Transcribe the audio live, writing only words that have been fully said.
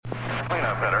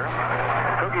cleanup hitter.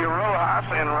 Cookie Rojas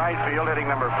in right field,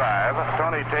 hitting number 5.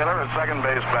 Tony Taylor at second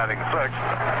base, batting 6th.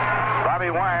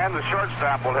 Bobby Wine, the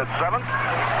shortstop, will hit 7th.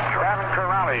 Travis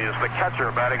Corrales, the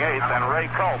catcher, batting 8th. And Ray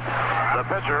Culp, the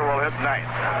pitcher, will hit 9th.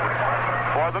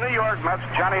 For the New York Mets,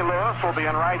 Johnny Lewis will be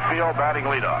in right field, batting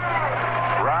leadoff.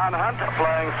 Ron Hunt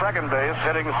playing second base,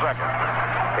 hitting 2nd.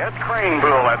 Ed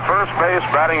Craneboule at first base,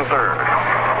 batting 3rd.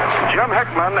 Jim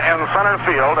Hickman in center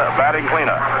field, batting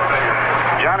cleanup.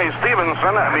 Johnny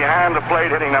Stevenson behind the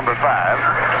plate, hitting number 5.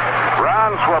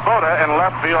 Ron Swoboda in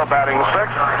left field, batting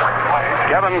 6th.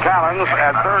 Kevin Collins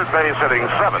at third base, hitting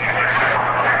 7th.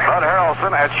 Bud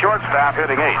Harrelson at shortstop,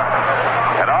 hitting 8th.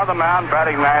 And on the mound,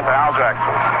 batting 9th, Al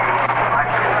Jackson.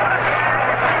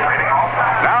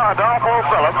 Now Adolfo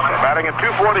Phillips, batting at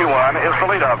 241, is the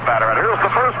leadoff batter. And here's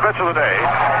the first pitch of the day.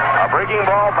 A breaking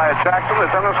ball by Jackson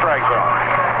that's in the strike zone.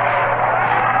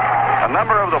 A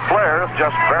number of the players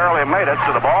just barely made it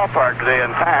to the ballpark today in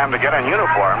time to get in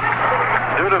uniform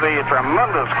due to the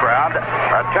tremendous crowd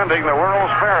attending the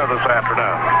World's Fair this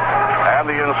afternoon and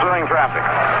the ensuing traffic.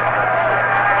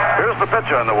 Here's the pitch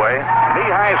on the way.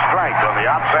 Knee-high strike on the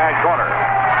outside corner.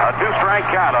 A 2-strike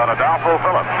count on Adolfo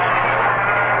Phillips.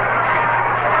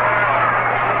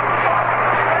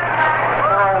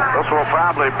 This will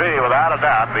probably be, without a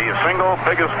doubt, the single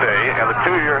biggest day in the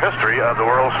 2-year history of the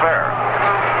World's Fair.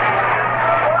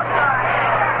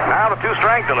 Now the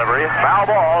 2-strike delivery. Foul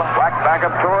ball. Whacked back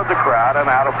up toward the crowd and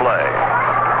out of play.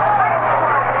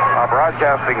 Our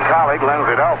broadcasting colleague,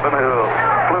 Lindsey Nelson, who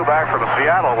flew back from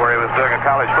Seattle where he was doing a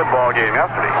college football game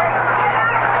yesterday,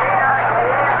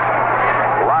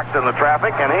 locked in the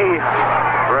traffic, and he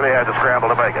really had to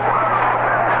scramble to make it.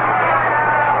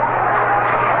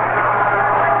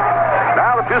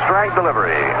 Now the 2-strike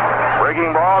delivery.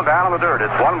 Breaking ball down in the dirt.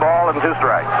 It's 1 ball and 2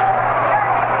 strikes.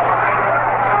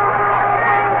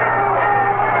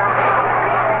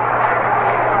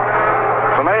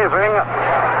 Amazing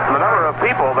the number of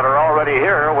people that are already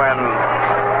here when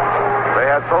they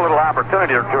had so little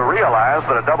opportunity to realize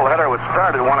that a doubleheader would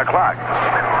start at 1 o'clock.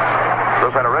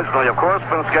 This had originally, of course,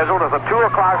 been scheduled as a 2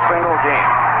 o'clock single game.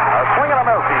 A swing and a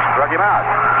miss. He struck him out.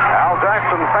 Al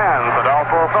Jackson fans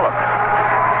Adolfo Phillips.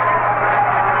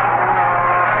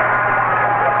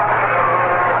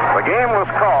 The game was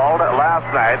called last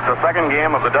night, the second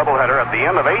game of the doubleheader, at the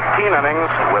end of 18 innings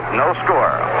with no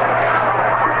score.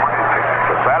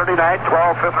 Saturday night,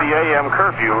 12:50 a.m.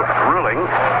 curfew ruling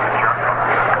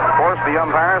forced the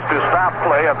umpires to stop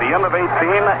play at the end of 18,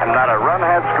 and not a run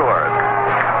had scored.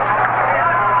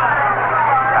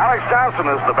 Alex Johnson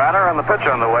is the batter, and the pitch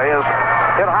on the way is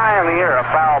hit high in the air, a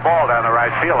foul ball down the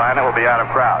right field line. It will be out of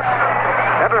crowd.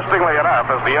 Interestingly enough,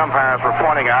 as the umpires were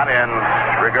pointing out in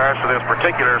regards to this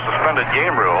particular suspended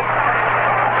game rule,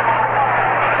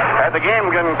 had the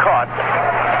game been caught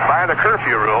by the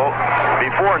curfew rule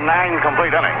before 9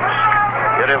 complete innings,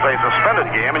 it is a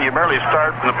suspended game, and you merely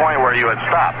start from the point where you had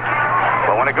stopped.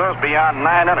 But when it goes beyond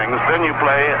 9 innings, then you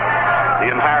play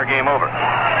the entire game over. A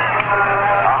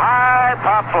high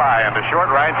pop fly into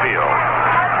short right field.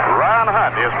 Ron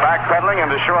Hunt is backpedaling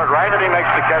into short right, and he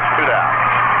makes the catch 2 down.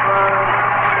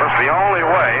 That's the only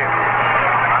way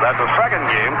that the second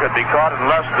game could be caught in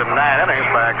less than 9 innings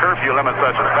by a curfew limit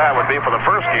such as that would be for the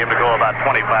first game to go about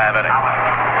 25 innings.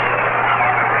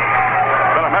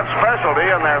 It's been a Mets specialty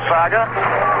in their saga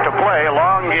to play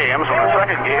long games in the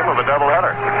second game of a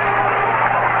doubleheader.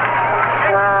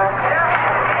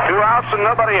 2 outs and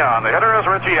nobody on. The hitter is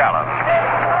Richie Allen.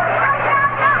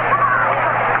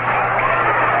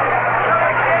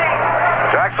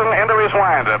 Jackson into his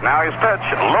windup. Now he's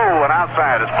pitched low and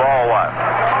outside. It's ball 1.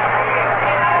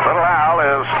 Little Al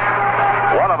is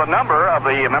one of a number of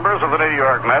the members of the New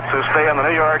York Mets who stay in the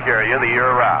New York area the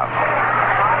year round.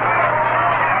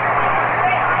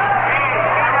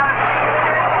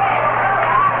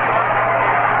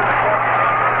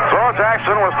 So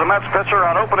Jackson was the Mets pitcher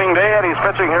on opening day, and he's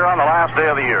pitching here on the last day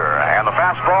of the year. And the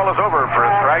fastball is over for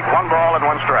a strike. 1 ball and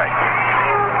 1 strike.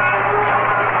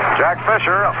 Jack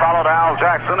Fisher followed Al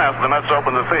Jackson as the Mets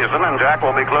opened the season, and Jack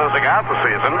will be closing out the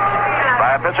season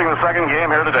by pitching the second game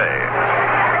here today.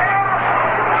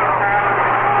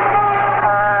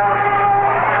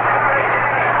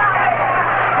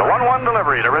 The 1-1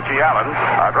 delivery to Richie Allen.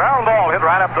 A ground ball hit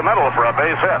right up the middle for a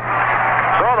base hit.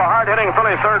 So the hard-hitting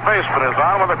Philly third baseman is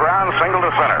on with a ground single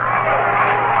to center.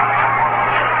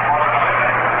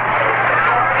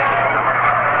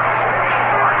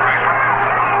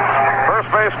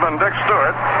 Baseman Dick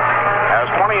Stewart has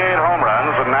 28 home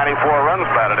runs and 94 runs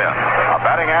batted in. A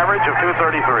batting average of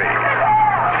 .233.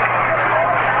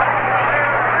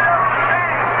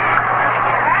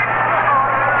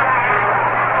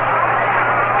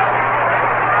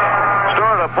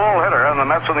 pull hitter, and the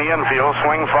Mets in the infield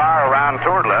swing far around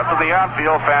toward left, and the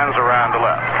outfield fans around to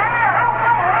left.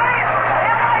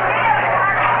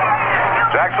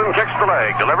 Jackson kicks the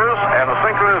leg, delivers, and the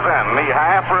sinker is in, knee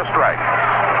high for a strike.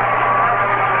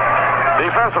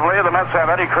 Defensively, the Mets have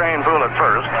Eddie Crane Poole at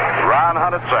first, Ron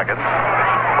Hunt at second,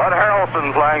 Bud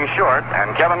Harrelson playing short,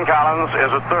 and Kevin Collins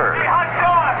is at third.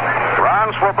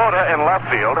 Ron Swoboda in left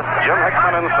field, Jim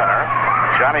Hickman in center,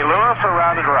 Johnny Lewis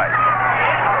around at right.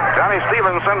 Johnny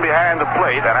Stevenson behind the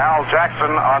plate, and Al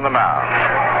Jackson on the mound.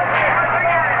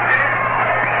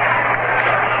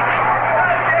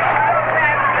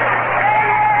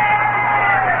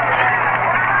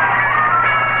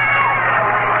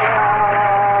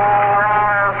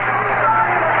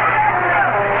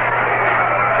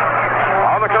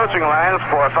 Coaching lines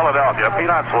for Philadelphia,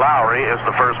 Peanuts Lowry is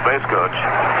the first base coach,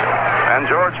 and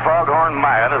George Foghorn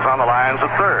Myatt is on the lines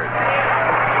at third.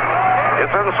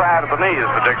 It's inside of the knees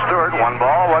to Dick Stewart, 1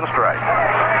 ball, 1 strike.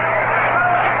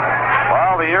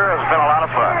 Well, the year has been a lot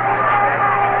of fun.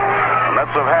 The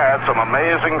Mets have had some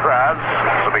amazing crowds,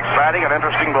 some exciting and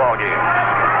interesting ball games.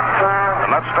 The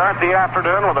Mets start the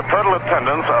afternoon with a total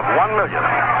attendance of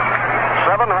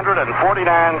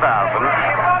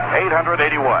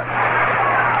 1,749,881.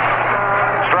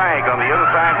 Strike on the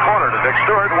inside corner to Dick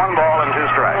Stewart, 1 ball and 2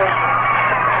 strikes.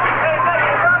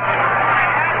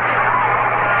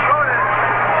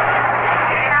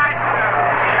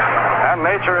 And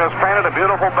nature has painted a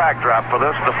beautiful backdrop for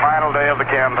this, the final day of the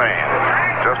campaign.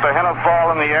 Just a hint of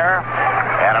fall in the air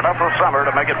and enough of summer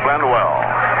to make it blend well.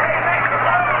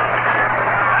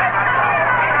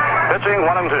 Pitching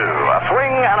 1 and 2. A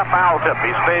swing and a foul tip.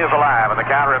 He stays alive, and the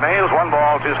count remains 1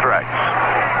 ball, 2 strikes.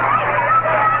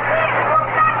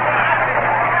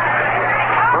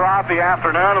 Throughout the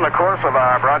afternoon, in the course of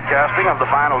our broadcasting of the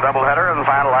final doubleheader and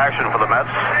final action for the Mets,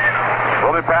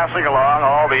 we'll be passing along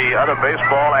all the other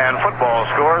baseball and football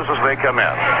scores as they come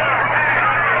in.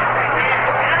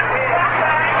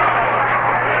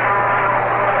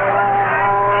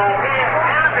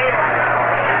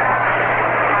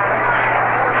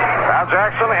 Now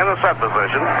Jackson in the set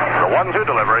position, the 1-2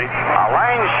 delivery, a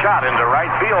line shot into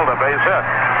right field, a base hit.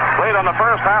 Played on the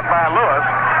first half by Lewis.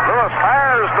 Lewis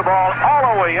fires the ball all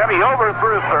the way in. He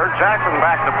overthrew third. Jackson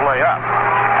back to play up.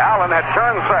 Allen had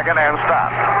turned second and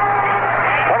stopped.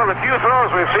 One of the few throws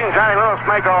we've seen Johnny Lewis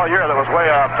make all year that was way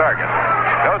off target.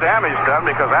 No damage done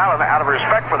because Allen, out of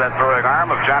respect for that throwing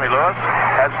arm of Johnny Lewis,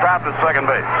 had stopped at second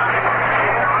base.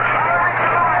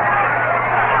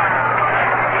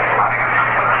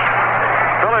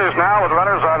 Phillies now with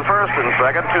runners on first and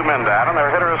second, 2 men down, and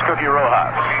their hitter is Cookie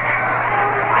Rojas.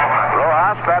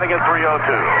 Rojas batting at 302.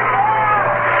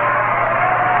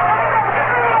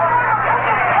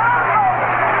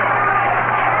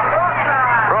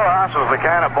 Rojas is the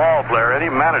kind of ball player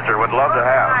any manager would love to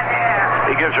have.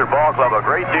 He gives your ball club a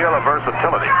great deal of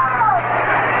versatility.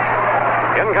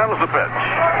 In comes the pitch.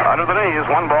 Under the knees,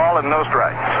 1 ball and no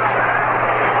strikes.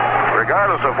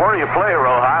 Regardless of where you play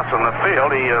Rojas in the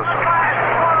field, he is,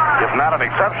 if not an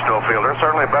exceptional fielder,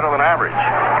 certainly better than average.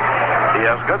 He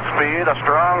has good speed, a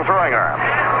strong throwing arm.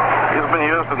 He's been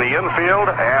used in the infield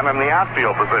and in the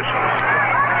outfield positions.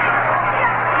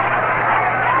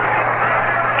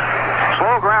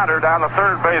 Slow grounder down the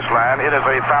third baseline. It is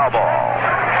a foul ball.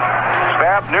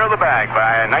 Stabbed near the bag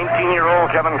by 19-year-old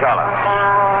Kevin Collins.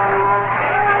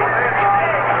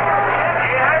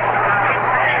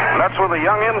 Mets with a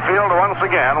young infield once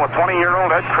again with 20-year-old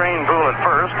Ed Crane Poole at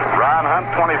first, Ron Hunt,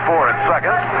 24, at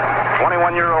second,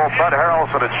 21-year-old Bud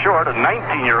Harrelson at short, and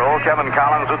 19-year-old Kevin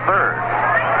Collins at third.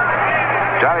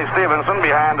 Johnny Stevenson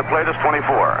behind the plate is 24.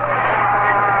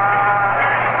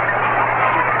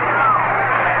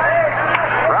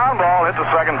 Ground ball hit to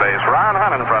second base. Ron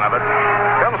Hunt in front of it.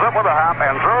 Comes up with a hop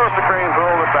and throws to Crane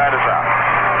Poole. The side is out.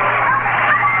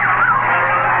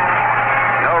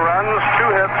 No runs,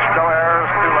 2 hits, no errors,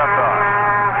 2 left on.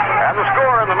 And the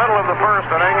score in the middle of the first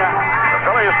inning, the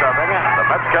Phillies nothing, the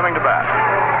Mets coming to bat.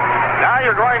 Now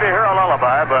you're going to hear a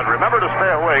lullaby, but remember to stay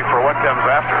awake for what comes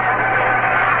after.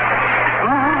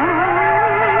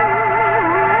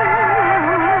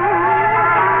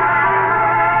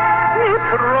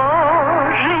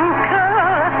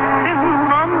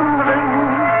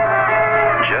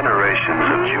 Generations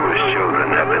of Jewish children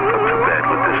have been put to bed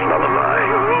with this lullaby,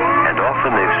 and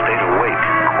often they've stayed awake,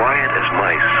 quiet as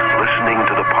mice, listening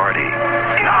to the party.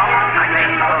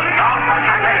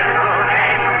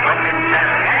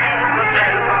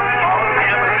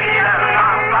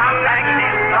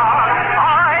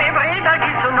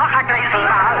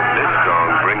 This song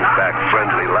brings back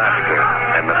friendly laughter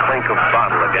and the clink of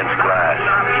bottle against glass.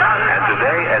 And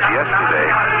today, as yesterday,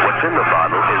 What's in the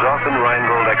bottle is often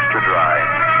Rheingold Extra Dry.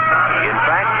 In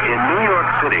fact, in New York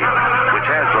City, which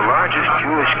has the largest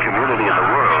Jewish community in the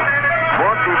world,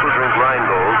 more people drink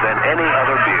Rheingold than any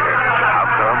other beer. How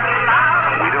come?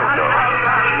 We don't know.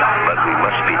 But we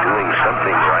must be doing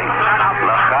something right.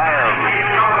 L'chaim.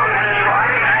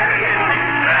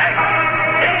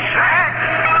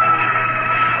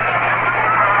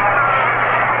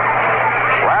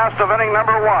 Last of inning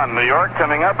number 1, New York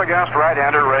coming up against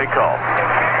right-hander Ray Culp.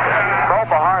 Culp,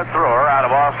 a hard thrower out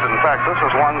of Austin, Texas,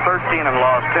 has won 13 and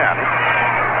lost 10.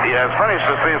 He has finished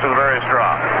the season very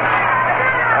strong.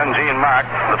 And Gene Mack,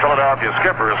 the Philadelphia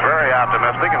skipper, is very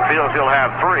optimistic and feels he'll have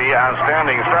 3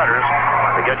 outstanding starters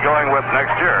to get going with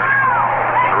next year.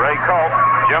 Ray Culp,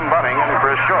 Jim Bunning, and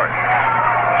Chris Short.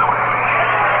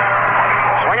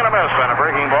 Swing and a miss on a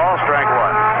breaking ball, strike 1.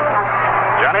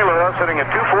 Johnny Lewis hitting at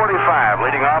 .245,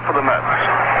 leading off for the Mets.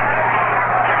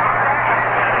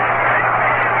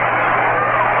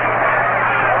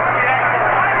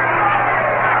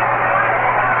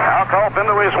 Now Culp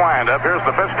into his windup. Here's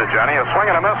the pitch to Johnny. A swing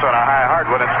and a miss on a high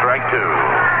hardwood. It's strike 2.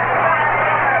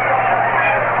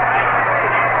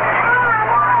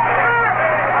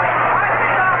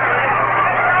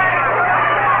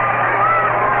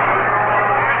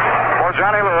 For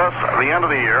Johnny Lewis, the end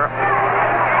of the year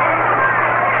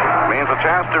means a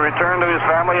chance to return to his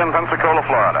family in Pensacola,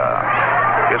 Florida.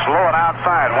 It's low and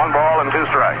outside, 1 ball and 2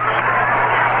 strikes.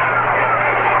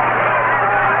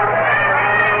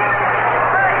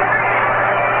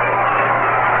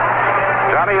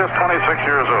 Johnny is 26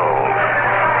 years old.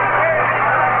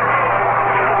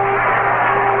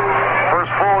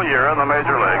 First full year in the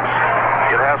major leagues.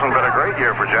 It hasn't been a great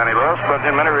year for Johnny Lewis, but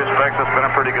in many respects it's been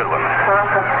a pretty good one.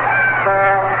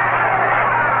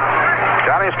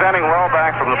 Johnny standing well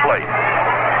back from the plate.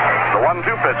 The 1-2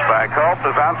 pitch by Culp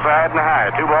is outside and high.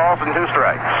 2 balls and 2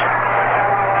 strikes.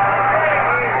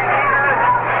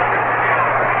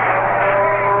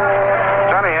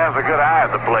 Johnny has a good eye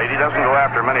at the plate. He doesn't go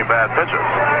after many bad pitches.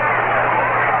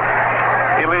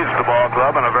 He leads the ball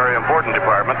club in a very important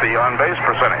department, the on-base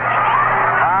percentage.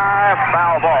 High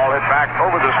foul ball hit back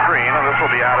over the screen, and this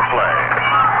will be out of play.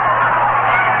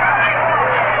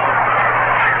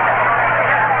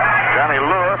 Johnny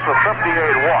Lewis with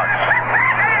 58 walks.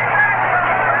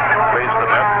 Leads the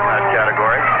Mets in that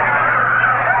category.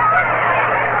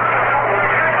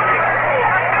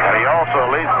 And he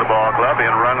also leads the ball club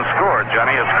in runs scored.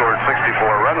 Johnny has scored 64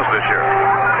 runs this year.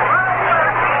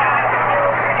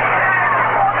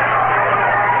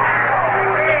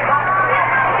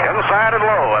 Inside and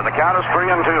low, and the count is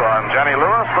 3-2 on Johnny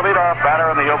Lewis, the leadoff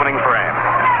batter in the opening frame.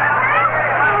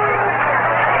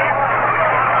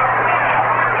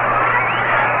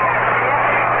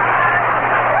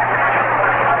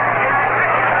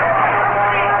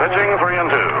 Pitching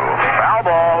 3-2. Foul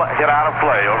ball hit out of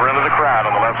play over into the crowd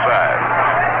on the left side.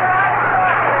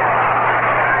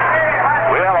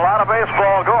 We have a lot of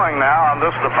baseball going now on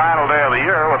this, the final day of the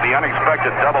year, with the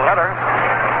unexpected doubleheader.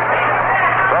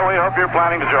 So we hope you're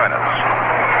planning to join us.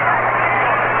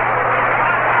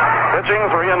 Pitching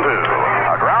 3-2.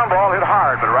 A ground ball hit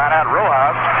hard, but right at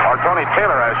Rojas, or Tony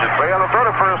Taylor, I should say, on the throw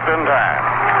to first in time.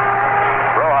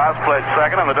 Rojas played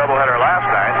second in the doubleheader last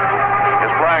night. Is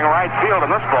playing right field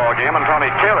in this ball game, and Tony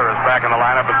Taylor is back in the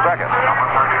lineup at second.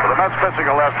 For the Mets pitching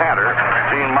a left-hander,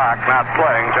 Gene Mack not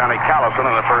playing Johnny Callison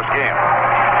in the first game.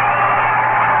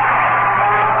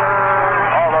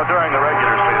 Although during the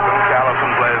regular season, Callison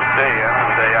plays day in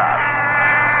and day out.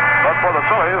 But for the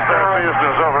Phillies, their season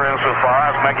is over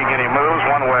insofar as making any moves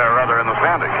one way or other in the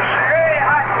standings.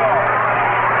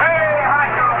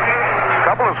 A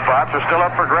couple of spots are still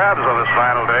up for grabs on this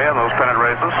final day in those pennant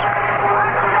races.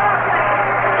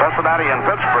 Cincinnati and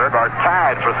Pittsburgh are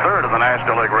tied for third in the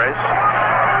National League race.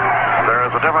 There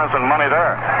is a difference in money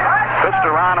there. Pitch to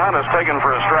Ron Hunt is taken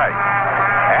for a strike.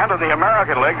 And in the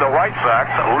American League, the White Sox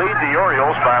lead the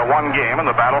Orioles by 1 game in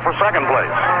the battle for second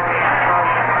place.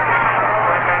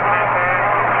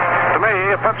 To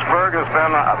me, Pittsburgh has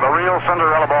been the real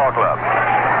Cinderella ball club.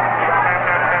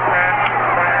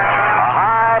 A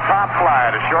high pop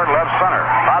fly to short left center.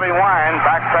 Bobby Wine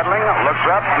backpedaling, looks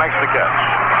up, makes the catch.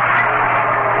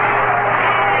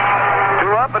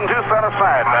 2 up and 2 set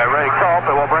aside by Ray Culp.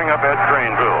 It will bring up Ed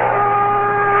Kranepool.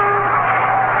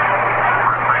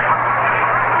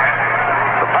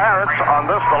 The Pirates, on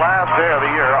this, the last day of the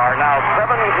year, are now 17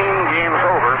 games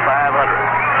over 500.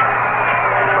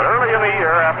 But early in the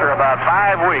year, after about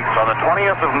 5 weeks, on the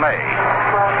 20th of May,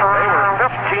 they were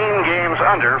 15 games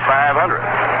under 500.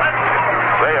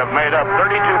 They have made up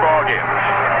 32 ball games.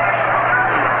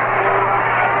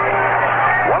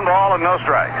 1 ball and no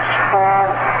strikes.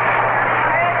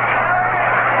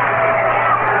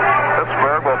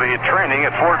 be training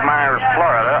at Fort Myers,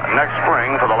 Florida next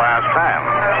spring for the last time.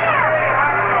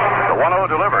 The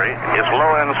 1-0 delivery is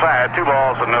low inside, 2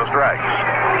 balls and no strikes.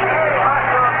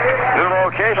 New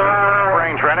locations for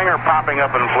spring training are popping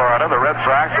up in Florida. The Red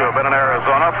Sox, who have been in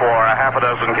Arizona for a half a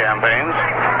dozen campaigns,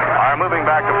 are moving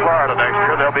back to Florida next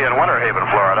year. They'll be in Winter Haven,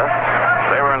 Florida.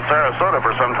 They were in Sarasota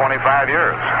for some 25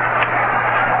 years.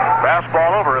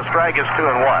 Fastball over, a strike is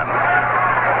 2-1.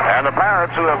 And the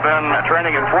Pirates, who have been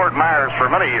training in Fort Myers for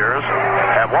many years,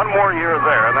 have one more year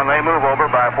there, and then they move over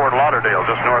by Fort Lauderdale,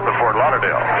 just north of Fort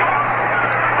Lauderdale.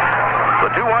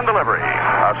 The 2-1 delivery.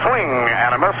 A swing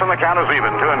and a miss, and the count is even,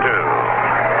 2-2.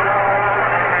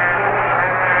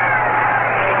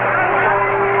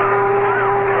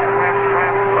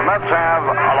 The Mets have,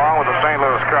 along with the St.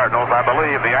 Louis Cardinals, I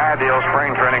believe, the ideal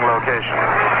spring training location.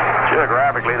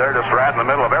 Geographically, they're just right in the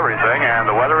middle of everything, and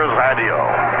the weather is ideal.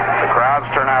 The crowds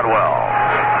turn out well.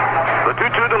 The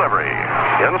 2-2 delivery.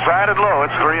 Inside and low,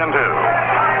 it's 3-2.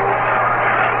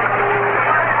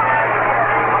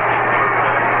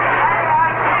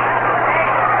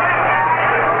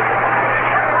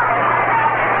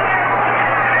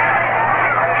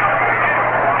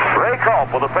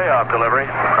 With a payoff delivery.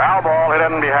 Foul ball hit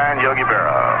in behind Yogi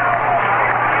Berra.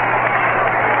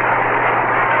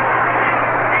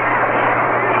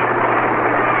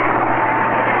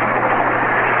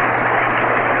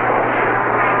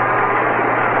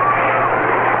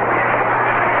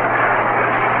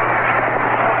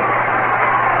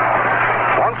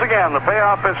 Once again, the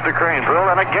payoff pitch to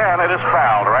Cranesville, and again it is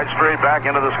fouled right straight back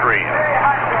into the screen.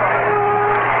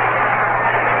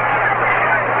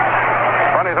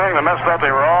 Thing, the Mets thought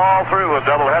they were all through with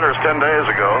doubleheaders 10 days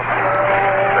ago.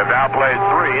 They've now played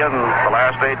 3 in the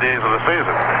last 8 days of the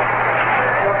season.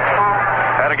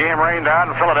 Had a game rained out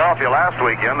in Philadelphia last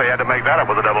weekend. They had to make that up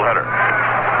with a doubleheader.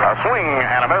 A swing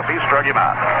and a miss. He struck him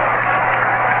out.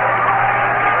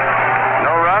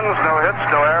 No runs, no hits,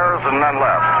 no errors, and none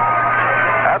left.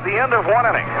 At the end of 1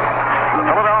 inning, the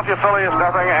Philadelphia Phillies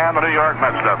nothing and the New York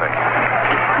Mets nothing.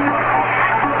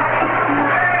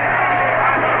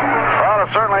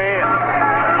 Certainly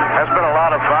has been a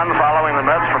lot of fun following the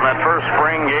Mets from that first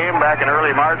spring game back in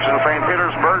early March in St.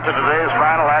 Petersburg to today's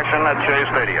final action at Shea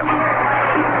Stadium.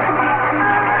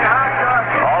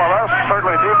 All of us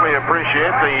certainly deeply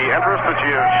appreciate the interest that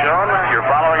you have shown, your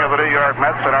following of the New York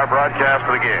Mets in our broadcast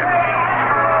of the game.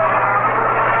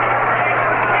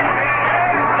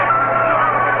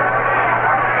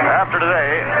 After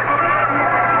today,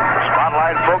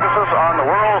 spotlight focuses on the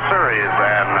World Series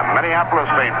and Minneapolis,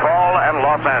 St. Paul, and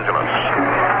Los Angeles.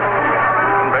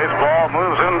 Baseball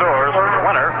moves indoors for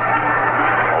winter.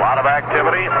 A lot of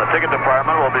activity. The ticket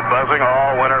department will be buzzing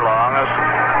all winter long as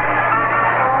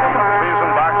season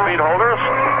box seat holders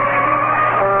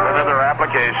visit their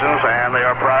applications and they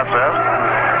are processed.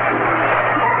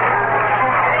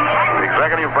 The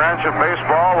executive branch of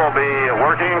baseball will be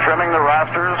working, trimming the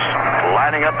rosters,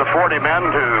 lining up the 40 men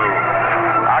to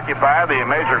occupy the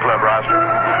major club roster.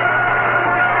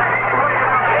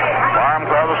 Farm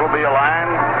clubs will be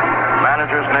aligned,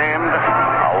 managers named.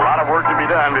 A lot of work to be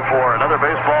done before another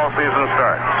baseball season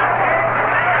starts.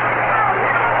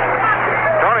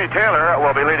 Tony Taylor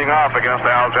will be leading off against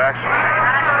Al Jackson.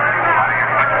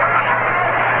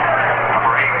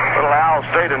 Little Al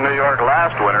stayed in New York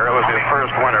last winter. It was his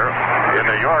first winter in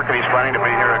New York, and he's planning to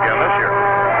be here again this year.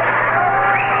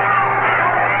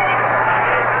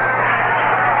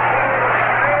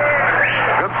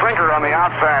 On the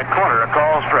outside corner, a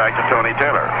call strike to Tony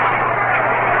Taylor.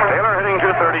 Taylor hitting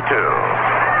 .232.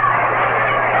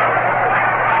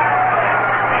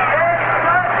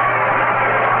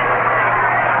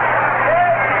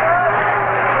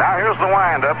 Now here's the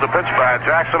windup. The pitch by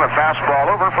Jackson, a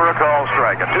fastball over for a call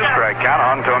strike. A 2-strike count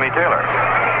on Tony Taylor.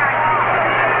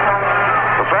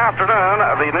 This afternoon,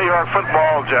 the New York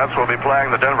Football Jets will be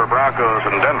playing the Denver Broncos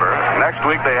in Denver. Next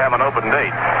week, they have an open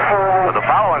date. But the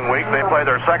following week, they play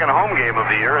their second home game of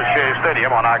the year at Shea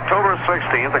Stadium on October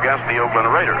 16th against the Oakland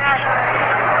Raiders.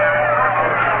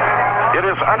 It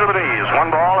is under the knees,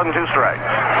 1 ball and 2 strikes.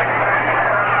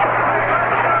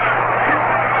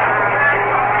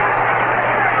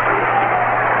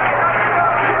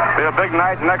 Be a big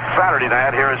night next Saturday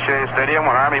night here at Shea Stadium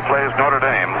when Army plays Notre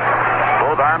Dame.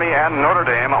 Both Army and Notre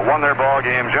Dame won their ball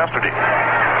games yesterday.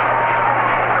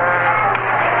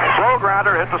 Slow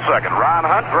grounder hit the second. Ron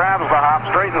Hunt grabs the hop,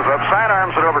 straightens up,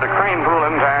 sidearms it over to Cranepool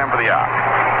in time for the out.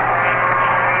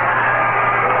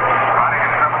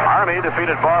 Army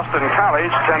defeated Boston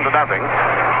College 10-0,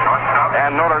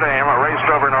 and Notre Dame raced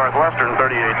over Northwestern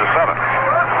 38-7.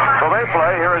 So they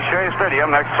play here at Shea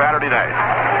Stadium next Saturday night.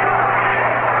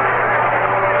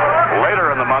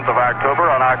 Later in the month, month of October.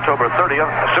 On October 30th,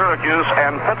 Syracuse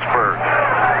and Pittsburgh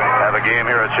have a game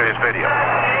here at Shea Stadium.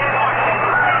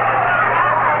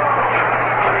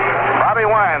 Bobby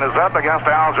Wine is up against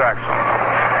Al Jackson.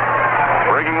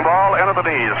 Breaking ball into the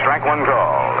knees. Strike one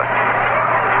called.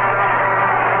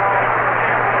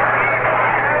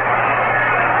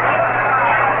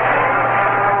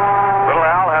 Little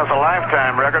Al has a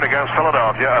lifetime record against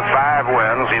Philadelphia of 5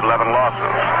 wins, 11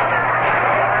 losses.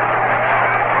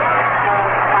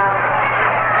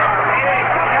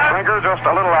 Sinker just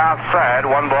a little outside.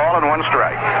 1 ball and 1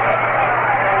 strike.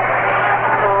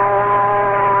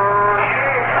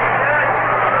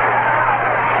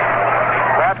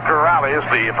 Corrales,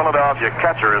 the Philadelphia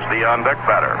catcher, is the on-deck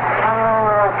batter.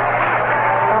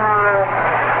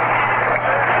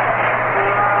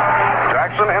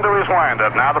 Jackson into his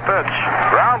windup. Now the pitch.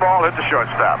 Ground ball hit to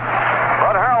shortstop.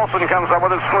 Bud Harrelson comes up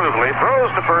with it smoothly.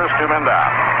 Throws to first, 2 men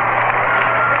down.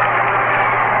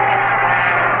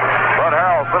 Bud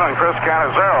Harrelson and Chris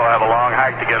Canizero have a long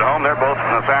hike to get home. They're both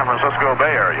from the San Francisco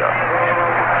Bay Area.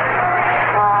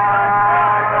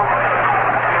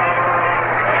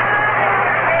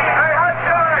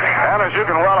 As you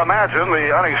can well imagine,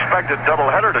 the unexpected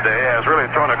doubleheader today has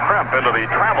really thrown a crimp into the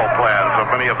travel plans of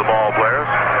many of the ball players.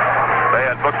 They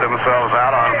had booked themselves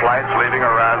out on flights leaving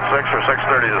around 6 or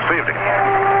 6:30 this evening,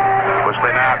 which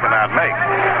they now cannot make.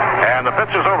 And the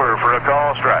pitch is over for a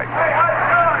call strike.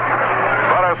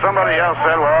 But as somebody else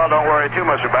said, well, don't worry too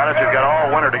much about it. You've got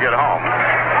all winter to get home.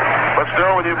 But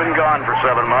still, when you've been gone for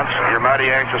 7 months, you're mighty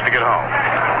anxious to get home.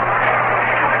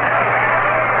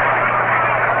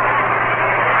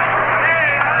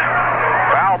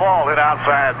 Ball hit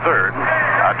outside third.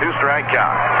 A 2-strike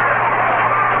count.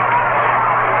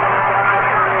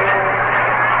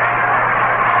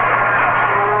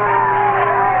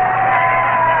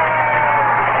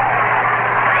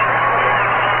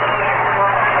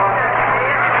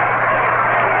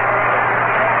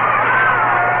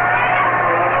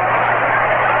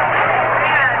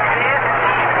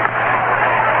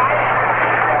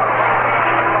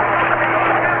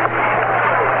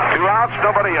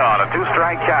 Nobody on. A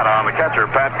 2-strike count on the catcher,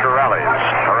 Pat Corrales.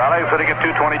 Corrales hitting at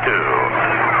 222.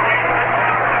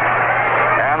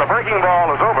 And the breaking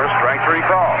ball is over. Strike 3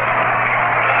 call.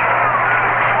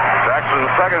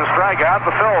 Jackson's second strikeout.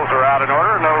 The Phillies are out in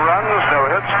order. No runs, no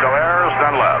hits, no errors,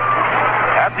 none left.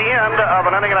 At the end of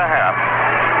an inning and a half,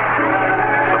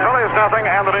 the Phillies nothing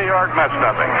and the New York Mets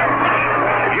nothing.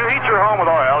 If you heat your home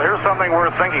with oil, here's something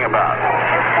worth thinking about.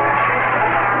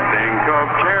 Think of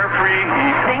carefree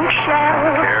heat. Think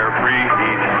Shell. Carefree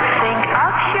heat. Think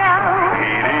of Shell.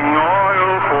 Heating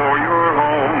oil for your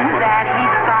home. That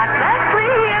heats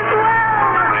thoughtlessly as well.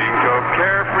 Think of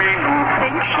carefree heat.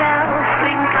 Think Shell.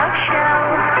 Think of Shell.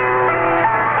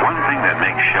 One thing that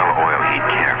makes Shell oil heat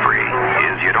carefree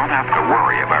is you don't have to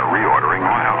worry about reordering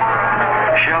oil.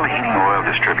 Shell heating oil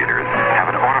distributors have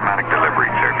an automatic delivery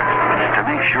service to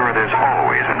make sure there's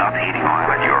always enough heating oil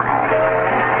at your home.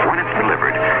 When it's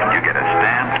delivered, you get a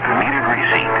stamped, metered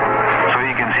receipt so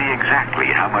you can see exactly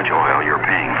how much oil you're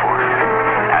paying for.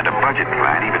 And a budget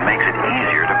plan even makes it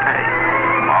easier to pay,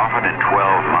 often in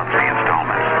 12 monthly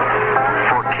installments.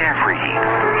 For carefree heat,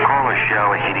 call a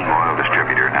Shell heating oil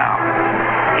distributor now.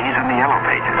 He's in the yellow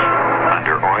pages,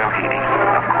 under oil heating,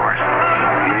 of course.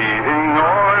 Heating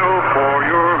oil for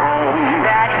your home.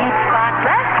 That heats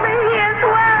thoughtlessly as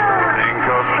well. Think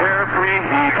of carefree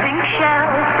heat. Think Shell.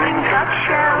 Think of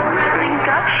Shell. Think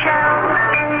of Shell.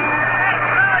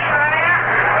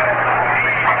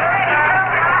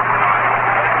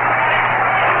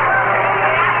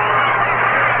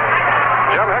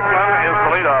 Jim Hickman is the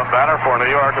leadoff batter for New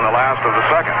York in the last of the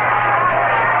second.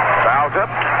 Foul tip,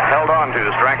 held on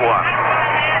to, strike 1.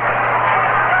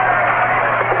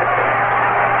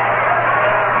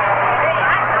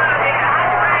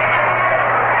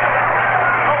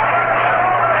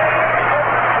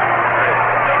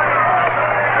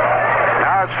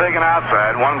 Taken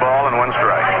outside, 1 ball and 1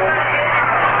 strike.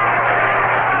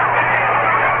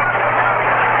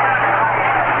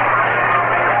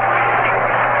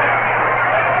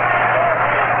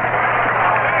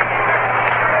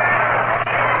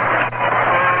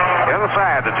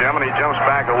 Inside to Jim, and he jumps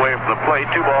back away from the plate.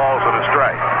 2 balls and a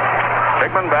strike.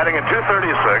 Hickman batting at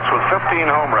 236 with 15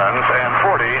 home runs and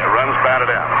 40 runs batted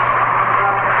in.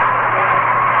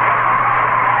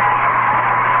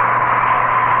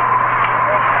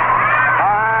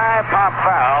 Pop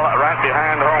foul right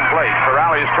behind home plate.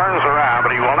 Corrales turns around,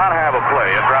 but he will not have a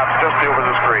play. It drops just over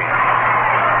the screen.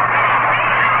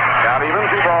 Count even,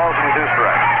 2 balls and 2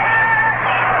 strikes.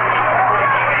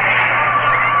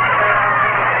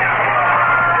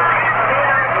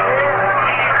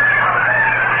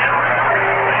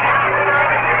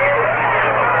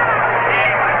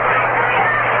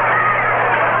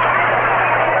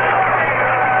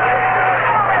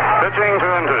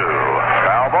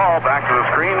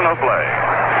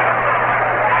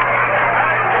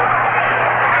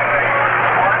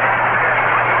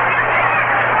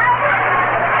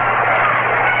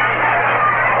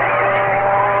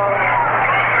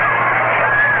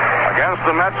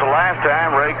 Mets the last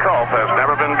time, Ray Culp has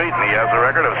never been beaten. He has a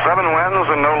record of 7 wins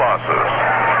and no losses.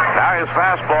 Now his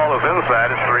fastball is inside.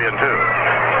 It's 3-2.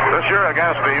 This year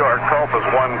against New York, Culp has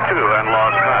won 2 and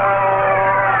lost none.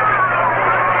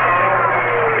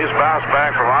 He's bounced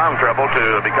back from arm trouble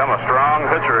to become a strong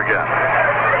pitcher again.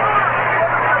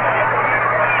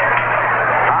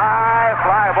 High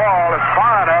fly ball. It's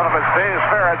far enough. If it stays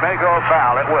fair, it may go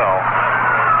foul. It will.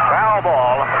 Foul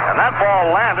ball, and that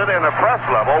ball landed in the press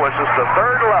level, which is the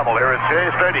 3rd level here at Shea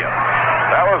Stadium.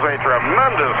 That was a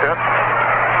tremendous hit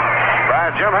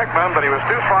by Jim Hickman, but he was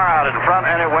too far out in front,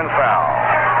 and it went foul.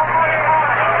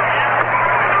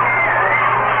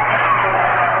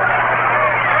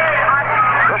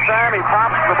 This time he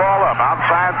pops the ball up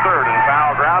outside third in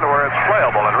foul ground to where it's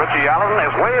playable, and Richie Allen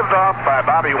is waved off by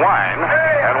Bobby Wine,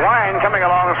 and Wine coming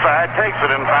alongside takes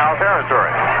it in foul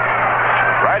territory.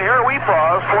 Right here, we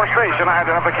pause for station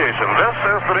identification. This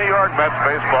is the New York Mets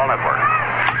Baseball Network.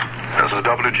 This is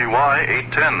WGY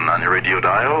 810 on your radio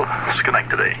dial,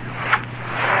 Schenectady.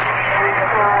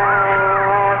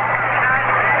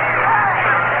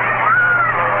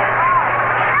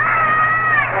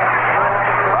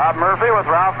 Bob Murphy with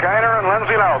Ralph Kiner and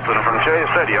Lindsey Nelson from Shea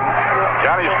Stadium.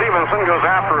 Johnny Stevenson goes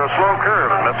after a slow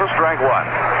curve and misses strike 1.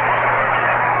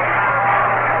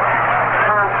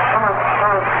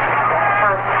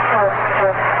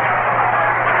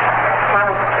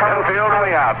 Infield and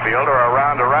the outfield are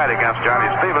around to right against Johnny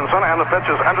Stevenson, and the pitch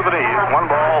is under the knees. 1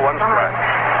 ball, 1 strike.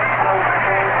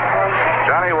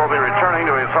 Johnny will be returning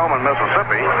to his home in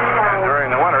Mississippi, and during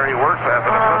the winter he works as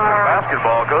an assistant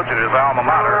basketball coach at his alma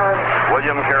mater,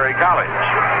 William Carey College.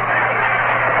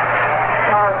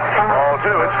 Ball 2,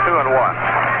 it's 2-1.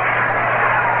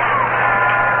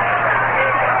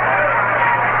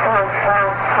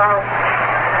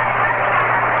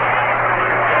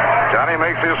 Johnny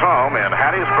makes his home in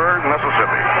Hattiesburg,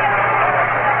 Mississippi.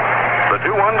 The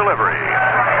 2-1 delivery.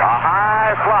 A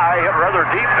high fly hit rather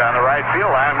deep down the right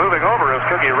field line. Moving over is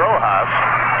Cookie Rojas.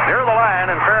 Near the line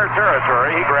in fair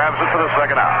territory, he grabs it for the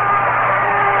second out.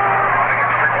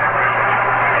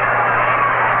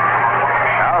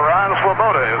 Now Ron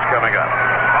Swoboda is coming up.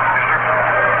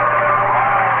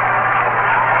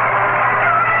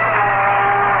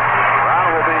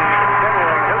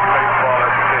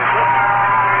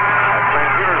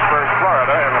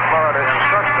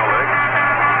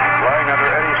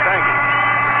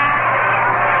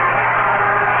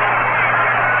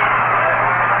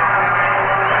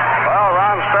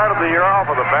 The year off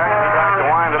with the back, he'd like to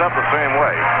wind it up the same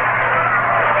way.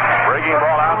 Breaking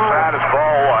ball outside is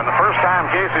ball 1. The first time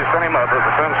Casey sent him up as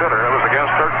a pinch hitter, it was against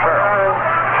Kirk Farrell.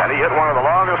 And he hit one of the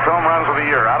longest home runs of the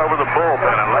year out over the bullpen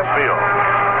in left field.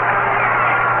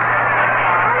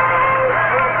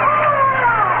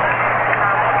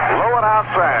 Low and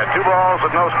outside, 2 balls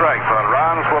and no strikes on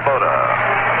Ron Swoboda.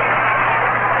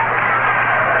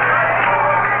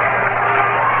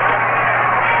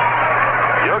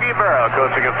 Yogi Berra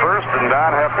coaching at first and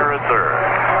Don Hefner at third.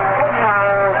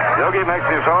 Yogi makes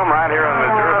his home right here in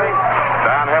New Jersey.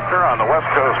 Don Hefner on the west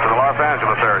coast of the Los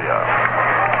Angeles area.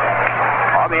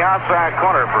 On the outside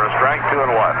corner for a strike,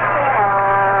 2-1.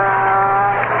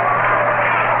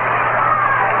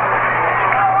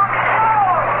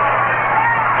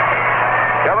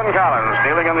 Kevin Collins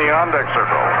kneeling in the on-deck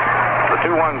circle. The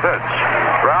 2-1 pitch.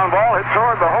 Ground ball hit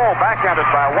toward the hole, backhanded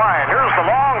by Wine. Here's the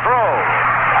long throw.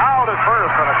 Out at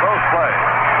first on a close play.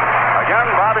 Again,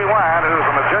 Bobby Wine, who's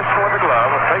a magician with the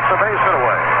glove, takes a base hit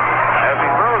away as he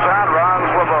throws out Ron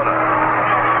Swoboda.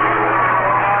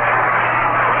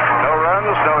 No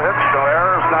runs, no hits, no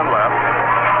errors, none left.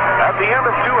 At the end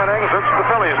of 2 innings, it's the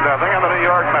Phillies nothing and the New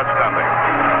York Mets nothing.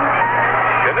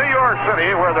 In New York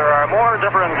City, where there are more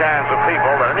different kinds of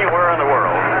people than anywhere in the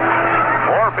world,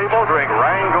 more people drink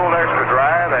Rheingold Extra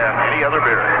Dry than any other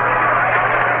beer.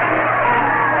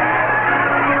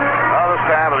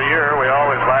 Time of the year, we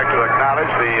always like to acknowledge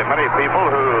the many people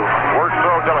who work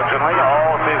so diligently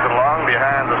all season long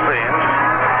behind the scenes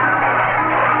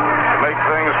to make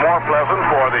things more pleasant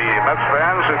for the Mets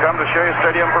fans who come to Shea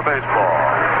Stadium for baseball.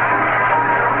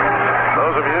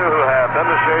 Those of you who have been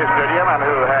to Shea Stadium and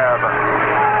who have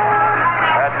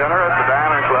had dinner at the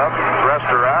Diamond Club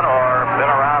restaurant or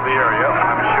been around the area,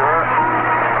 I'm sure,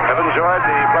 have enjoyed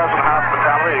the pleasant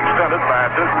hospitality extended by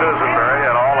Duke Dusenberry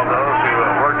and all of those who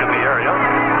work in the area,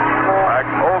 like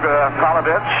Olga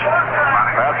Kolovich,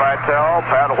 Pat Vitale,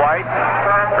 Pat White,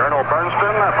 Colonel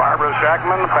Bernstein, Barbara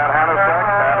Shackman, Pat Hanasek,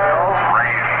 Pat Hill,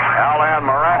 Alan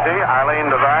Moranti, Eileen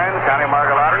Devine, Connie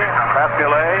Margolotti, Pat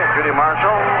Millet, Judy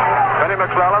Marshall, Penny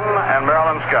McClellan, and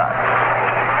Marilyn Scott.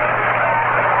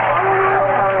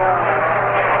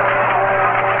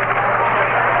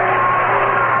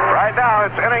 Now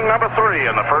it's inning number 3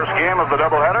 in the first game of the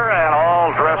doubleheader, and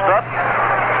all dressed up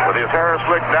with his hair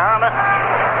slicked down.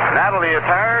 Natalie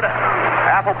attired,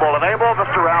 affable and able,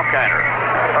 Mr. Ralph Kiner.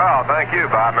 Well, thank you,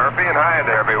 Bob Murphy, and hi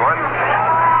there, everyone.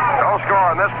 No score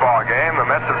in this ball game. The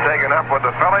Mets have taken up with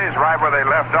the Phillies right where they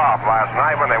left off last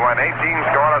night when they went 18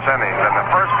 scoreless innings. And the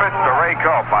first pitch to Ray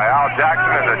Cope by Al Jackson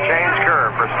is a change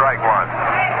curve for strike one.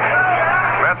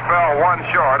 Mets fell one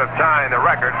short of tying the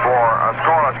record for a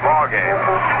scoreless ball game.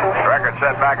 The record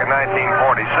set back in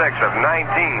 1946 of 19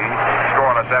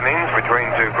 scoreless innings between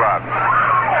two clubs.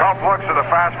 Cope looks to the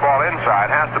fastball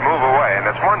inside, has to move away, and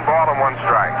it's 1 ball and 1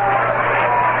 strike.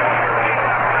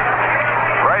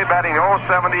 Ray batting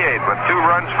 078 with 2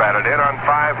 runs batted in on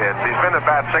 5 hits. He's been at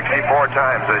bat 64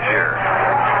 times this year.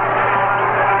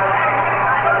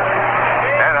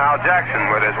 And Al Jackson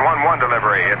with his 1-1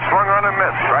 delivery. It's swung on and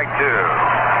missed. Strike 2.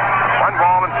 1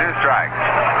 ball and 2 strikes.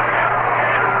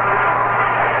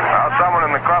 Well, someone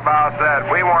in the clubhouse said,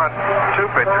 we want 2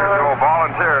 pitchers who will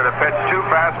volunteer to pitch 2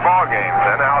 fast ball games.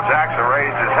 Then Al Jackson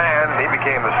raised his hand. He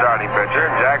became the starting pitcher.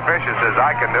 And Jack Fisher says,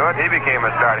 I can do it. He became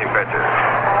a starting pitcher.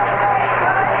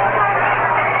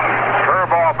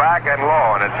 Curveball back and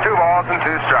low, and it's 2 balls and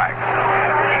 2 strikes.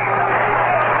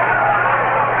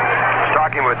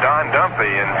 Talking with Don Dumphy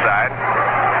inside.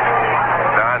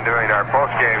 Don doing our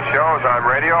post-game shows on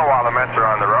radio while the Mets are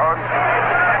on the road.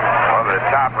 One of the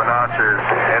top announcers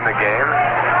in the game.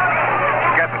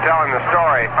 Get to tell him the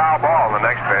story. Foul ball in the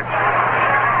next pitch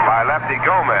by Lefty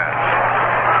Gomez.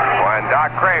 When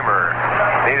Doc Kramer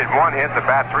needed 1 hit to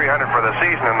bat 300 for the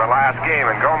season in the last game,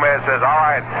 and Gomez says, all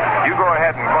right, you go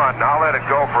ahead and bunt, and I'll let it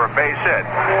go for a base hit.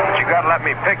 But you got to let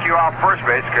me pick you off first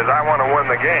base because I want to win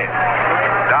the game.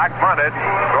 Doc bunted.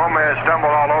 Gomez stumbled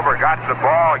all over, got to the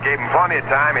ball, gave him plenty of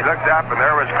time. He looked up, and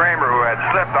there was Kramer, who had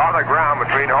slipped on the ground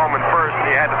between home and first, and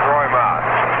he had to throw him out.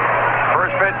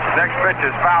 First pitch, next pitch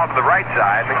is fouled to the right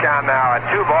side, and the count now at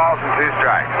 2 balls and 2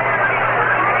 strikes.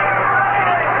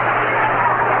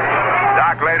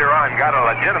 Doc later on got a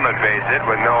legitimate base hit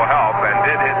with no help and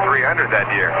did hit 300 that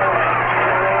year.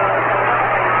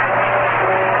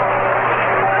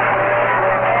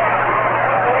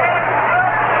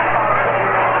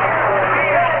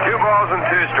 2 balls and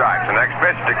 2 strikes. The next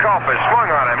pitch to Cope is swung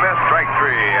on and missed. Strike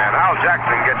 3, and Al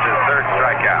Jackson gets his 3rd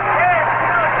strikeout.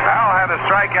 Al had a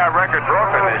strikeout record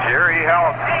broken this year. He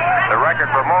held the record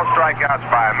for most strikeouts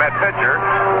by a Met pitcher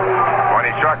when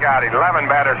he struck out 11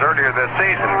 batters earlier this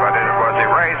season, but it was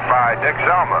erased by Dick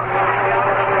Selma.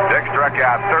 Dick struck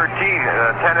out 13 in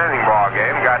a 10-inning ball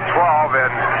game, got 12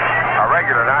 in a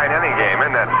regular 9-inning game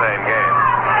in that same game.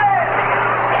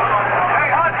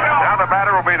 Now the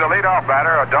batter will be the leadoff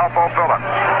batter, Adolfo Phillips.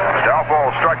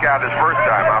 Adolfo struck out his first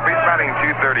time up. He's batting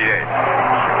 .238.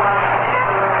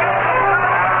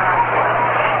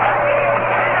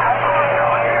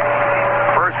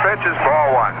 Pitch is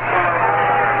ball 1.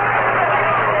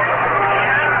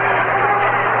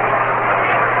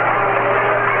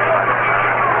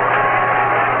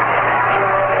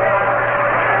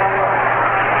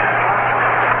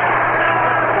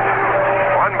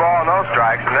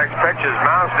 Strikes. The next pitch is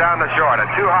mounts down the short. A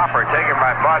 2-hopper taken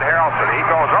by Bud Harrelson. He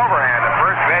goes overhand at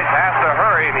first base, has to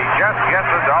hurry, and he just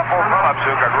gets Adolfo Phillips,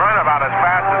 who can run about as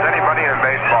fast as anybody in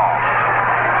baseball.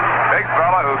 Big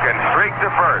fella who can streak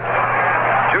to first.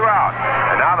 2 out,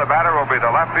 and now the batter will be the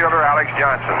left fielder, Alex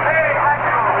Johnson.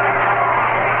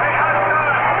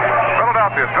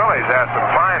 Philadelphia Phillies has some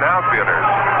fine outfielders.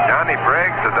 Johnny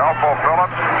Briggs, Adolfo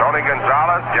Phillips, Tony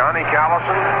Gonzalez, Johnny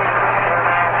Callison.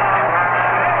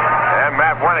 And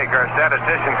Matt Winnick, our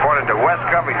statistician, pointed to Wes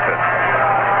Covington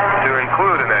to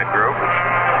include in that group.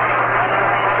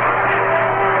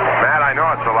 Matt, I know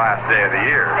it's the last day of the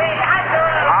year.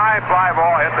 High fly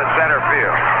ball hit the center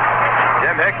field.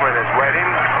 Jim Hickman is waiting,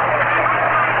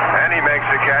 and he makes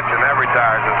the catch, and that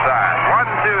retires the side. 1,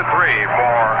 2, 3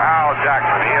 for Al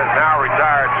Jackson. He has now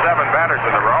retired 7 batters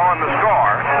in a row, and the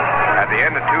score at the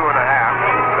end of 2 1/2.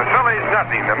 The Phillies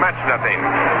nothing, the Mets nothing.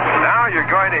 Now you're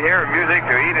going to hear music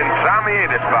to eat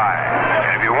insomniated by.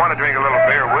 And if you want to drink a little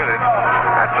beer with it,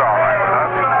 that's all right with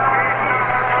us.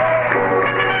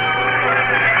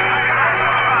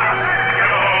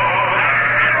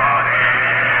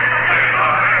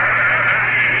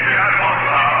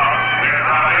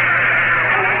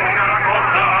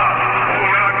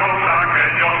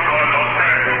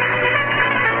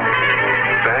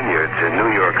 In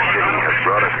New York City has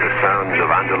brought us the sounds of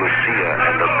Andalusia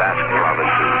and the Basque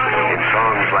provinces in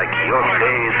songs like Yo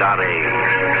Te Daré.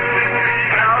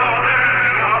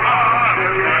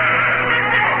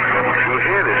 You'll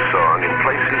hear this song in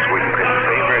places where you can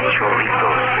savor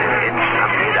chorritos in San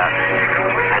Midas,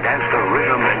 and as the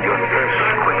rhythm and your thirst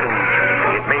quicken,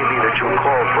 may be that you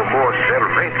call for more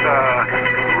cerveza,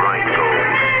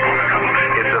 Rheingold.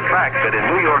 It's a fact that in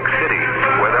New York City,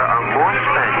 where there are more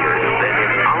Spaniards than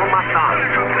in Almazan,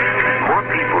 more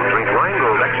people drink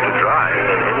Rheingold Extra Dry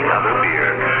than any other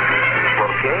beer.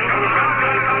 ¿Por qué?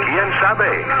 ¿Quién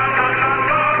sabe?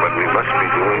 But we must be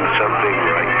doing something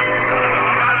right.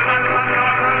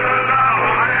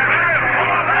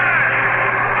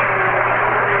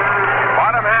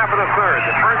 Bottom half of the third.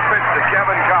 The first pitch to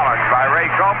Kevin Collins by Ray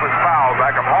Culp is fouled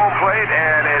back of home plate,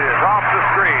 and it is off the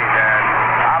screen and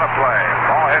out of play.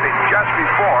 Ball heading just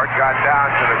before it got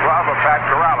down to the glove of Pat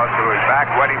Corrales, who is back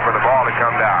waiting for the ball to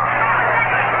come down.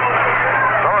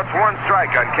 So it's one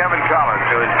strike on Kevin Collins,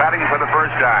 who is batting for the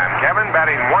first time. Kevin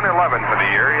batting 111 for the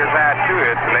year. He has had 2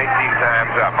 hits and 18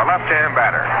 times up. A left-hand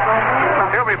batter.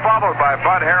 He'll be followed by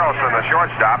Bud Harrelson, the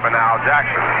shortstop, and Al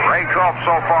Jackson. Ray Culp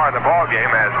so far in the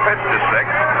ballgame has pitched to 6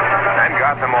 and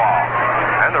got them all.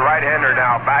 And the right-hander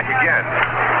now back again.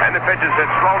 And the pitch is hit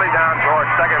slowly down towards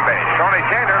second base. Tony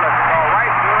Taylor lets it go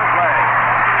right through his leg.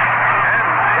 And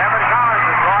Kevin Collins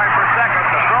is going for second.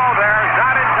 The throw there is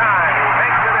not in time. He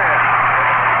makes it in.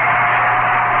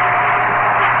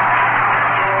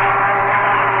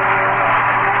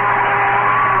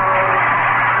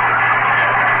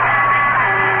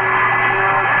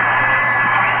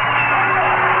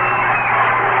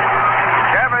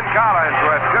 Kevin Collins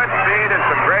with good speed and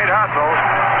some great hustle.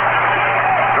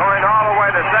 Going all the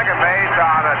way to second base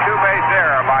on a 2-base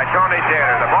error by Tony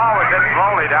Taylor. The ball was hit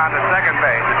slowly down to second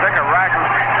base. It took a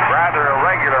rather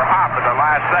irregular hop at the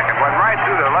last second. Went right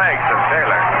through the legs of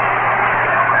Taylor.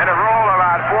 And it rolled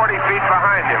about 40 feet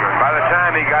behind him. And by the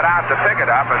time he got out to pick it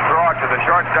up and throw it to the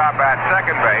shortstop at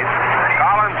second base,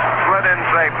 Collins slid in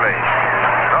safely.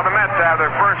 So the Mets have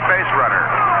their first base runner.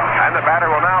 And the batter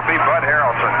will now be Bud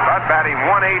Harrelson. Bud batting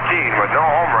 118 with no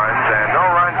home runs and no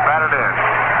runs batted in.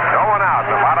 No one out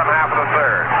in the bottom half of the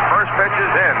third. First pitch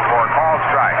is in for a called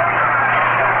strike.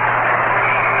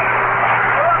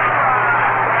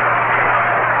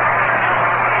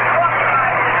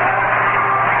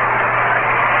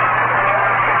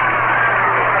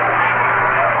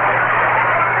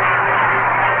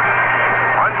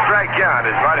 One strike count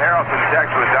as Bud Harrelson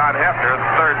checks with Don Hefner,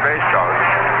 the third base coach.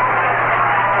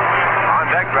 On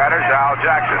deck batters Al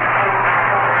Jackson.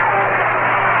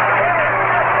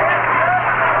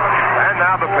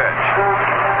 Now the pitch.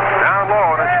 Down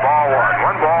low, and it's ball 1.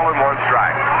 1 ball and 1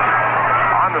 strike.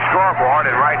 On the scoreboard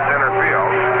in right center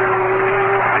field,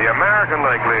 the American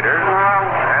League leaders,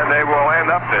 and they will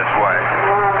end up this way,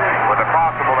 with the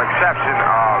possible exception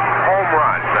of home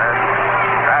runs, and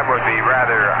that would be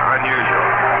rather unusual.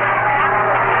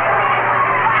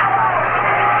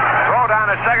 Throw down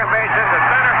to second base into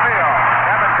center field.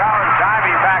 Kevin Collins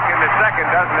diving back into second,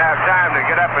 doesn't have time to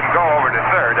get up and go over to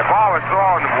third. The ball was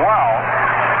thrown well,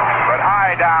 but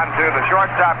high down to the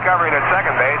shortstop covering at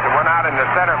second base and went out into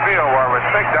center field where it was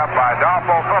picked up by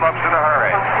Adolfo Phillips in a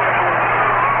hurry.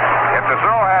 If the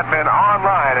throw had been on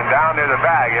line and down near the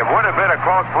bag, it would have been a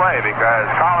close play because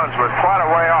Collins was quite a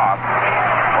way off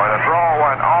when the throw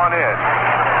went on in.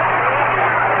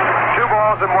 2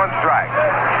 balls and 1 strike.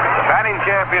 The batting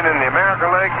champion in the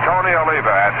American League, Tony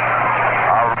Oliva, at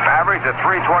average at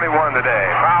 321 today.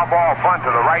 Foul ball bunt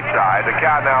to the right side. The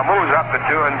count now moves up to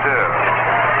 2-2.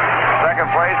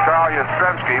 Second place, Carl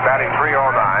Yastrzemski batting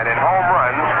 309. In home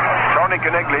runs, Tony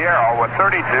Conigliaro with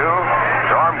 32,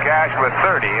 Norm Cash with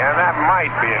 30, and that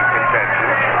might be in contention.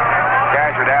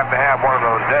 Cash would have to have one of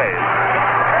those days.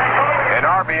 In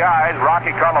RBIs,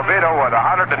 Rocky Colavito with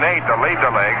 108 to lead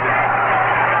the league.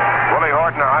 Willie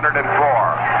Horton 104.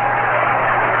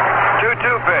 2-2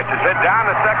 pitch is hit down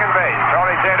to second base.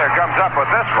 Tony Taylor comes up with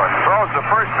this one, throws to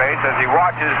first base as he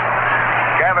watches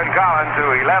Kevin Collins,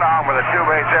 who he led on with a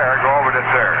 2-base error, go over to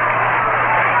third.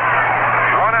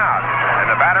 1 out,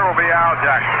 and the batter will be Al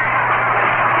Jackson.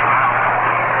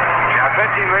 The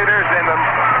pitching leaders in the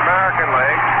American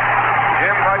League,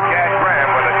 Jim Butcash Graham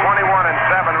with a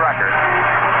 21-7 record.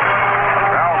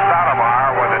 Al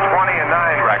Stottlemyre with a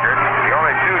 20-9 record. The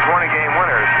only 2 20-game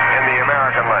winners in the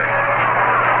American League.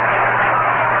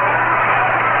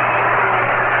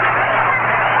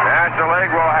 National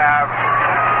League will have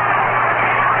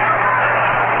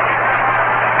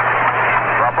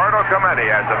Roberto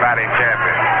Clemente as the batting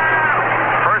champion.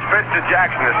 First pitch to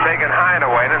Jackson is taken high and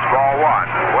away, and it's ball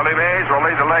 1. Willie Mays will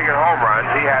lead the league in home runs.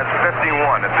 He has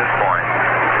 51 at this point.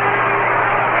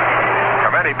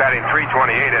 Clemente batting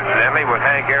 328, incidentally, with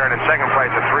Hank Aaron in second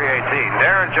place at 318.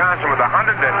 Darren Johnson with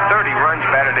 130 runs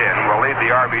batted in will lead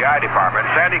the RBI department.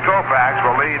 Sandy Koufax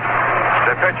will lead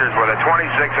the pitchers with a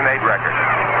 26-8 record.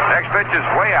 Next pitch is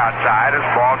way outside. It's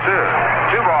ball 2.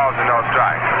 2 balls and no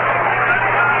strikes.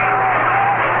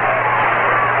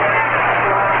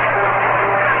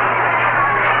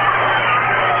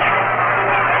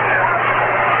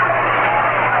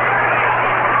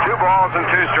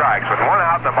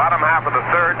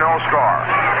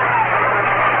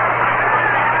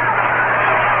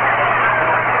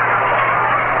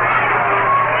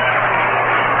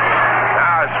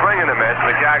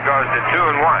 goes to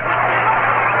 2-1.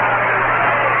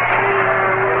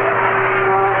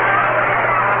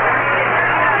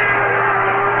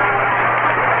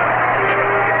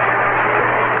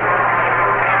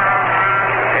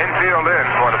 Infield in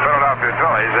for the Philadelphia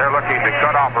Phillies. They're looking to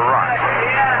cut off a run.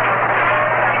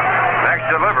 Next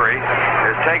delivery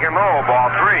is taken low, ball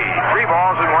 3. 3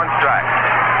 balls and 1 strike.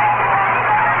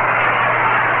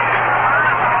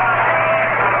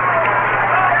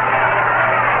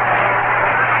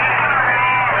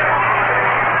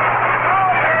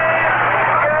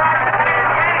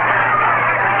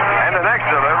 And the next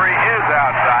delivery is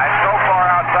outside, so far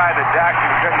outside that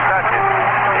Jackson couldn't touch it.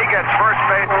 He gets first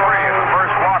base free in the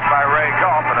first walk by Ray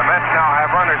Gulp, and the Mets now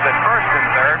have runners at first and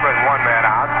third with 1 man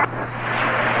out.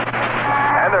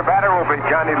 And their batter will be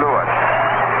Johnny Lewis.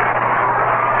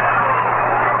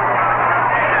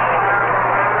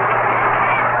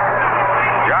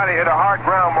 Johnny hit a hard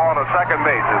ground ball to second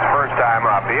base his first time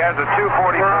up. He has a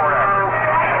 244 average.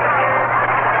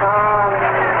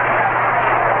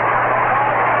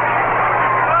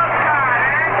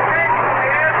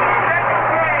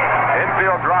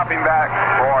 Infield dropping back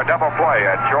for a double play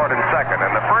at short and second,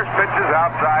 and the first pitch is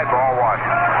outside, ball 1.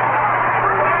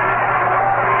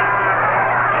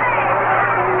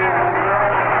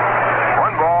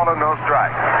 1 ball and no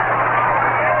strike.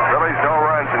 Phillies no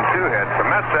runs and 2 hits. The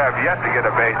Mets have yet to get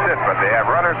a base hit, but they have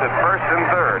runners at first and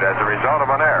third as a result of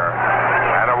an error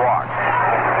and a walk.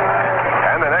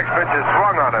 And the next pitch is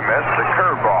swung on a miss, the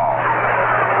curveball.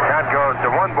 Count goes to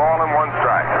 1 ball and 1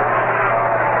 strike.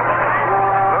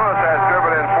 Lewis has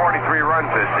driven in 43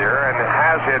 runs this year and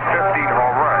has hit 15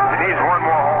 home runs. He needs 1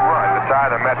 more home run to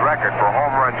tie the Met record for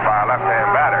home runs by a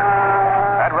left-hand batter.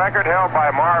 That record held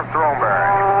by Marv Throneberry.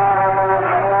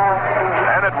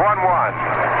 And at 1-1,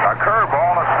 a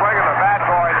curveball, a swing of the bat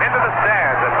going into the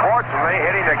stands, unfortunately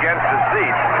hitting against the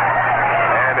seat,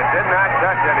 and it did not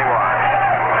touch anyone.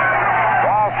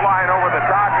 Ball flying over the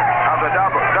top of the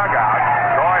dugout,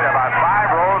 going about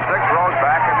 5 rows, 6 rows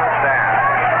back in the stand.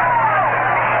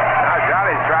 Now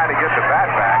Johnny's trying to get the bat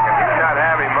back, and he's not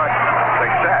having much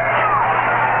success.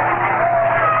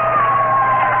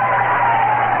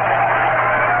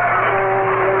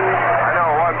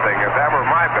 If that were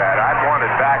my bat, I'd want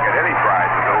it back at any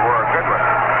price if it were a good one.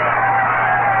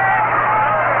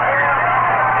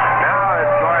 Now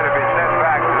it's going to be sent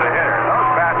back to the hitter. Those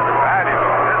bats are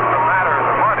valuable. This is a matter of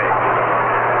the money.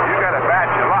 You got a bat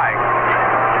you like.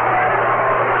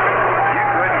 You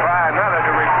couldn't buy another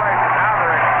to replace it. Now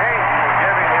they're exchanging and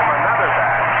giving him another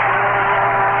bat.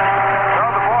 So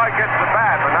the boy gets the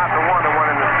bat, but not the one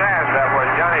in the stands. That was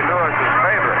Johnny Lewis's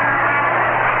favorite.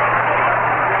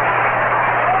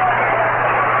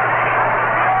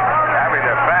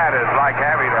 Like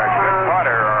having a good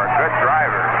putter or a good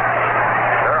driver.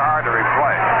 They're hard to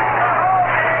replace.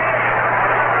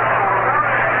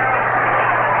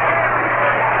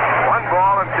 One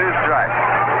ball and 2 strikes.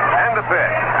 And the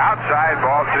pitch. Outside,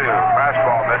 ball 2.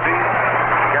 Fastball missing.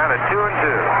 Count at 2-2.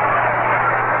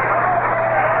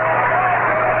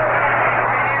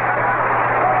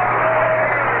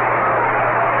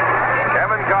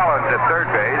 Kevin Collins at third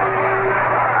base.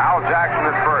 Al Jackson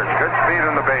at first. Good speed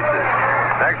on the bases.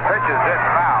 Next pitch is hit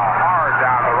foul, hard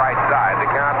down the right side. The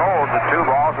count holds at 2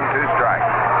 balls and 2 strikes.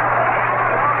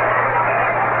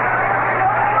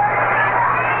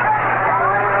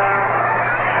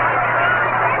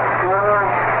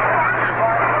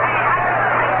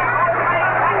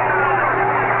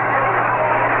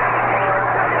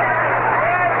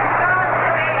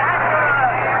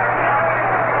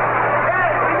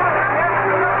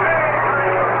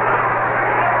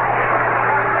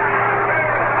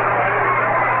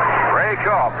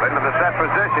 Into the set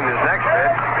position, his next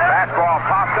pitch. Fastball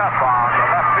popped up on the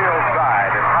left field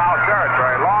side in foul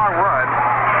territory. Long run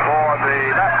for the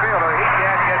left fielder. He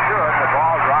can't get to it. The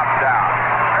ball drops down.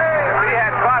 If he had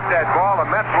caught that ball, the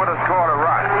Mets would have scored a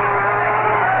run.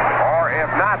 Or if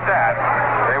not that,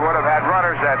 they would have had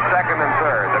runners at second and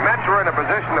third. The Mets were in a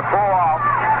position to pull off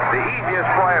the easiest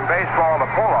play in baseball to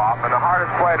pull off and the hardest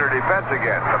play to defense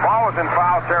against. The ball was in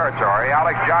foul territory.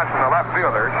 Alex Johnson, the left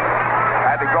fielder,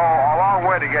 had to go a long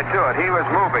way to get to it. He was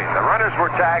moving. The runners were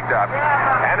tagged up.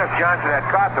 And if Johnson had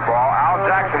caught the ball, Al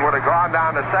Jackson would have gone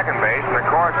down to second base. And, of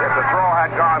course, if the throw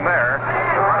had gone there,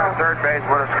 the runner at third base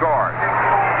would have scored.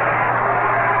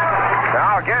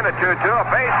 Now again a 2-2, a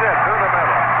base hit through the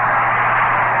middle.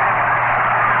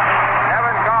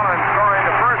 Kevin Collins scoring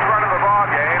the first run of the ball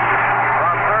game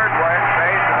from third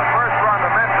base, and the first run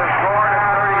the Mets have scored in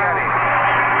 30 innings.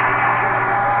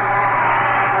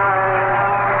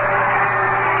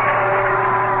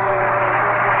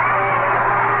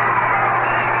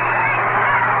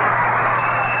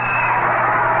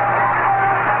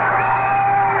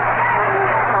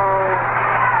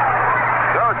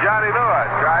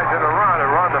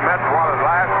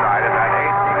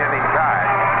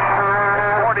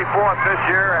 fourth this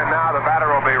year, and now the batter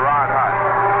will be Ron Hunt.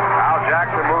 Al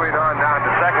Jackson moving on down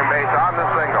to second base on the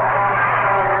single.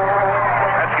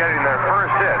 That's getting their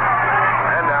first hit.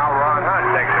 And now Ron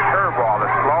Hunt takes a curveball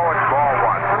that's low. It's ball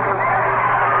one.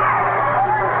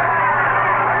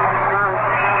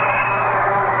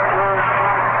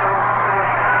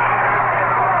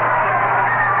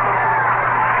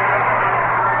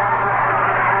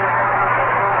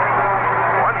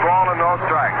 One ball and no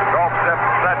strikes. Golf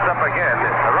sets up again.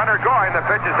 The runner going. The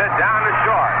pitch is hit down to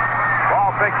short.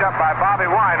 Ball picked up by Bobby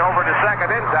Wine over to second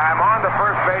in time. On to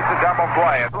first base, a double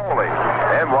play. Slowly.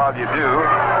 And while you do,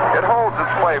 it holds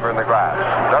its flavor in the grass.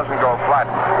 Doesn't go flat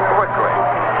quickly.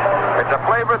 It's a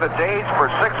flavor that's aged for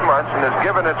 6 months and is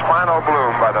given its final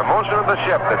bloom by the motion of the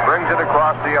ship that brings it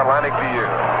across the Atlantic to you.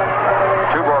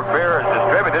 Tuborg beer is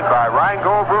distributed by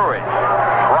Rheingold Breweries.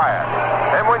 Try it.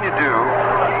 And when you do,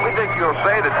 we think you'll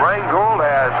say that Rheingold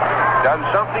has done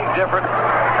something different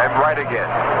and right again.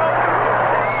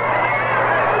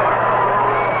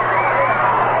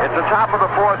 It's the top of the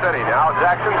fourth inning. Al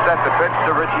Jackson sets the pitch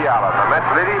to Richie Allen. The Mets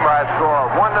leading by a score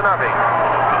of 1-0.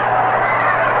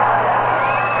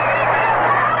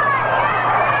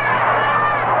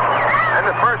 And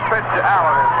the first pitch to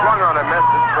Allen is swung on and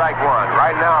missed at strike one.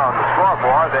 Right now on the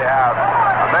scoreboard they have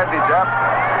a message up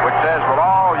which says, will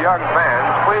all young fans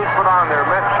please put on their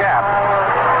Mets caps,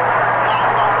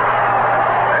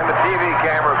 and the TV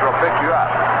cameras will pick you up.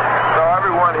 So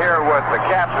everyone here with the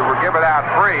caps that were given out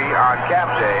free on Cap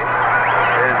Day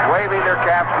is waving their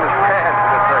caps in the stands.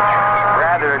 It's a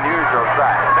rather unusual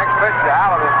sight. Next pitch to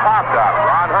Allen is popped up.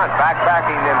 Ron Hunt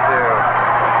backing into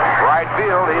right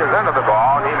field. He is under the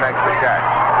ball, and he makes the catch.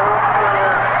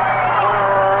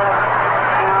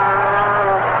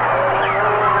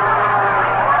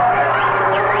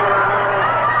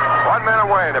 One man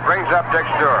away, and it brings up Dick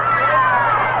Stewart.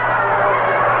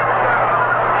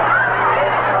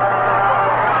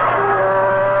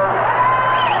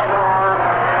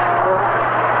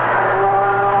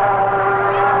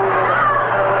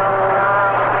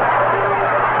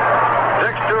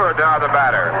 Now the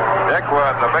batter. Dick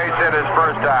with the base hit his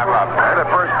first time up. And the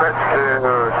first pitch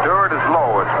to Stewart is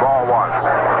low. It's ball one.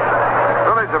 The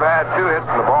Phillies have had 2 hits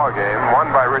in the ball game.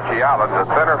 One by Richie Allen to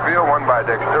center field, one by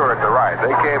Dick Stewart to right. They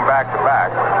came back to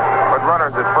back. Put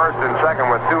runners at first and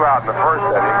second with 2 out in the first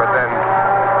inning. But then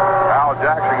Al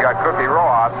Jackson got Cookie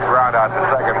Rojas to ground out to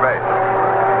second base.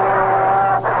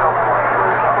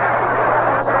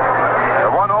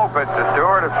 The 1-0 pitch to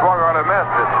Stewart is swung on and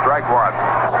missed. It's strike one.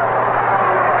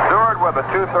 With a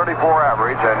 .234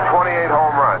 average and 28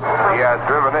 home runs. He has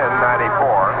driven in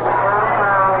 94.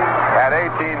 Had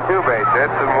 18 two-base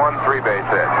hits and 1 three-base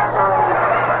hit.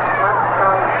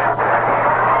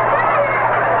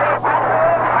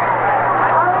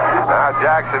 Now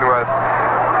Jackson with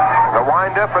the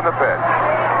wind-up and the pitch.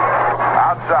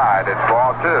 Outside, it's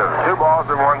ball 2. 2 balls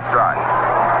and 1 strike.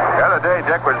 The other day,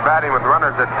 Dick was batting with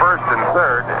runners at first and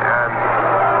third, and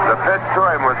the pitch to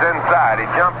him was inside. He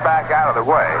jumped back out of the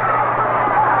way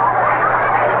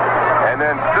and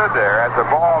then stood there as the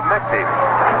ball nicked him.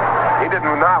 He did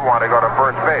not want to go to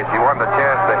first base. He wanted a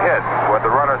chance to hit with the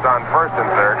runners on first and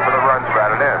third for the runs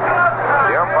batted in.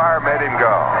 The umpire made him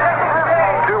go.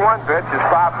 2-1 pitch is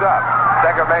popped up.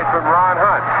 Second baseman Ron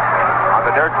Hunt on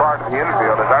the dirt part of the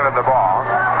infield is under the ball,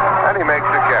 and he makes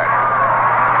the catch.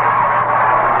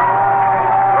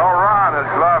 So Ron is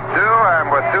gloved 2,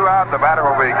 and with 2 out, the batter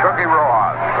will be Cookie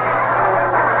Rojas.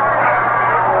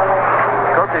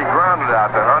 Cookie grounded out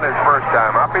to Hunt his first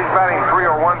time up. He's batting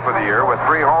 .301 for the year with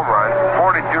 3 home runs,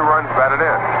 42 runs batted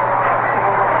in.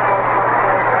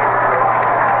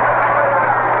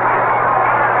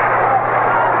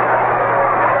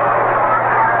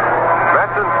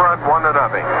 Mets in front,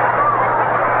 1-0.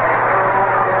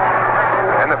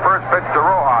 And the first pitch to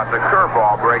Rojas, a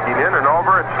curveball breaking in and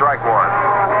over at strike one.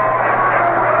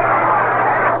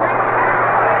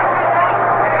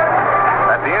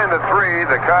 At the end of 3,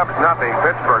 the Cubs nothing,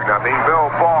 Pittsburgh nothing. Bill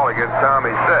Ball against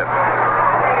Tommy Sitt.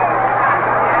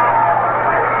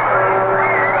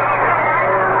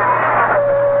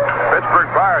 Pittsburgh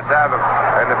Pirates have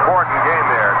an important game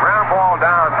there. Ground ball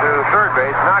down to third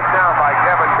base, knocked down by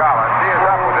Kevin Collins. He is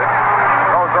up with it,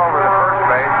 goes over to first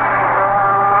base.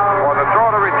 For the throw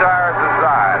to retire is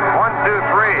inside.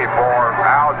 1-2-3 for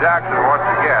Al Jackson once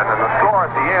again. And the score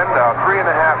at the end of 3.5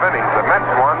 innings. The Mets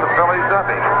won, the Phillies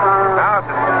nothing. Now it's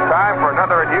time for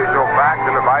another unusual fact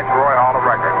in the Viceroy Hall of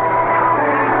Records.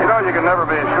 You know, you can never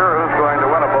be sure who's going to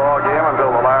win a ball game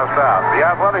until the last out. The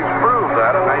Athletics proved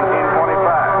that in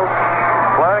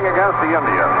 1925, playing against the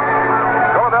Indians.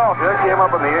 Phildelphia came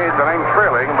up in the 8th inning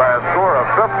trailing by a score of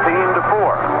 15-4.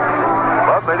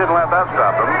 But they didn't let that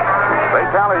stop them.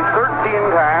 tallied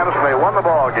 13 times, and they won the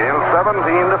ball game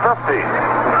 17-15.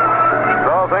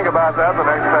 So think about that the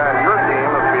next time your team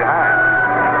is behind.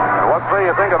 And what say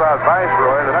you think about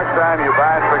Viceroy the next time you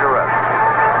buy cigarettes?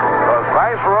 Because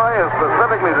Viceroy is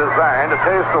specifically designed to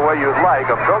taste the way you'd like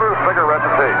a filter cigarette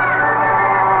to taste.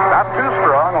 Not too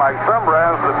strong like some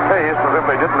brands that taste as if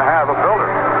they didn't have a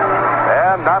filter.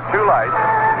 And not too light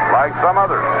like some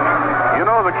others. You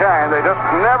know the kind, they just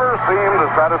never seem to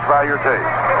satisfy your taste.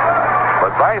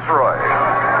 But Viceroy's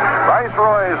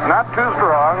not too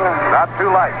strong, not too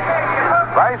light.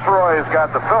 Viceroy's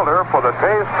got the filter for the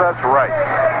taste that's right.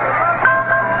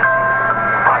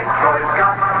 Viceroy's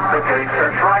got the taste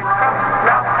that's right.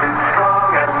 Not too strong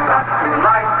and not too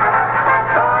light.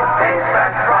 The taste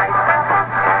that's right.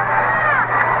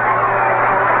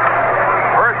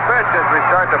 First pitch as we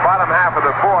start the bottom half of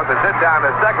the fourth. Is hit down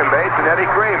to second base, and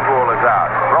Eddie Greenpool is out.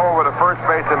 Throw over to first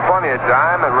base in plenty of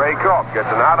time, and Ray Culp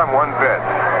gets an out on one pitch.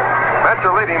 Mets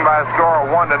are leading by a score of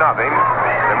 1-0.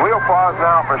 And we'll pause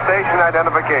now for station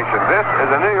identification. This is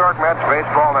the New York Mets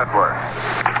Baseball Network.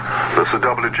 This is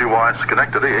WGY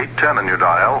Schenectady, 810 on your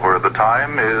dial, where the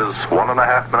time is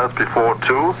 1.5 minutes before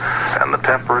 2, and the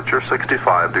temperature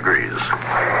 65 degrees.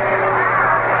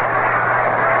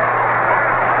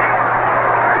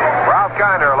 Ralph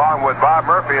Kiner along with Bob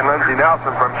Murphy and Lindsey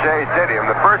Nelson from Shea Stadium.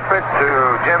 The first pitch to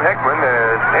Jim Hickman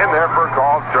is in there for a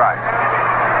called strike.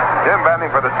 Jim bending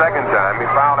for the second time. He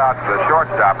fouled out to the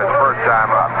shortstop his first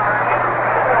time up.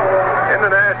 In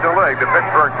the National League, the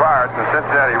Pittsburgh Pirates and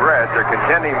Cincinnati Reds are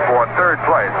contending for third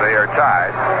place. They are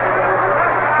tied.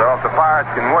 So if the Pirates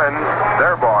can win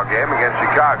their ball game against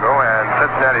Chicago and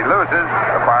Cincinnati loses,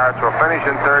 the Pirates will finish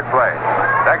in third place.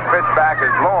 Next pitch back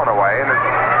is low and away, and it's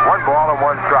 1 ball and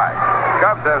 1 strike.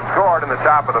 Cubs have scored in the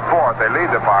top of the fourth. They lead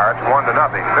the Pirates 1-0.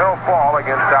 Bill Fall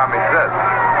against Tommy Sisk.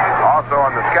 Also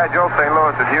on the schedule, St.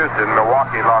 Louis at Houston,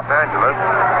 Milwaukee, Los Angeles,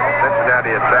 Cincinnati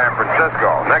at San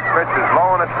Francisco. Next pitch is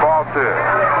low and it's ball 2.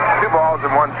 2 balls and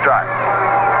 1 strike.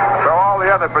 So all the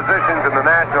other positions in the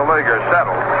National League are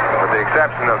settled, with the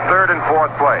exception of third and fourth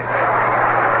place.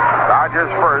 Dodgers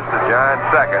first, the Giants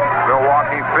second,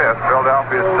 Milwaukee fifth,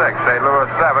 Philadelphia sixth, St. Louis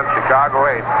seventh, Chicago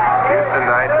eighth, Houston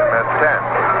ninth, and Mets 10th.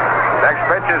 Next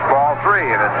pitch is ball 3,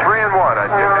 and it's 3-1 on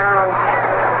Jim Hickman.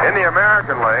 In the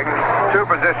American League, 2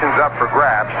 positions up for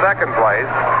grabs. Second place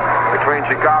between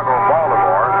Chicago and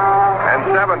Baltimore, and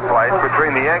 7th place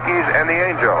between the Yankees and the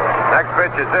Angels. Next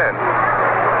pitch is in.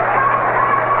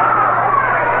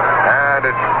 And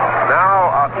it's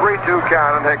now a 3-2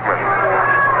 count on Hickman.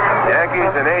 Yankees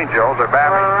and Angels are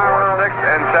battling for 6th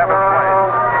and 7th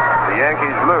place. The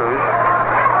Yankees lose,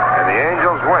 and the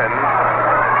Angels win.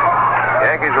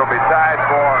 Yankees will be tied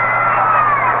for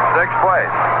 6th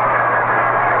place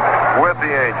with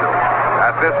the Angels.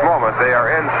 At this moment, they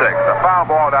are in 6th. A foul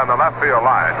ball down the left field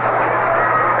line.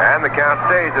 And the count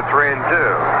stays at 3-2.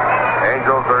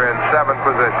 Angels are in 7th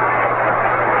position.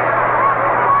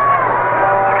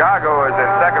 Chicago is in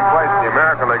 2nd place in the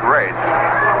American League race.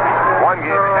 1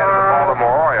 game ahead of the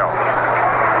Baltimore Orioles.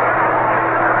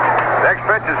 Next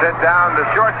pitch is hit down to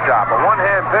shortstop. A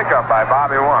one-hand pickup by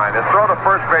Bobby Wine. His throw to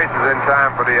first base is in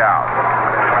time for the out.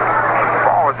 The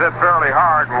ball was hit fairly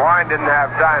hard, and Wine didn't have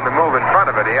time to move in front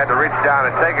of it. He had to reach down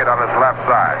and take it on his left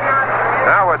side.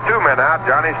 Now with 2 men out,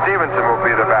 Johnny Stevenson will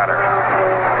be the batter.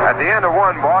 At the end of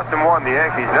 1, Boston won the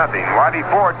Yankees nothing. Whitey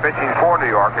Ford pitching for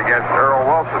New York against Earl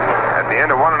Wilson. At the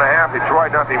end of 1.5,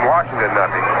 Detroit nothing, Washington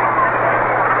nothing.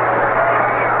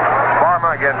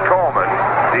 Parma against Coleman.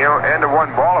 At the end of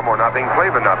 1, Baltimore nothing,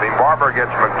 Cleveland nothing. Barber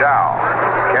against McDowell.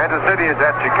 Kansas City is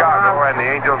at Chicago, and the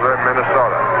Angels are at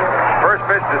Minnesota. First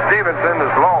pitch to Stevenson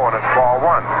is low, and it's ball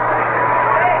 1.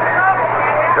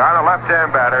 John, a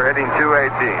left-hand batter, hitting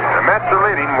 .218. The Mets are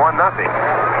leading 1-0.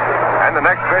 And the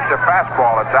next pitch, a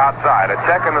fastball. It's outside. A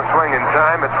check in the swing in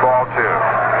time. It's ball 2.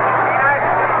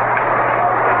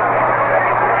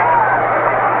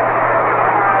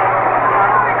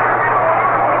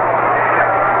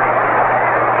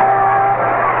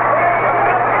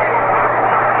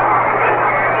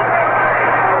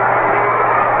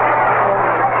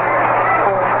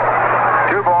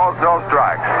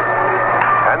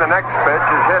 The next pitch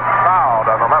is hit fouled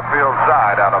on the left field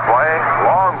side out of play.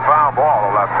 Long foul ball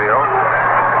to left field.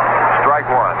 Strike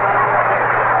 1.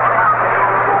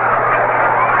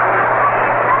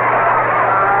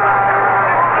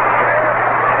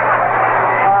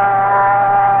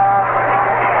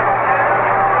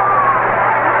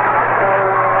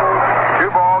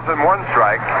 Two balls and 1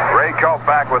 strike. Ray Culp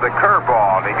back with a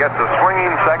curveball, and he gets a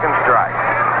swinging second strike.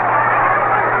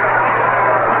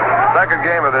 Second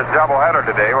game of this doubleheader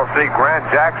today, we'll see Grant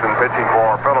Jackson pitching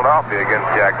for Philadelphia against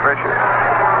Jack Fisher.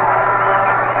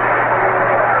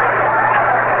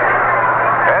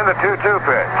 And the 2-2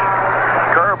 pitch.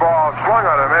 Curveball swung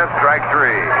on a miss, strike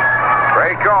three.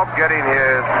 Ray Culp getting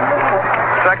his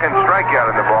second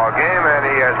strikeout in the ball game, and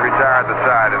he has retired the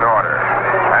side in order.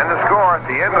 And the score at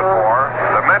the end of four,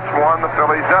 the Mets won, the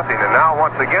Phillies nothing. And now,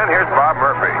 once again, here's Bob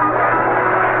Murphy.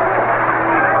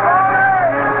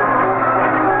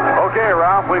 Okay,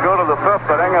 Ralph, we go to the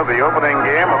fifth inning of the opening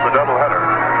game of the doubleheader.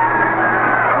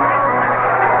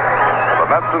 The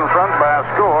Mets in front by a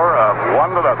score of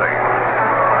 1-0.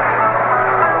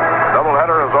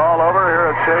 Doubleheader is all over here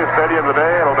at Shea Stadium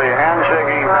today. It'll be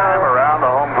handshaking time around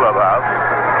the home clubhouse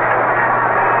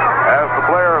as the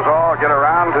players all get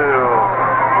around to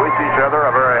wish each other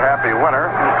a very happy winter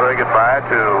and say goodbye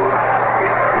to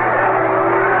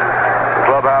the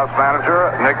clubhouse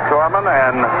manager, Nick Torman,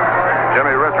 and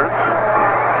Jimmy Richards.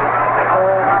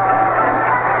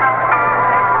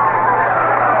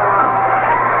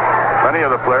 Many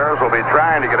of the players will be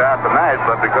trying to get out tonight,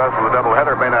 but because of the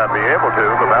doubleheader may not be able to.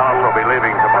 The balance will be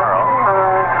leaving tomorrow.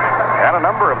 And a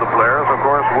number of the players, of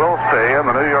course, will stay in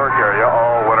the New York area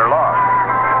all winter long.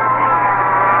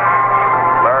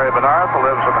 Larry Bernard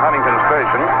lives at Huntington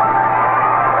Station.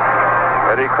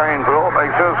 Eddie Cranepool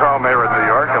makes his home here in New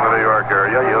York, in the New York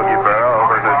area. Yogi Berra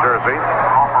over in New Jersey.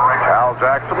 Al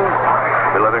Jackson will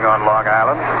be living on Long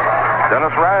Island.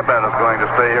 Dennis Ryben is going to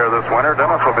stay here this winter.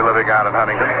 Dennis will be living out in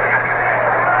Huntington.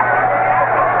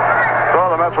 So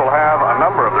the Mets will have a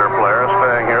number of their players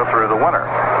staying here through the winter.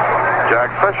 Jack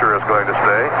Fisher is going to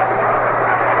stay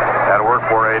and work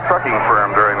for a trucking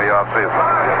firm during the off-season.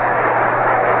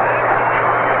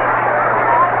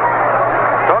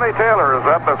 Tony Taylor is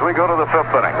up as we go to the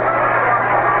fifth inning.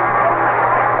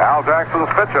 Al Jackson's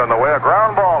pitch on the way. A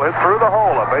ground ball hit through the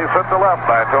hole. A base hit to left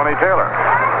by Tony Taylor.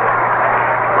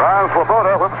 Ron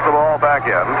Swoboda whips the ball back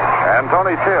in, and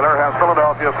Tony Taylor has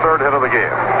Philadelphia's third hit of the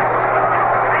game.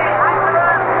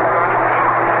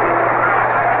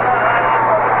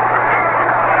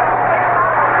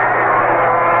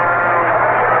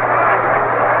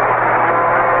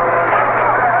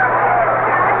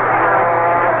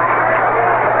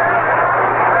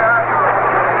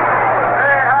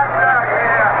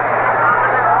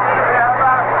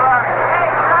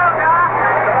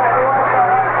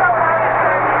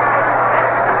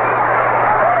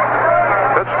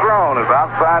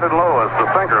 Outside and low as the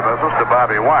sinker misses to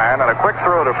Bobby Wine, and a quick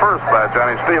throw to first by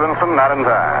Johnny Stevenson, not in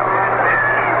time.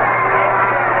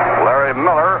 Larry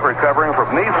Miller recovering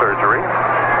from knee surgery.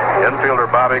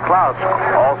 Infielder Bobby Klaus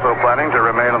also planning to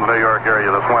remain in the New York area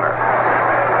this winter.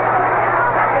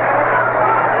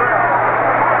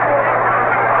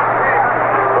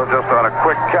 So just on a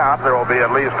quick count, there will be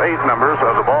at least 8 members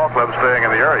of the ball club staying in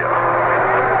the area.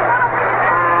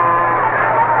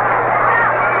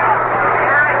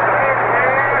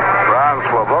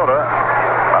 Swoboda,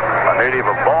 a native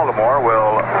of Baltimore,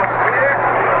 will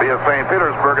be at St.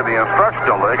 Petersburg in the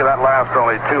Instructional League. That lasts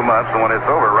only 2 months, and when it's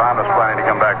over, Ron is planning to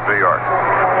come back to New York.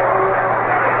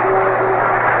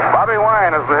 Bobby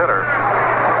Wine is the hitter.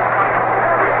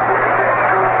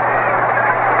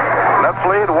 Mets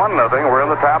lead 1-0. We're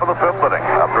in the top of the fifth inning.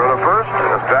 Up through to first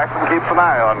as Jackson keeps an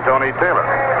eye on Tony Taylor.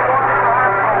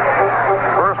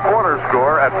 First quarter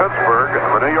score at Pittsburgh.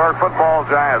 The New York Football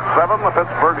Giants 7, the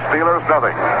Pittsburgh Steelers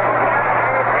nothing.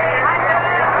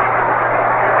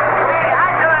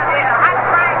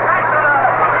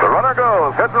 The runner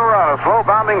goes, hit and run, a slow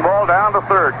bounding ball down to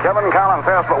third. Kevin Collins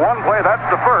has but one play, that's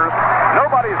the first.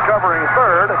 Nobody's covering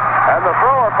third, and the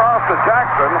throw across to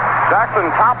Jackson. Jackson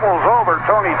topples over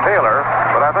Tony Taylor,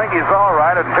 but I think he's all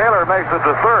right, and Taylor makes it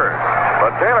to third.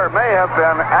 But Taylor may have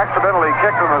been accidentally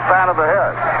kicked in the side of the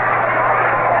head.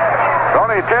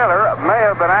 Tony Taylor may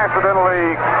have been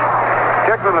accidentally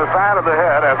kicked in the side of the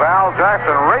head as Al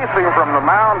Jackson, racing from the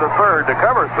mound to third to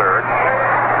cover third,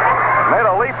 made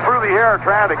a leap through the air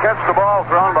trying to catch the ball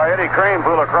thrown by Eddie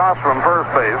Cranepool across from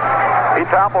first base. He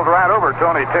toppled right over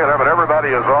Tony Taylor, but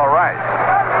everybody is all right.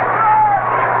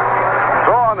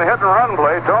 So on the hit and run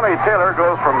play, Tony Taylor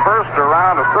goes from first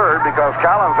around to third because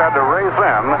Collins had to race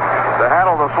in to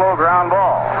handle the slow ground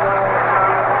ball.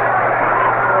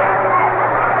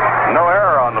 No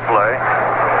error on the play.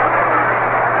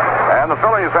 And the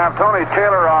Phillies have Tony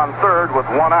Taylor on third with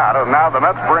 1 out. And now the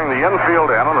Mets bring the infield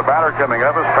in, and the batter coming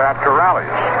up is Pat Corrales.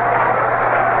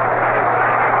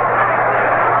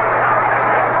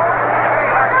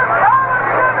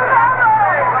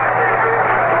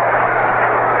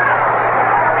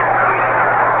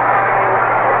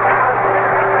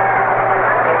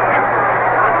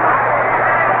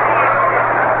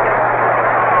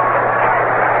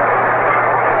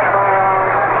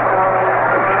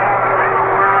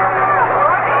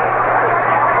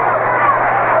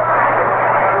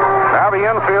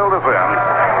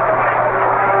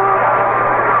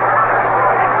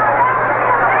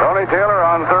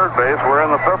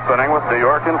 the fifth inning with New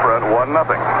York in front, 1-0.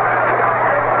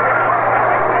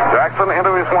 Jackson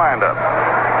into his windup.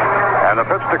 And the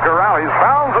pitch to Corrales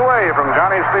bounds away from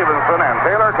Johnny Stevenson, and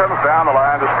Taylor comes down the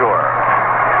line to score.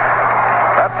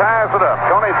 That ties it up.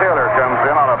 Tony Taylor comes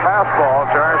in on a fastball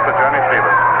charged to Johnny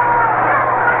Stevenson.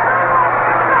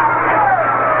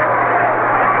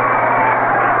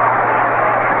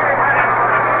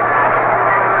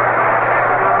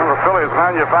 The Phillies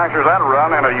manufacture that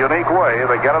run in a unique way.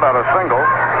 They get it on a single.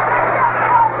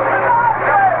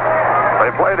 They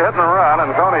played hit and run,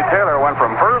 and Tony Taylor went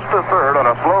from first to third on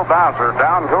a slow bouncer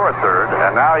down toward third,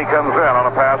 and now he comes in on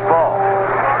a pass ball.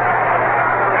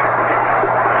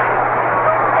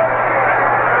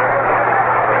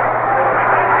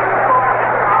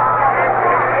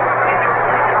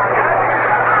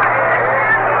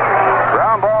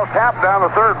 Ground ball tapped down the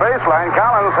third baseline.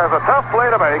 Collins has a tough play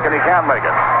to make, and he can't make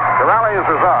it. Corrales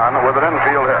is on with an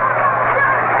infield hit.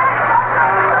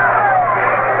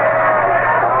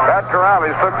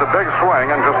 Corrales took the big swing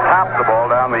and just tapped the ball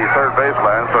down the third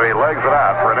baseline, so he legs it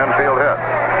out for an infield hit.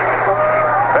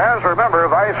 Fans, remember,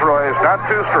 Viceroy's not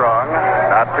too strong,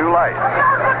 not too light.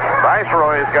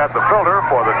 Viceroy's got the filter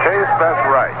for the chase that's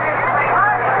right.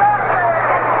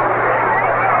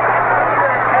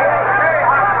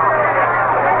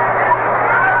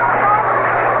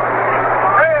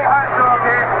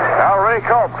 Now Ray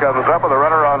Culp comes up with a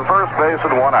runner on first base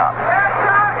and 1 out.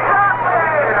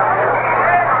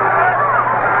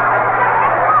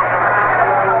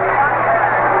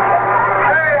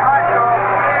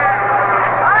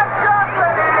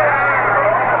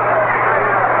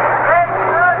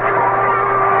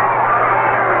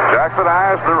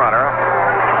 Eyes the runner,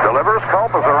 delivers.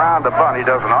 Culp is around to bunt. He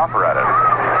doesn't offer at it.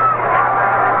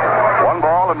 1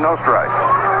 ball and no strikes.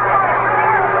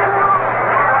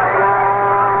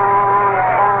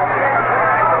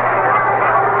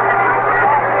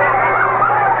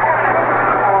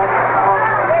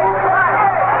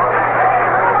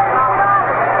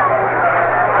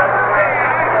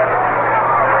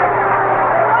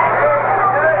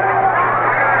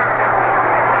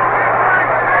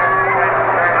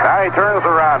 Turns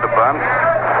around to bunt,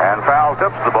 and foul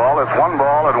tips the ball. It's 1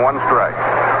 ball and 1 strike.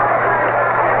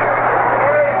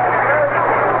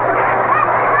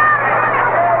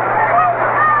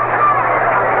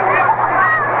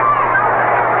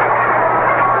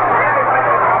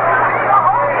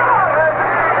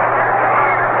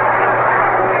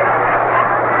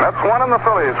 That's 1 and the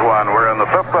Phillies 1. We're in the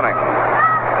 5th inning.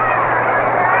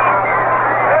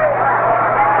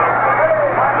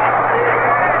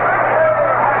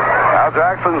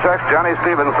 Jackson checks Johnny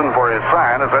Stevenson for his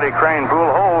sign as Eddie Crane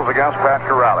pool holes against Pat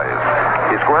Corrales.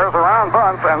 He squares around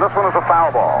bunts, and this one is a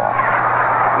foul ball.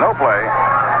 No play.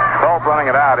 Culp running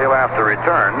it out. He'll have to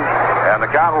return, and the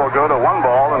count will go to 1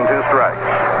 ball and 2 strikes.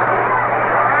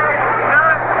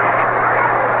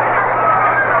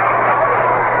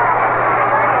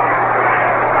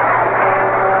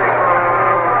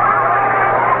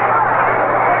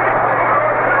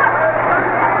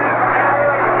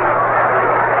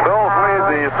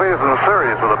 Season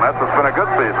series with the Mets. It's been a good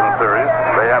season series.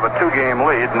 They have a 2-game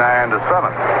lead, 9-7.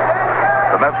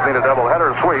 The Mets need a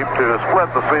doubleheader sweep to split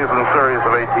the season series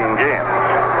of 18 games.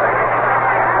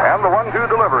 And the 1-2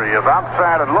 delivery is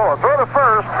outside and low. Throw to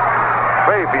first.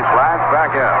 Safe. He slides back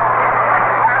in.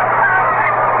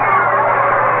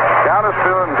 Count is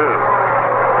 2-2.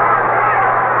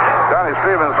 Johnny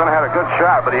Stevenson had a good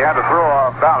shot, but he had to throw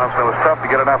off balance, and it was tough to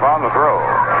get enough on the throw.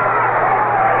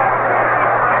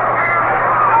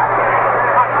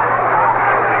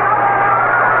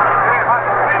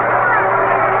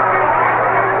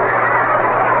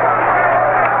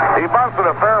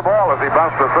 A fair ball as he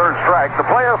bunts the third strike. The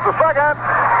play is to second.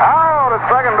 Out at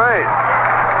second base.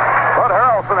 Bud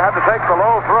Harrelson had to take the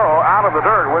low throw out of the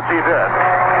dirt, which he did.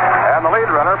 And the lead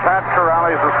runner, Pat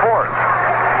Corrales, is fourth.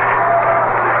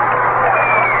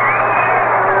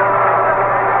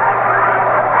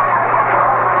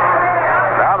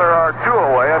 Now there are 2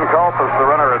 away, and Culp is the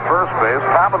runner at first base.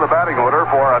 Top of the batting order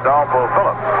for Adolfo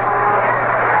Phillips.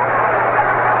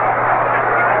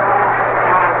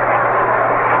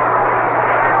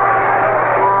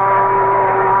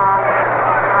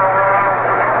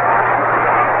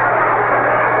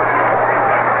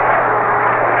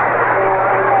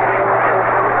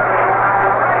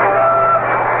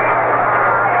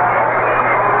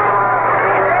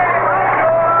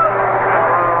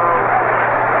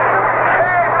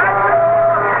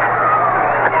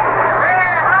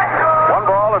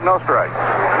 No strikes.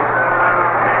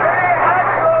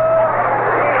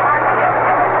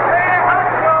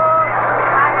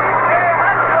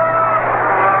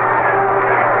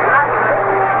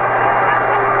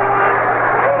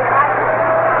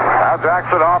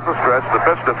 it off the stretch. The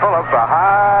pitch to Phillips, a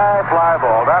high fly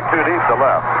ball, not too deep to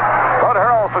left. Bud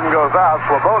Harrelson goes out.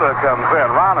 Swoboda comes in.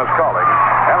 Ron is calling.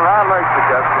 And Ron makes the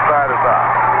catch. The side is out.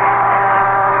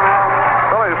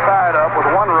 Phillies tied up with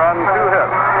 1 run, 2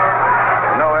 hits.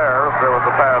 No errors. There was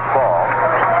a pass ball.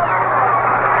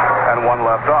 And 1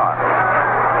 left on.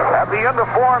 At the end of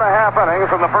 4.5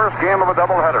 innings in the first game of a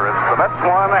doubleheader, it's the Mets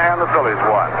won and the Phillies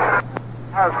won.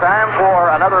 Now it's time for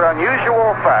another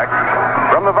unusual fact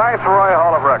from the Viceroy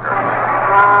Hall of Records.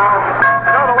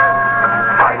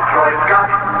 Viceroy's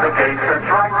got the taste that's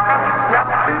right, not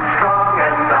too strong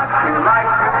and not too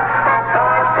light.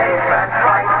 The taste that's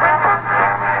right.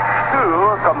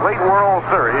 2 complete World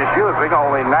Series using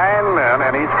only 9 men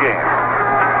in each game.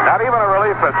 Not even a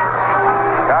relief pitcher.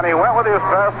 And he went with his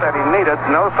best, and he needed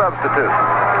no substitute.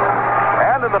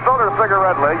 And in the Filter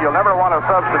Cigarette League, you'll never want a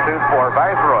substitute for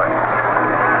Viceroy.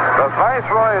 The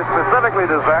Viceroy is specifically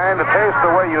designed to taste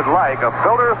the way you'd like a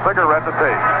filter cigarette to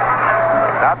taste.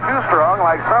 Not too strong,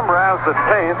 like some brands that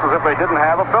taste as if they didn't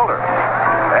have a filter.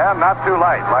 And not too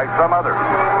light, like some others.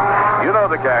 You know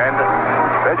the kind.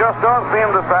 They just don't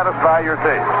seem to satisfy your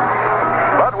taste.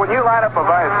 But when you light up a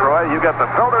Viceroy, you get the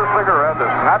filter cigarette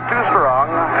that's not too strong,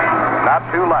 not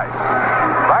too light.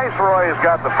 Viceroy's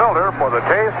got the filter for the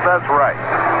taste that's right.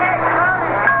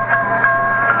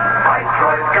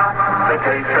 Viceroy's got the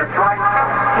taste that's right,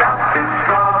 not too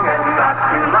strong and not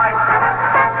too light.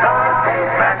 The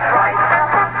taste that's right.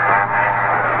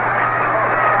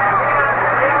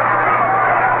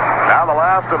 Now the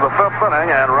last of the 5th inning,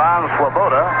 and Ron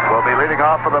Swoboda will be leading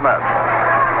off for the Mets.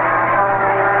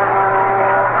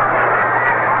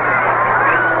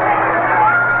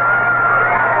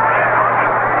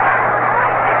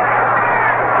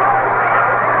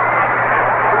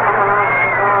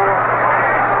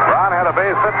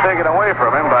 Taken away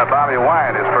from him by Bobby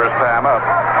Wine his first time up,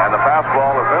 and the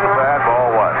fastball is inside,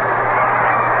 ball 1.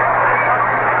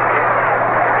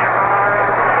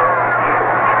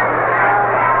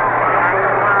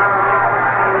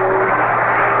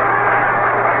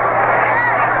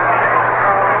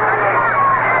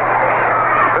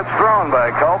 Pitch thrown by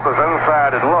Culp is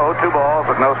inside and low, 2 balls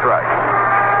with no strikes.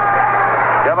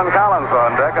 Kevin Collins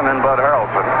on deck, and then Bud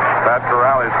Harrelson. Pat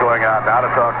Corrales going out now to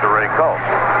talk to Ray Culp.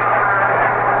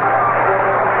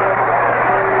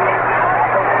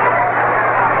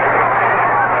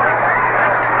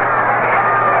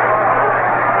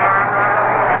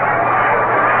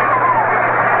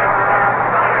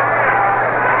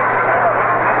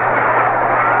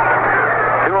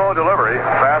 Delivery,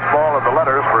 fastball at the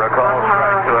letters for a call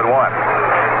strike, 2-1.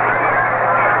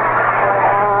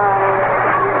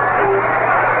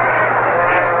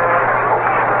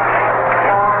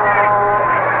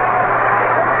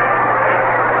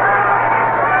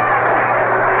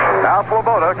 Now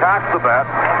Swoboda cocks the bat,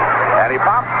 and he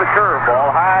pops the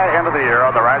curveball high into the air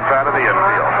on the right side of the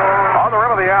infield. On the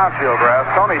rim of the outfield grass,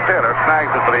 Tony Taylor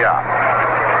snags it for the out.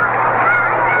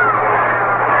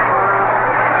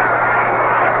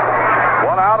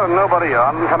 And nobody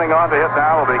on. Coming on to hit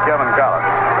now will be Kevin Collins.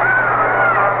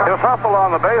 His hustle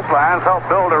on the baselines helped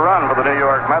build a run for the New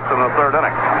York Mets in the 3rd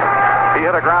inning. He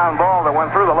hit a ground ball that went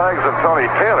through the legs of Tony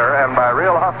Taylor, and by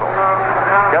real hustle,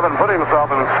 Kevin put himself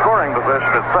in scoring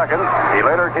position at second. He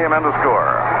later came in to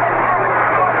score.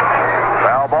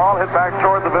 Foul ball hit back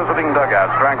toward the visiting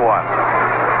dugout. Strike 1.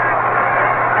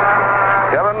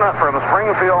 Kevin from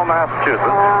Springfield, Massachusetts,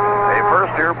 a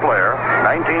first-year player,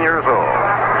 19 years old.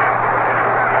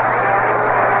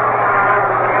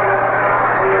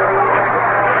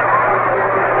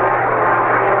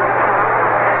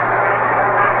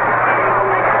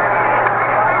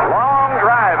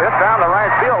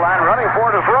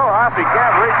 He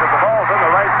can't reach it. The ball's in the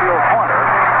right field corner.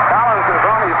 Collins is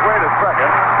on his way to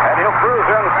second, and he'll cruise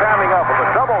in standing up with a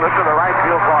double hit to the right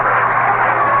field corner.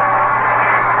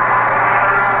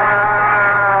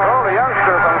 So the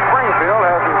youngster from Springfield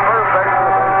has his first extra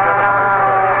base hit.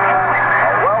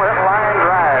 A well-hit line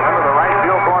drive into the right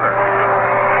field corner.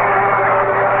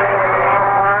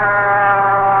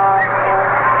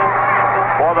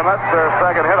 For the Mets, their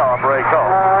second hit off Ray Culp.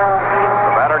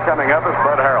 The batter coming up is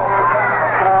Bud Harrelson.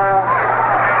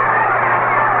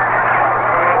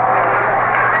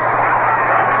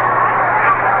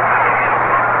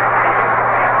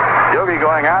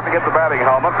 Going out to get the batting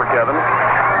helmet for Kevin.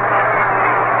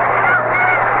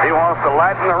 He wants to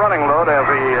lighten the running load as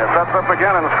he sets up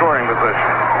again in scoring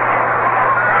position.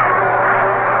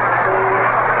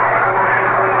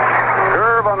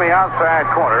 Curve on the outside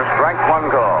corner, strike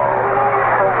 1 call.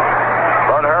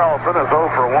 Bud Harrelson is 0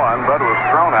 for 1. Bud was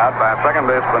thrown out by second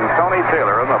baseman Tony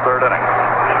Taylor in the 3rd inning.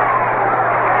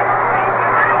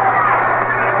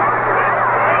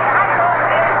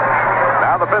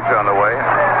 pitch on the way.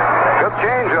 Good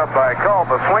change-up by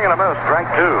Culp. A swing and a miss. Strike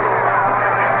two.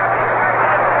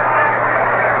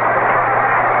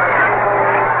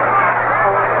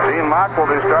 Gene Mock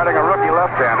will be starting a rookie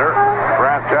left-hander,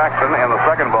 Grant Jackson, in the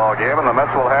second ball game, and the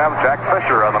Mets will have Jack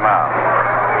Fisher on the mound.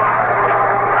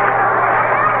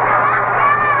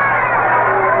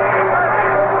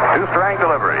 Two-strike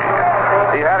delivery.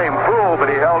 He had him fooled, but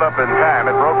he held up in time.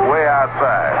 It broke way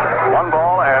outside. 1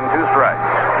 ball and 2 strikes.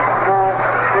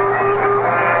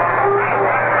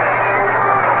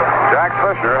 Jack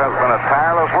Fisher has been a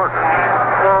tireless worker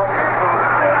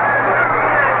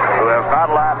who has not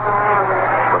let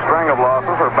the string of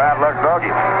losses or bad luck dog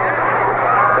him.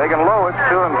 Taken low, it's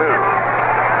 2-2.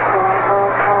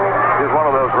 He's one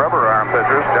of those rubber arm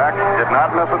pitchers. Jack did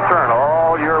not miss a turn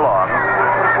all year long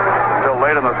until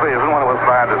late in the season when it was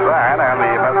by design, and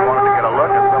the Mets wanted to get a look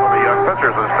at some of the young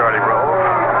pitchers in starting role.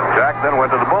 Jack then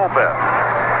went to the bullpen.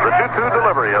 The 2-2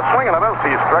 delivery, a swing and a miss.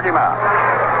 He struck him out.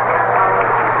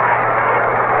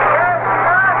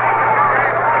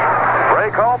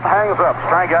 Culp hangs up,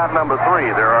 strikeout number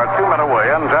 3. There are 2 men away,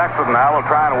 and Jackson now will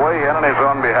try and weigh in on his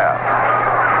own behalf.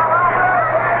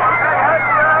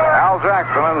 Al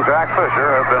Jackson and Jack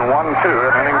Fisher have been 1-2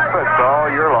 in innings pitched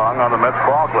all year long on the Mets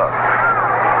ball club.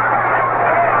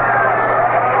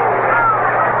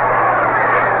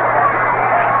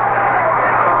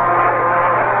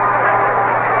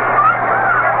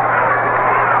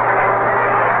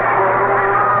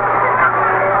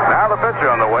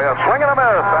 On the way, a swing and a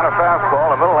miss and a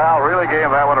fastball, and little Al really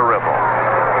gave that one a ripple.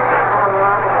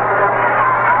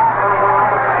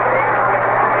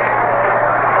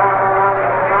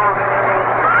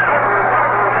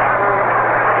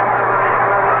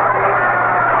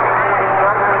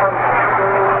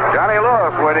 Johnny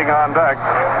Lewis waiting on deck.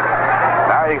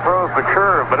 Now he throws the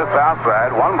curve, but it's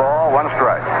outside. 1 ball, 1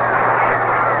 strike.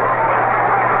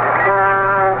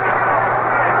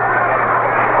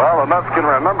 The Mets can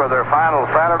remember their final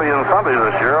Saturday and Sunday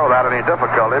this year without any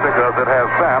difficulty because it has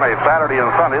been a Saturday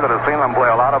and Sunday that has seen them play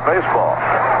a lot of baseball.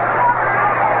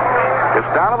 It's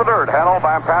down in the dirt, handled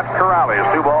by Pat Corrales.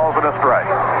 2 balls and a strike.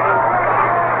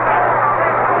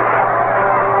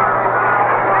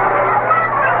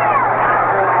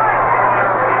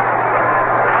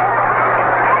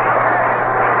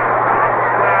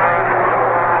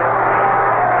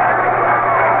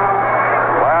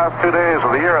 Last 2 days of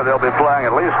the year, they'll be playing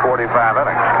at least 45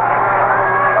 innings.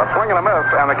 A swing and a miss,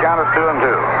 and the count is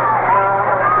 2-2.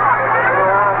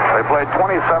 They played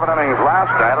 27 innings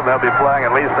last night, and they'll be playing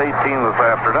at least 18 this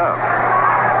afternoon.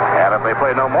 And if they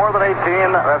play no more than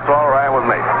 18, that's all right with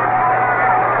me.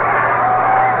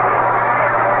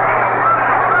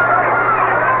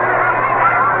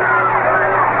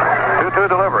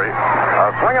 Delivery.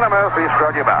 A swing and a miss, he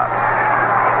struck him out.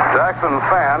 Jackson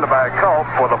fanned by Culp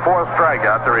for the 4th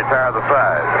strikeout to retire the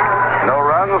side. No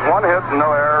runs, 1 hit,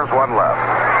 no errors, 1 left.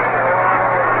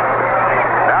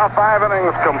 Now 5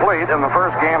 innings complete in the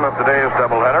first game of today's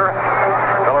doubleheader.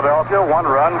 Philadelphia, 1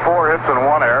 run, 4 hits, and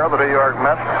 1 error. The New York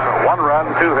Mets, 1 run,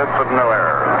 2 hits, and no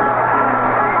errors.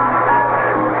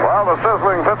 Well, the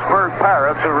sizzling Pittsburgh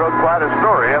Pirates, who wrote quite a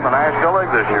story in the National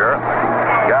League this year,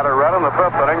 got a run in the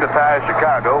 5th inning to tie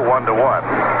Chicago 1-1.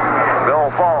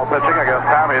 Bill Fall pitching against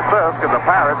Tommy Sisk, and the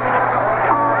Pirates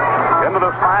into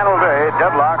this final day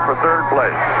deadlocked for 3rd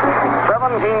place.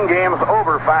 17 games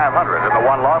over 500 in the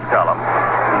 1-loss column.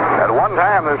 At one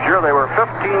time this year, they were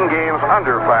 15 games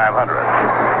under 500.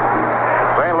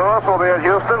 St. Louis will be at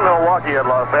Houston, Milwaukee at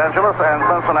Los Angeles, and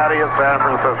Cincinnati at San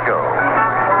Francisco.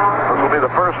 This will be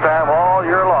the first time all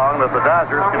year long that the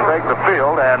Dodgers can take the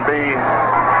field and be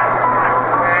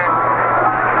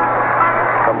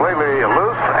completely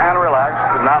loose and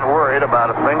relaxed and not worried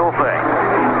about a single thing.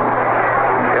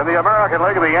 In the American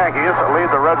League, the Yankees lead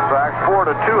the Red Sox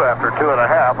 4-2 after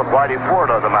 2.5 with Whitey Ford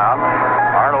on the mound.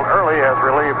 Arnold Early has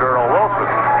relieved Earl Wilson.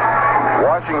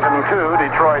 Washington 2,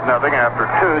 Detroit nothing after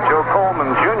 2. Joe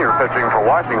Coleman Jr. pitching for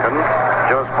Washington.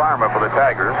 Joe Sparma for the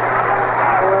Tigers.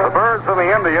 The Birds and the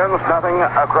Indians nothing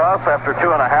across after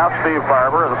 2.5. Steve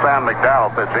Barber and Sam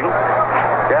McDowell pitching.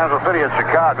 Kansas City at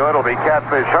Chicago, it'll be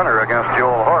Catfish Hunter against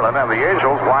Joel Horland, and the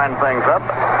Angels wind things up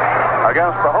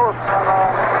against the host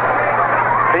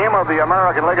team of the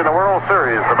American League in the World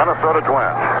Series, the Minnesota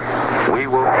Twins.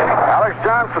 Alex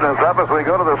Johnson is up as we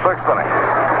go to the 6th inning.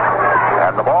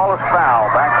 And the ball is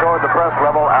foul, back toward the press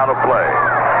level, out of play.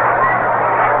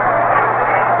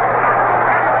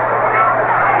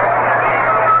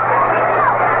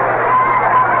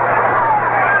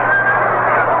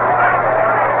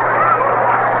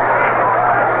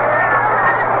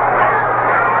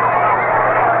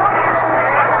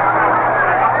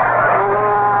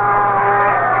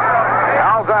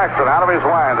 out of his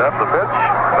windup. The pitch,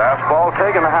 fastball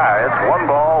taken high. It's 1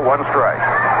 ball, 1 strike.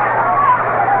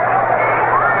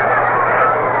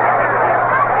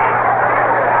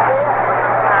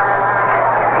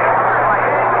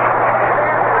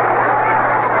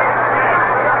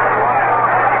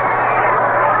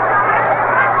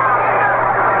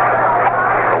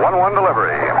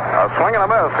 Swing and a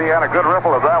miss. He had a good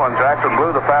ripple of that one. Jackson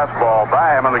blew the fastball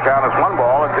by him, and the count is 1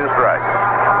 ball and 2 strikes.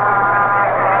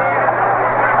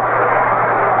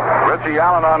 Richie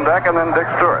Allen on deck, and then Dick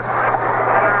Stewart.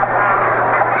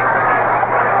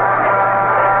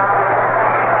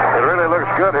 It really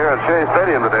looks good here at Shea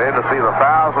Stadium today to see the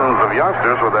thousands of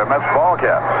youngsters with their Mets ball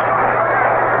caps.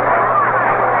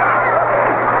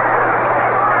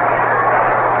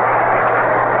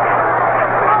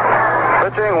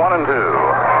 Pitching 1 and 2.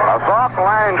 A soft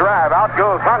line drive. Out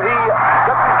goes Hunt. He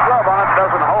gets his glove on it,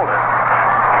 doesn't hold it.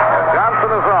 And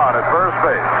Johnson is on at first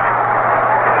base.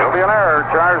 There'll be an error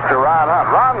charged to Ron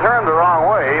Hunt. Ron turned the wrong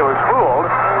way. He was fooled.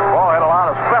 Ball had a lot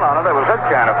of spin on it. It was hit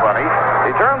kind of funny.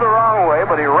 He turned the wrong way,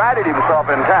 but he righted himself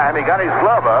in time. He got his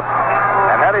glove up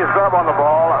and had his glove on the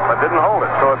ball, but didn't hold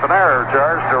it. So it's an error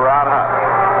charged to Ron Hunt.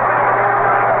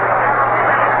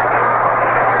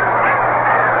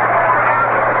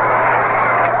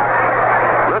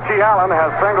 Richie Allen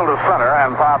has singled to center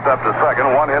and popped up to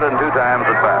second. 1 hit and 2 times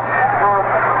at bat.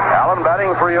 Allen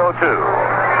batting for 0-2.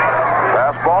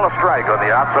 Fastball, a strike on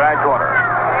the outside corner.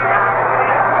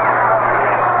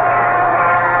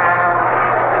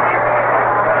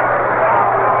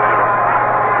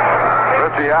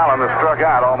 Richie Allen has struck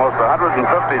out almost 150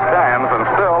 times and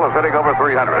still is hitting over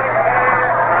 300.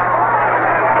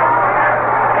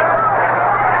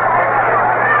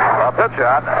 A pitch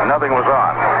out, nothing was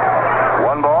on.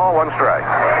 1 ball, 1 strike.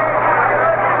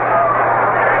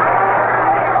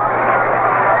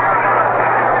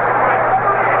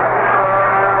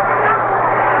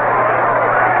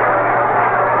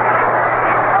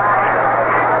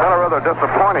 Been a rather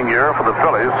disappointing year for the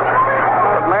Phillies,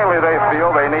 but mainly they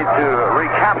feel they need to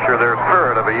recapture their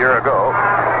spirit of a year ago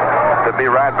to be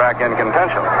right back in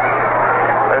contention.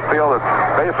 They feel that,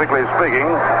 basically speaking,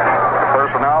 the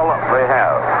personnel they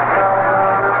have.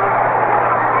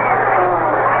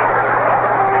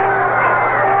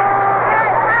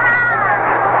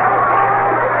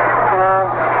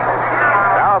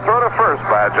 First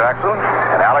by Jackson,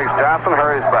 and Alex Johnson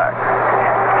hurries back.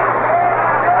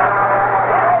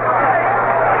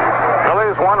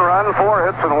 Phillies 1 run, 4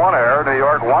 hits and 1 error. New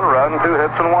York 1 run, 2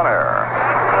 hits and 1 error.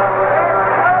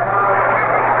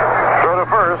 Throw to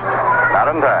first, not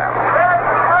in time.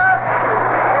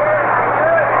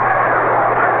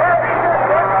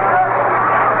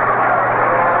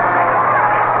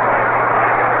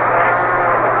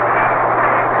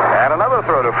 And another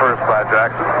throw to first by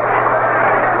Jackson.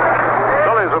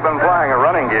 Have been playing a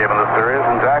running game in the series,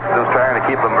 and Jackson is trying to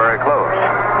keep them very close.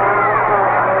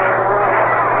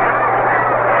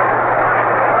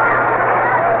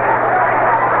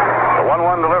 The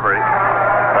 1-1 delivery.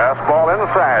 Fastball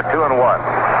inside, 2-1.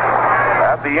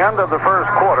 At the end of the first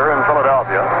quarter in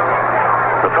Philadelphia,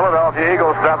 the Philadelphia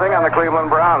Eagles nothing and the Cleveland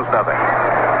Browns nothing.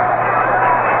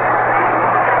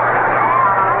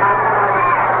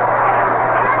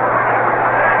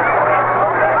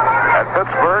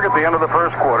 Pittsburgh at the end of the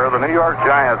first quarter, the New York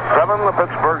Giants 7, the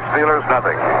Pittsburgh Steelers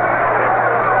nothing.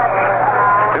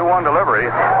 2-1 delivery.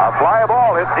 A fly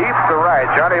ball hit deep to right.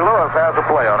 Johnny Lewis has a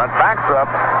play on it, backs up,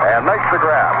 and makes the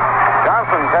grab.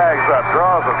 Johnson tags up,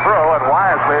 draws a throw, and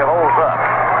wisely holds up.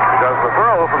 Because the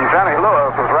throw from Johnny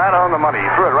Lewis was right on the money. He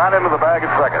threw it right into the bag at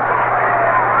second.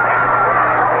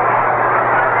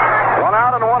 1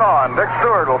 out and 1 on. Dick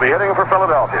Stewart will be hitting for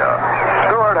Philadelphia.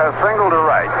 Stewart has singled to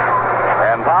right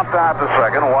and popped out to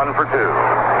second, 1 for 2.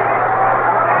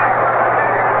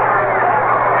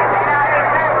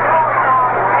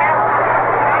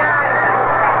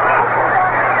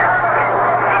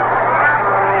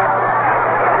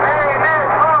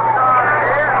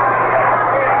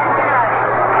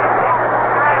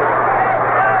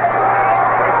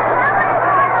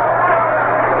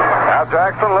 Now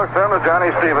Jackson looks in to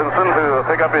Johnny Stevenson to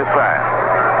pick up his sign.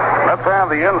 Let's have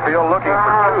the infield looking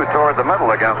for 2 toward the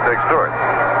middle against Dick Stewart.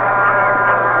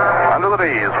 Under the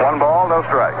D's, 1 ball, no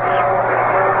strikes.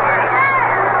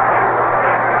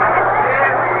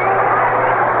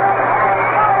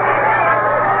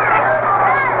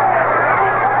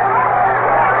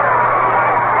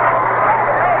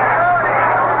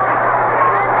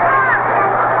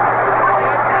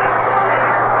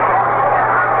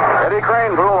 Eddie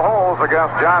Crane blew holes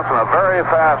against Johnson, a very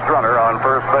fast runner on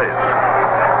first base.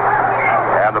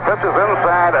 And the pitch is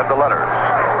inside at the letters.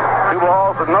 2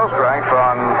 balls and no strikes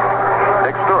on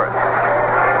Dick Stewart.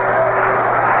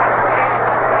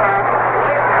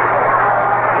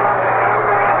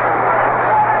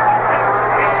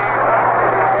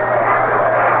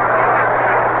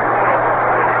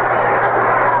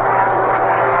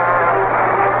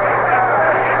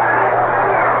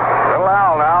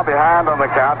 Behind on the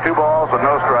count, 2 balls and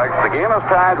no strikes. The game is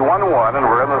tied 1-1, and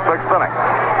we're in the 6th inning.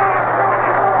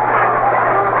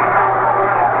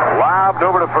 Lobbed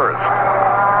over to first.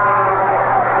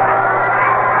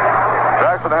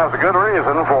 Jackson has a good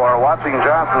reason for watching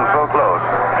Johnson so close.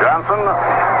 Johnson,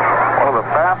 one of the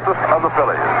fastest of the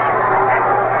Phillies.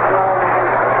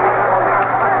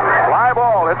 Fly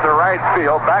ball hit to right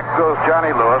field. Back goes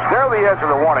Johnny Lewis. Near the edge of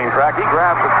the warning track, he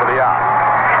grabs it for the out.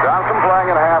 Johnson playing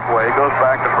it halfway, goes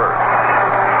back to first.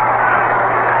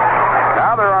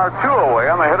 Now there are 2 away,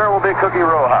 and the hitter will be Cookie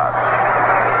Rojas.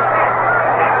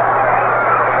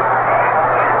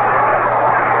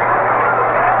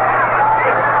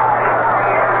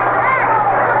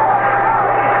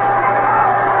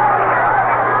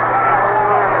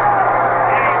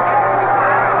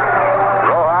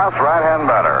 Rojas, right-hand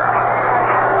batter.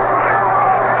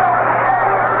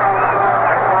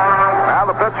 Now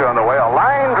the pitch on the way, a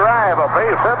line drive, a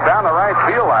base hit down the right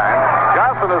field line.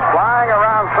 Johnson is flying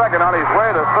around second on his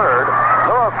way to third.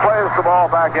 Lewis plays the ball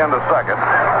back into second.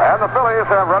 And the Phillies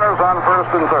have runners on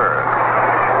first and third.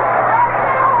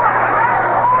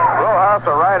 Rojas,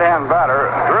 a right-hand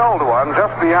batter, drilled one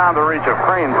just beyond the reach of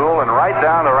Cranepool and right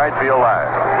down the right field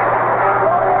line.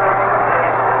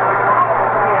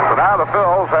 So now the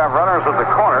Phils have runners at the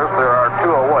corners. There are 2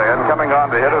 away, and coming on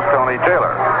to hit is Tony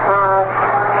Taylor.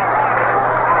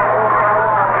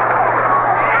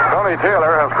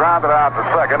 Taylor has grounded out to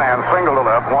second and singled to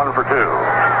left, 1 for 2.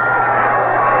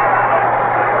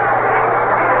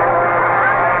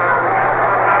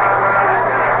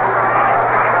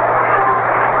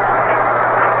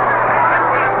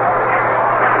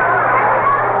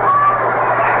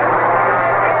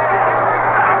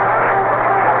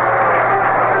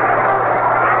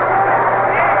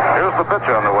 Here's the pitch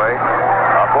on the way.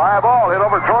 A fly ball hit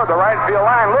over toward the right field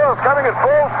line. Lewis coming at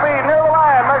full speed near the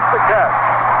line, makes the catch.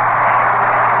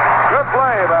 Good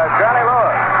play by Johnny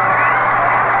Lewis.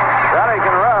 Johnny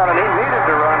can run, and he needed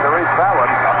to run to reach that one.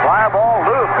 A fly ball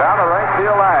loose down the right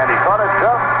field line. He caught it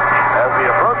just as he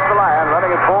approached the line,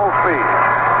 running at full speed.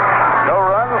 No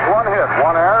runs, 1 hit,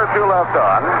 1 error, 2 left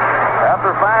on.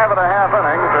 After 5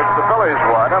 innings, it's the Phillies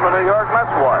won and the New York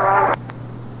Mets won.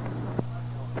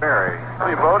 Mary,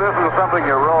 the boat isn't something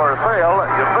you row or sail.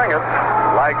 You sing it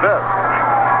like this.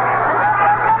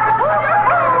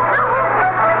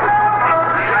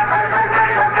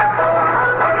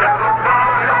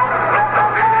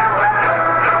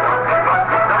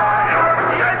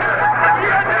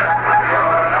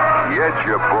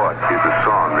 Your Bot is a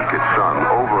song that gets sung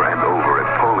over and over at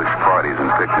Polish parties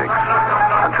and picnics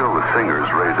until the singers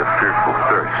raise a fearful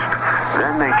thirst.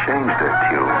 Then they change their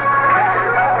tune.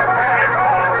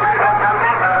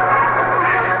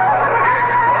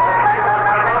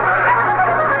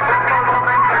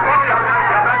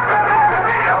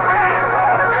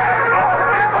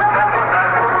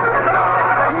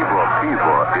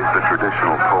 Piwo is the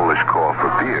traditional Polish call for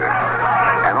beer,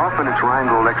 and often it's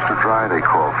Rheingold Extra Dry they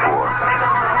call for.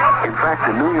 In fact,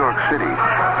 in New York City,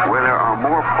 where there are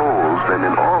more Poles than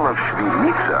in all of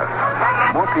Świdnica,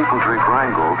 more people drink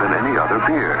Rheingold than any other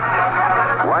beer.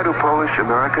 Why do Polish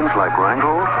Americans like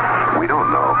Rheingold? We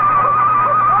don't know.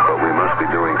 But we must be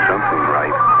doing something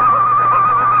right.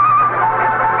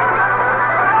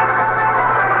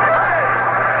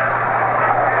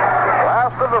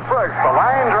 Last of the 6th, the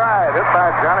line drive hit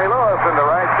by Johnny Lewis into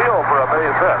right field for a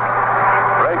base hit.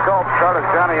 Ray Culp started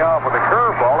Johnny off with a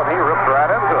curveball, and he ripped right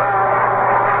into it.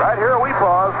 Right here, we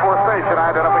pause for station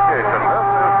identification. This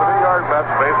is the New York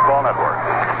Mets Baseball Network.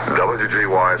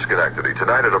 WGY Schenectady.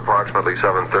 Tonight at approximately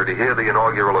 7:30, hear the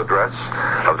inaugural address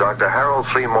of Dr. Harold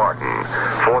C. Martin,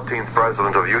 14th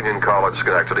President of Union College,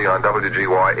 Schenectady, on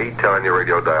WGY 810 on your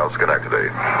radio dial, Schenectady.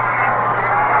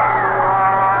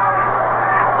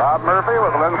 Bob Murphy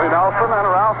with Lindsey Nelson and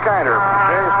Ralph Kiner from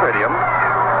Shea Stadium.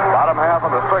 Bottom half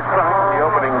of the 6th inning of the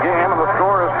opening game, and the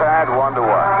score is tied 1-1.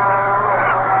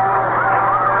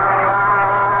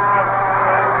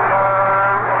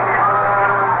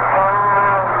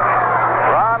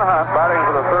 Ron Hunt batting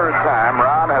for the 3rd time.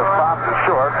 Ron has popped to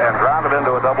short and grounded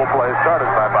into a double play started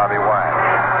by Bobby Wine.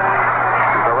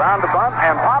 He's around the bunt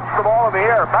and pops the ball in the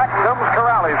air. Back comes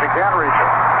Corrales. He can't reach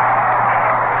it.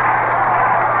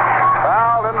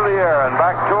 Fouled into the air and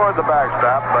back toward the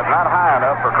backstop, but not high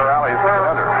enough for Corrales to get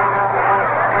under.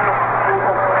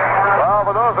 Well,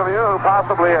 for those of you who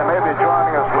possibly may be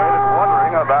joining us late and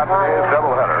wondering about today's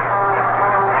doubleheader.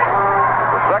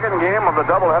 The second game of the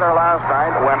doubleheader last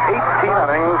night went 18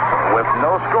 innings with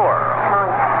no score.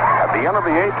 At the end of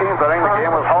the 18th inning, the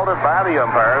game was halted by the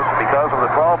umpires because of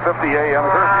the 12:50 a.m.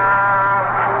 curfew,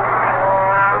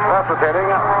 necessitating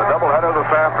the doubleheader this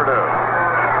afternoon.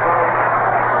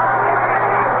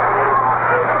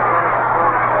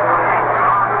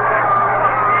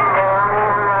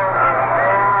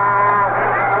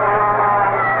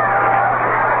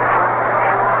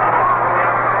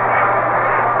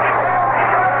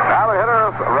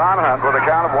 With a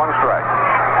count of 1 strike.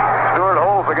 Stewart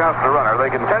holds against the runner. They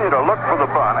continue to look for the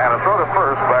bunt and a throw to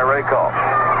first by Ray Culp.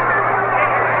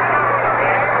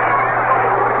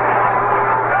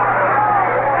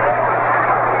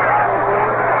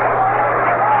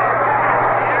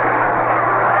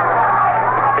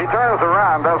 He turns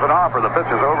around, doesn't offer. The pitch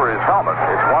is over his helmet.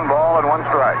 It's 1 ball and 1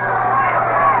 strike.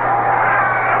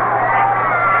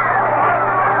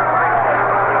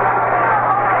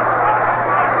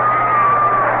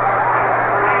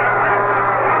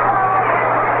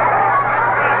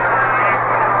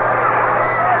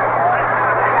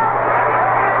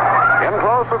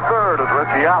 Third is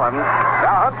Richie Allen.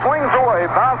 Now Hunt swings away,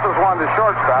 bounces one to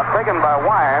shortstop, taken by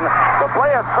Wine. The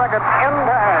play at second in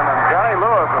time, and Johnny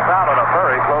Lewis is out on a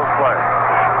very close play.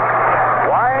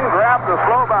 Wine grabbed the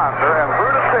slow bouncer and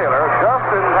threw to Taylor just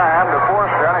in time to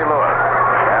force Johnny Lewis.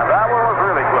 And that one was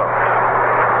really close.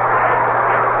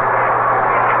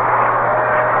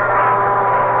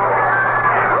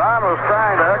 Ron was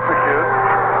trying to execute.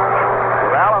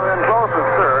 With Allen in close at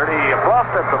third, he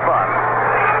bluffed at the bunt.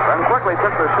 Then quickly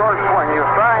took the short swing. He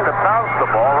was trying to bounce the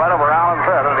ball right over Allen's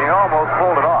head, and he almost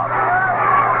pulled it off.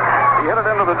 He hit it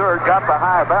into the dirt, got the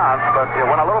high bounce, but it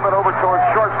went a little bit over towards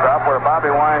shortstop where Bobby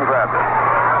Wine grabbed it.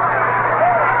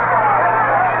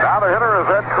 Now the hitter is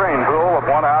Ed Cranepool with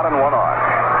 1 out and 1 on.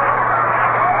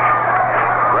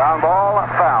 Ground ball,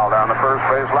 foul down the first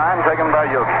base line, taken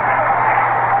by Yogi.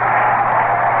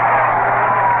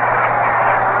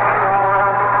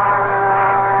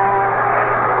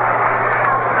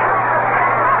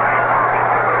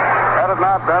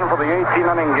 Not been for the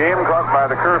 18-inning game caught by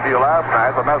the curfew last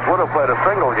night, the Mets would have played a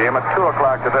single game at 2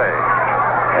 o'clock today.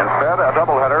 Instead, a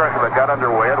doubleheader that got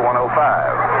underway at 1:05.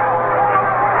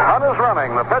 Hunt is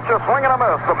running. The pitch is swing and a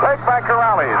miss. The pick by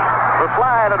Corrales. The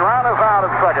slide, and Ron is out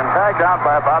at second, tagged out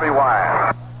by Bobby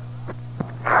Wine.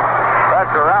 That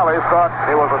Corrales thought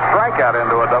it was a strikeout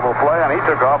into a double play, and he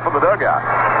took off for the dugout.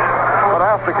 But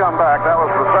has to come back. That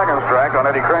was the second strike on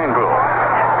Eddie Cranepool.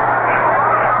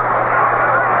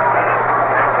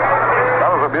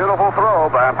 Beautiful throw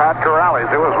by Pat Corrales.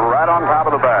 It was right on top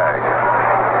of the bag.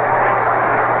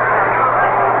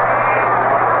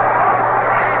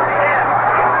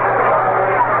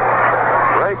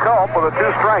 Ray Culp with a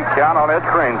 2-strike count on Ed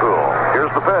Cranepool.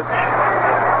 Here's the pitch.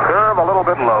 Curve a little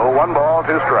bit low. 1 ball,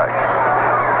 2 strikes.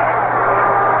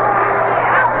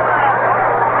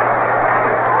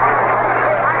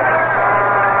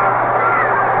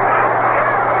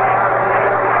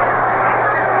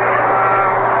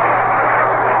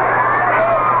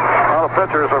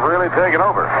 Pitchers have really taken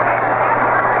over.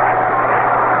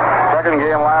 Second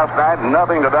game last night,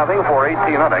 0-0 for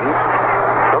 18 innings.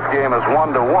 This game is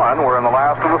 1-1. We're in the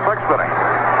last of the 6th inning.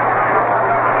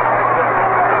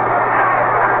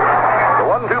 The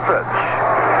 1-2 pitch.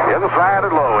 Inside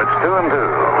and low. It's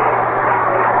 2-2.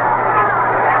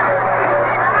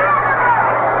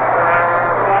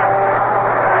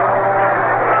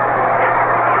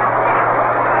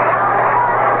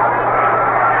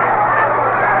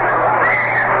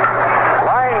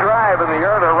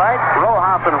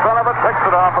 In front of it, picks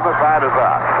it off on the side is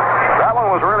out. That one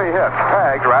was really hit,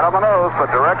 tagged right on the nose, but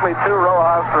directly to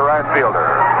Rojas, the right fielder.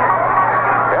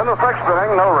 In the 6th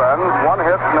inning, no runs, 1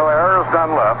 hit, no errors,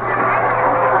 none left.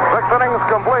 6 innings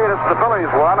complete. It's the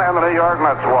Phillies 1 and the New York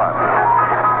Mets 1.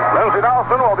 Lindsey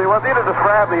Nelson will be with you to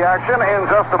describe the action in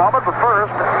just a moment, but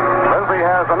first, Lindsey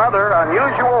has another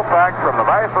unusual fact from the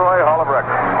Viceroy Hall of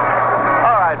Records.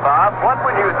 All right, Bob, what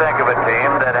would you think of a team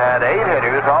that had 8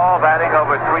 hitters all batting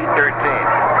over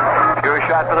 .313? Sure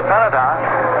shot for the pennant, huh?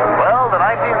 Well, the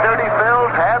 1930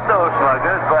 Phils had those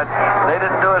sluggers, but they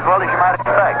didn't do as well as you might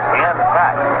expect. In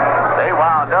fact, they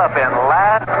wound up in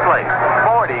last place,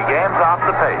 40 games off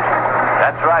the pace.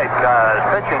 That's right,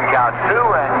 pitching counts too,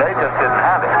 and they just didn't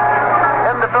have it.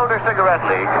 In the Filter Cigarette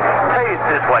League, taste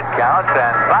is what counts,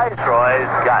 and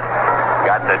Viceroy's got it.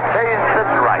 Got the taste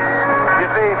that's right. You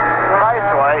see,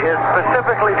 Viceroy is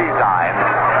specifically designed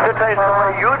to taste the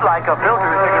way you'd like a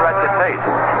filter cigarette to taste.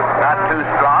 Not too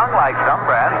strong like some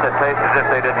brands that taste as if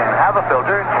they didn't have a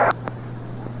filter.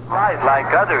 Light. light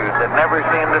like others that never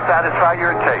seem to satisfy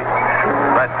your taste.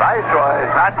 But Viceroy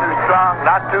is not too strong,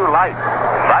 not too light.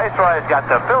 Viceroy's got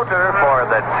the filter for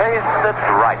the taste that's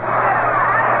right.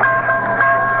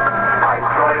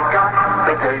 Viceroy's got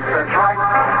the taste that's right.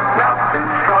 Not too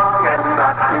strong and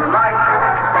not too light.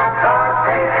 The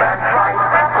taste that's right.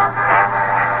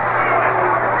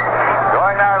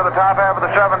 Going now to the top half of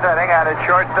the seventh inning, and it's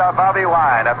shortstop Bobby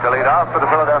Wine up to lead off for the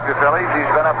Philadelphia Phillies.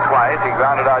 He's been up twice. He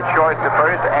grounded out short to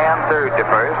first and third to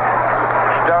first.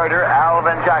 Starter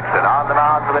Alvin Jackson on the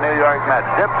mound for the New York Mets.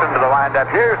 Dips into the windup.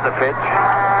 Here's the pitch.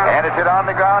 And it's hit on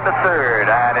the ground to third.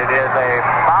 And it is a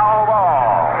foul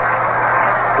ball.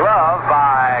 Glove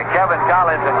by Kevin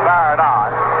Collins and fired on.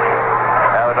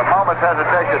 There was a moment's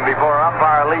hesitation before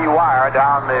umpire Lee Wire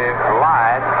down the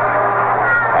line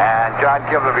and John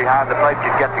Kibler behind the plate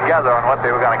could get together on what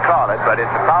they were going to call it, but it's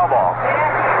a foul ball.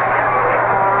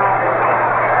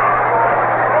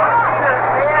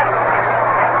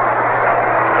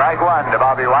 Strike one to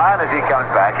Bobby Wine as he comes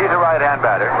back. He's a right-hand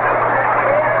batter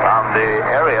from the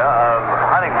area of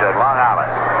Huntington, Long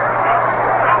Island.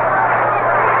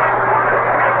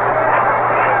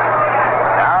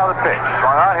 Pitch.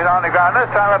 Swung on, hit on the ground. This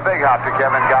time a big hop to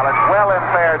Kevin Collins. Well in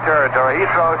fair territory. He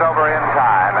throws over in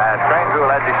time as Trangul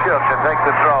had to shift and take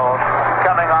the throw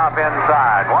coming off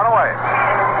inside. One away.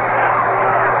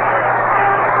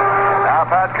 Now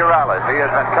Pat Corrales. He has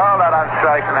been called out on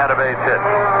strikes and had a base hit.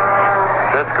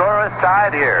 The score is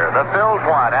tied here. The Phils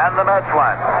won and the Mets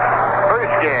won.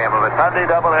 First game of a Sunday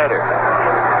doubleheader.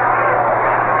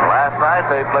 Last night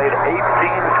they played 18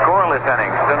 scoreless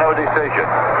innings to no decision.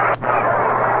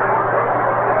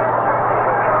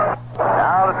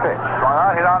 Pitch. Swung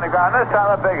on, hit on the ground. This time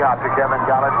a big hop to Kevin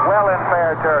Collins. Well in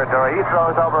fair territory. He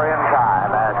throws over in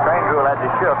time as Trangul had to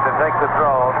shift and take the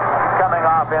throw coming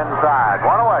off inside.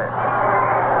 One away.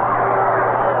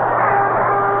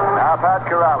 Now Pat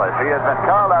Corrales. He has been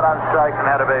called out on strikes and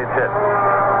had a base hit.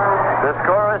 The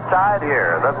score is tied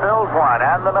here. The Phils won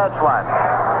and the Mets won.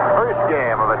 First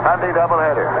game of a Sunday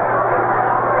doubleheader.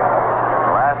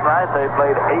 Last night they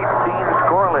played 18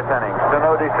 scoreless innings to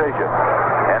no decision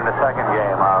in the second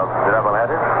game of the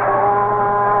doubleheader.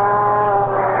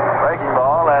 Breaking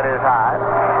ball at his high,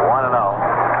 1-0.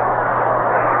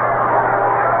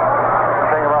 The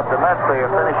thing about the Mets, they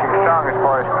are finishing strong as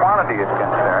far as quantity is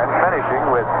concerned, finishing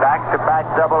with back-to-back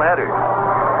doubleheaders.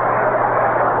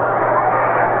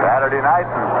 Saturday night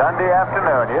and Sunday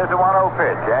afternoon. Here's a 1-0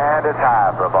 pitch, and it's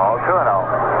high for a ball,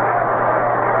 2-0.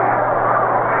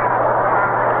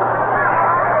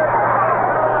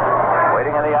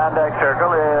 On deck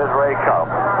circle is Ray Cobb.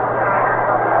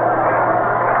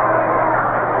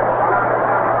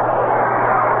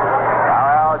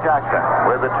 Now Al Jackson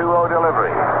with the 2-0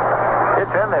 delivery.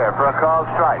 It's in there for a called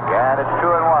strike, and it's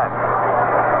 2-1.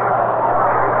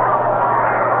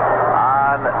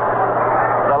 On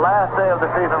the last day of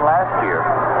the season last year,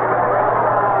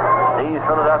 these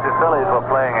Philadelphia Phillies were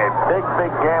playing a big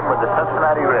game with the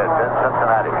Cincinnati Reds in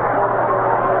Cincinnati.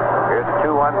 Here's a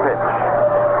 2-1 pitch.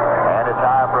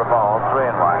 High for a ball,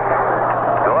 3-1.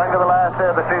 Going to the last day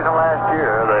of the season last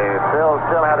year, the Phils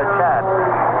still had a chance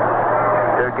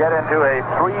to get into a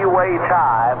three-way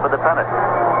tie for the pennant.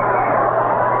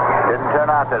 Didn't turn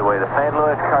out that way. The St.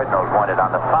 Louis Cardinals won it on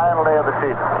the final day of the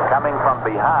season, coming from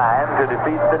behind to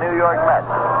defeat the New York Mets.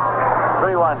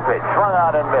 3-1 pitch, swung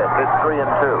out and missed. It's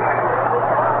 3-2.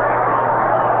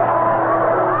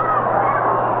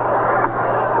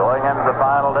 The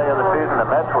final day of the season, the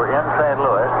Mets were in St.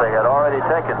 Louis. They had already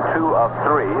taken 2 of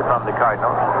 3 from the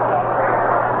Cardinals.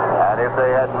 And if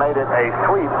they had made it a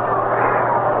sweep,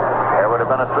 there would have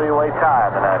been a three-way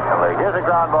tie in the National League. Here's a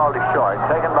ground ball to short,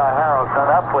 taken by Harrelson.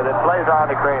 Up with it, plays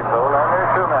on to Greenfield, and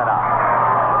there's 2 men out.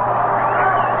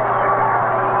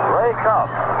 Ray Kump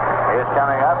is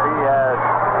coming up. He has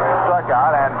struck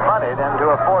out and bunted into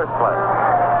a fourth place.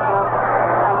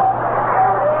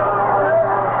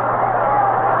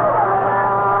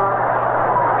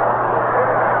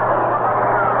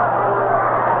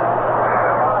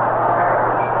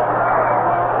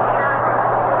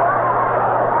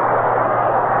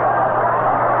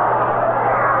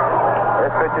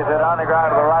 Is it on the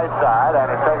ground to the right side, and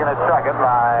it's taken at second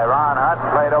by Ron Hunt and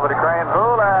played over to Crane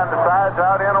Poole, and the side's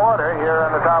out in order here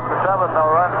in the top of the 7th. No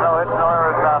runs, no hits, no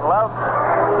errors, none left.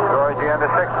 Towards the end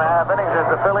of 6.5 innings as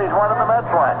the Phillies won and the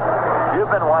Mets won. You've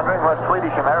been wondering what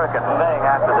Swedish American's saying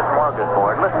after the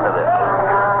smorgasbord. Listen to this.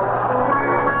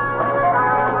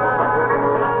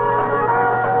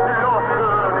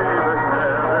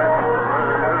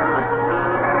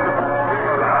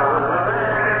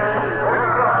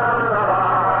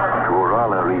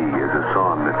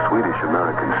 Swedish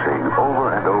Americans sing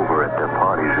over and over at their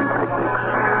parties and picnics.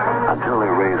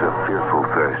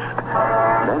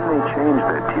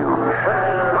 tunes.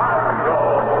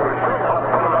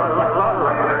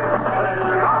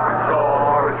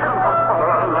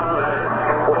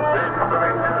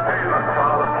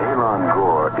 Halon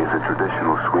Gore is a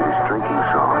traditional Swedish drinking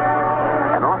song,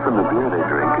 and often the beer they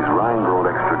drink is Rheingold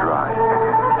Extra Dry.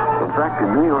 In fact,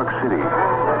 in New York City,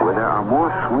 where there are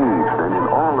more Swedes than in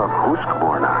all of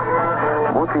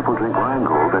Husqvarna, more people drink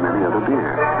Rheingold than any other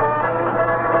beer.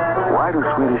 Why do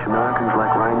Swedish Americans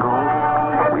like Rheingold?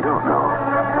 We don't know,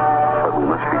 but we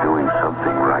must be doing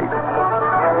something right.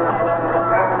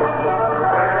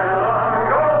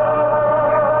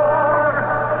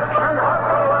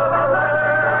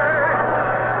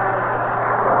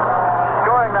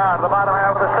 Going now to the bottom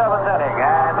half of the seventh inning,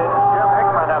 and it's Jim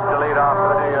Hickman up to lead off for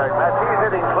the New York Mets. He's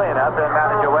hitting cleanup in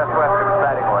manager Westwestern's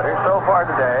batting order. So far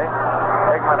today,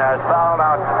 Hickman has fouled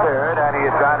out to third, and he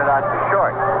has grounded out to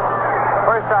short.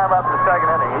 First time up in the second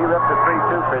inning, he ripped a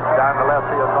 3-2 pitch down the left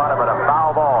field corner, but a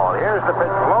foul ball. Here's the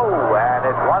pitch low, and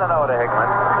it's 1-0 to Hickman.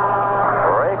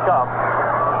 Ray Kump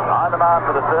on the mound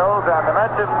for the Phillies, and the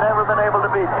Mets have never been able to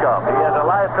beat Kump. He has a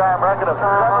lifetime record of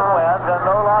 7 wins and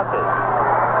no losses.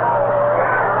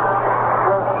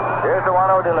 Here's the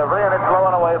 1-0 delivery, and it's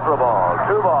low and away for a ball.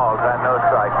 2 balls and no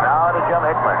strikes. Now to Jim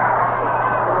Hickman.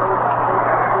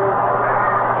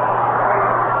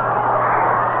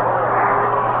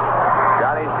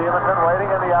 Stevenson waiting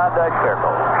in the on-deck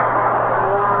circle.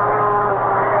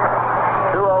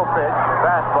 2-0 pitch,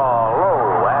 fastball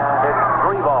low, and it's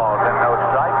 3 balls and no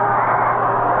strike.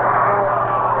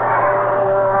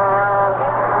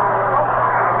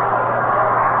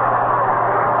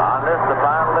 On this, the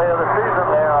final day of the season,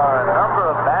 there are a number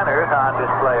of banners on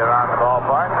display around the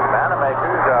ballpark. The banner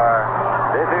makers are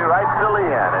busy right till the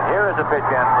end, and here is a pitch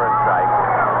in for a strike.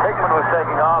 Hickman was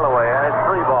taking all the way, and it's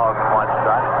 3 balls and 1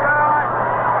 strike.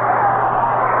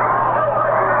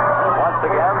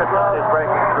 Again, the sun is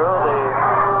breaking through the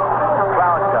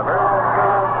cloud cover.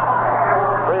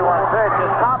 3-1 pitch is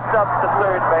popped up to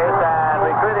third base and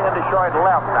retreating into short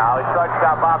left now. He's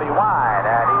shortstop Bobby Wine,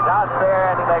 and he's out there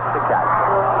and he makes the catch.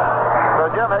 So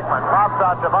Jim Hickman pops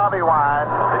out to Bobby Wine,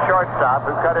 the shortstop,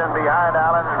 who cut in behind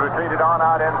Allen and retreated on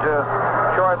out into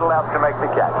short left to make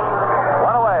the catch. 1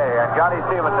 away, and Johnny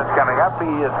Stevenson's coming up.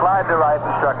 He is slid to right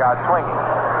and struck out swinging.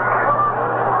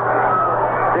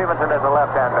 Stevenson is a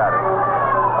left-hand batter.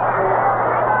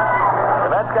 The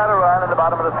Mets got a run in the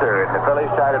bottom of the third. The Phillies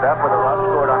tied it up with a run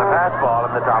scored on a fastball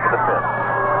in the top of the fifth.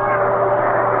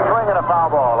 Swing and a foul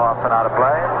ball off and out of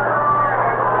play.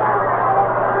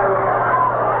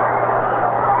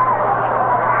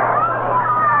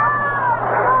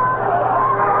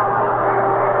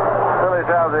 Phillies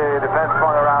have the defense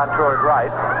swung around toward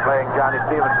right, playing Johnny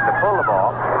Stevenson to pull the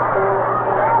ball.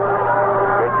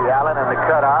 Allen and the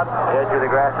cutout, edge of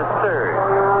the grass is third.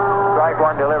 Strike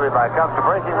 1 delivery by Kump. The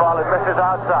breaking ball, it misses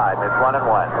outside, and it's 1-1.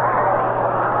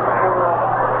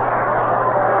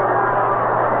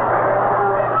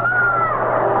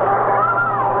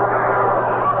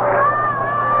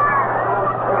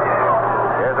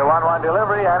 Here's the 1-1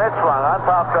 delivery, and it's swung on,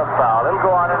 popped up foul. It'll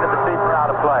go on into the seats and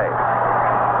out of play.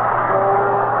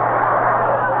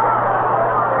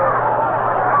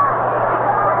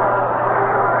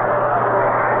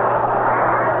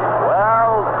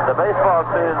 The baseball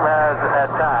season has,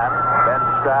 at times, been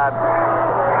described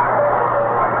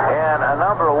in a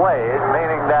number of ways,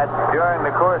 meaning that during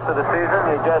the course of the season,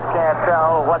 you just can't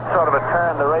tell what sort of a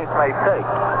turn the race may take.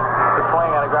 The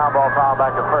swing and a ground ball foul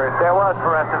back to first. There was,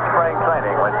 for instance, spring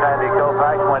training when Sandy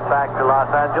Koufax went back to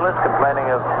Los Angeles complaining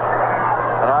of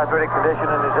an arthritic condition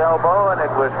in his elbow, and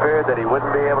it was feared that he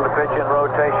wouldn't be able to pitch in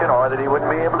rotation or that he wouldn't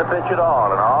be able to pitch at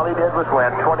all. And all he did was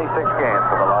win 26 games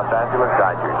for the Los Angeles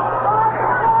Dodgers.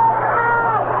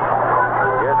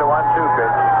 1-2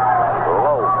 pitch.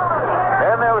 Low.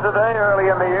 Then there was a day early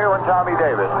in the year when Tommy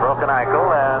Davis broke an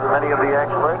ankle, and many of the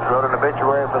experts wrote an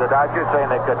obituary for the Dodgers saying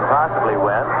they couldn't possibly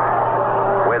win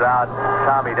without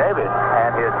Tommy Davis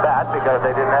and his bat because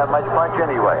they didn't have much punch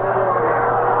anyway.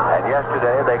 And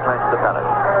yesterday they clinched the pennant.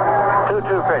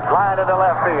 2-2 pitch, line into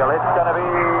left field. It's going to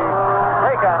be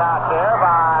taken out there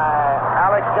by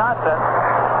Alex Johnson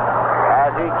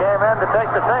as he came in to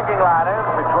take the sinking liner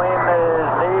between his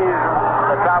knees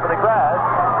the top of the grass,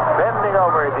 bending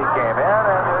over as he came in,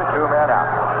 and there's 2 men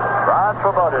out. Ron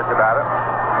Swoboda's about it.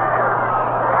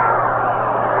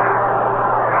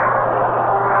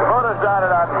 Swoboda's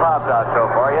grounded out and popped out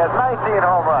so far. He has 19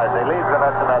 home runs. He leads the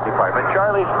Mets in that department.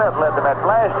 Charlie Smith led the Mets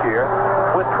last year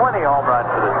with 20 home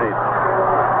runs for the season.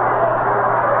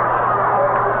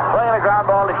 Playing a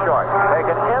ground ball to short.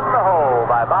 Taken in the hole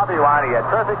by Bobby Wine. He had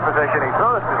perfect position. He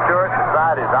throws to short. The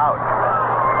side is out.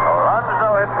 Runs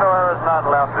no hits, no errors, none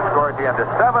left to score at the end of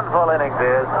 7 full innings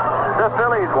is the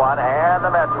Phillies won and the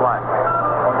Mets won.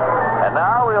 And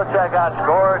now we'll check out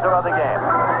scores of other games.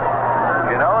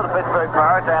 You know, the Pittsburgh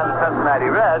Pirates and the Cincinnati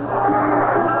Reds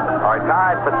are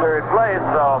tied for third place,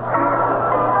 so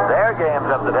their games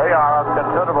of the day are of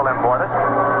considerable importance.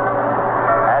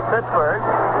 At Pittsburgh,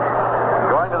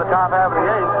 going to the top half of the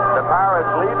eighth, the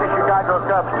Pirates lead the Chicago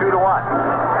Cubs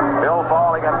 2-1. Bill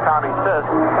Ball against Tommy Sisk.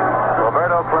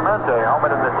 Roberto Clemente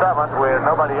homered in the seventh with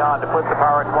nobody on to put the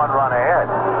Pirates 1 run ahead.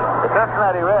 The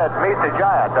Cincinnati Reds meet the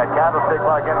Giants at Candlestick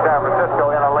Park in San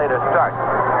Francisco in a later start.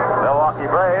 Milwaukee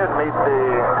Braves meet the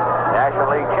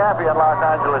National League champion Los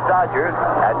Angeles Dodgers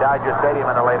at Dodger Stadium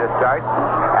in a later start.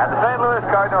 And the St. Louis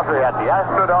Cardinals are at the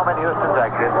Astrodome in Houston,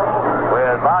 Texas,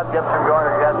 with Bob Gibson going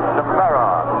against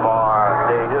Samara for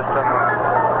the Houston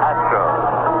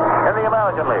Astros. In the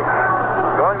American League,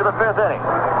 going to the 5th inning,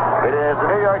 it is the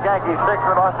New York Yankees 6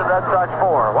 and the Boston Red Sox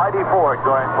 4. Whitey Ford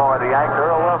going for the Yanks.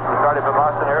 Earl Wilson started for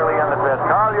Boston early in the 5th.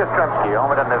 Carl Yastrzemski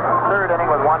homered in the 3rd inning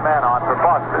with 1 man on for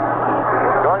Boston.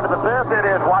 Going to the 5th, it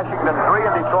is Washington 3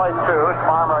 and Detroit 2.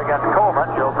 Farmer against Coleman,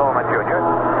 Joe Coleman Jr.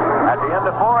 At the end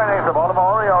of 4 innings, the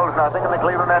Baltimore Orioles nothing and the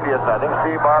Cleveland Indians nothing.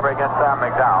 Steve Barber against Sam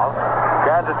McDowell.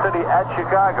 Kansas City at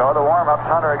Chicago. The warm-ups,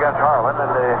 Hunter against Harlan, and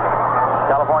the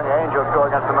California Angels go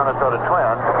against the Minnesota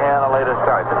Twins in a later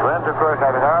start. The Twins, of course,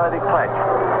 have already clinched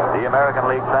the American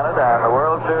League pennant, and the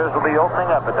World Series will be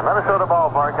opening up at the Minnesota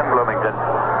Ballpark in Bloomington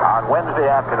on Wednesday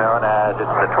afternoon as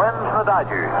it's the Twins and the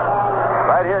Dodgers.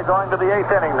 Right here going to the 8th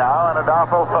inning now, and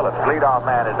Adolfo Phillips, leadoff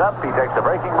man, is up. He takes the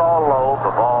breaking ball low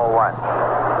for ball 1.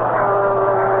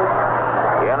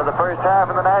 The end of the first half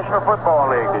in the National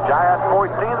Football League. The Giants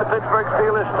 14, the Pittsburgh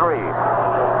Steelers 3.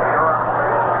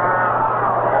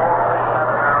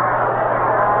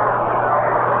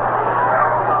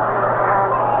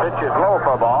 Pitch is low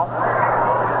for a ball.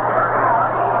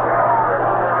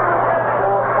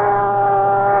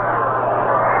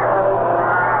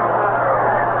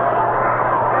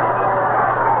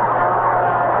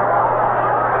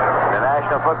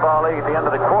 Football League at the end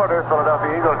of the quarter,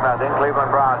 Philadelphia Eagles nothing, Cleveland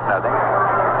Browns nothing.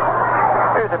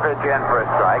 Here's a pitch in for a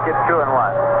strike. It's 2-1.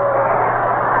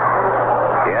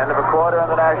 The end of a quarter in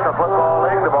the National Football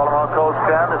League, the Baltimore Colts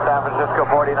 10, the San Francisco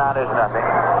 49ers nothing.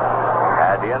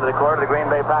 At the end of the quarter, the Green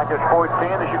Bay Packers 14,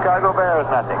 the Chicago Bears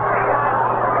nothing.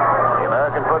 The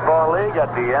American Football League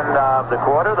at the end of the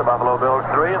quarter, the Buffalo Bills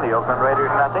 3 and the Oakland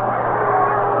Raiders nothing.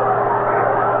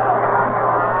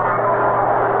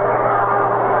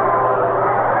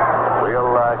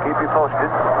 Keep you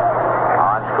posted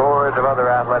on scores of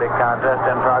other athletic contests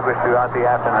in progress throughout the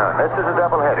afternoon. This is a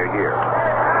doubleheader here.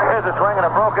 Here's a swing and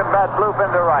a broken bat bloop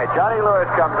into right. Johnny Lewis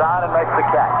comes on and makes the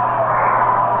catch.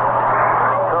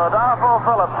 So Adolfo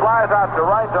Phillips flies out to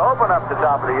right to open up the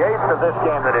top of the 8th of this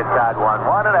game that is tied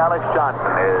 1-1, and Alex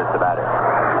Johnson is the batter.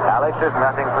 Alex is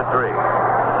nothing for 3.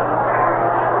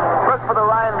 Look for the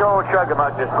Rheingold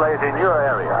Chug-a-Mug displays in your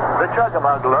area. The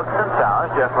Chug-a-Mug looks and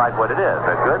sounds just like what it is,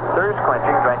 a good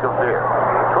thirst-quenching drink of beer.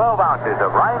 12 ounces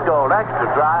of Rheingold Extra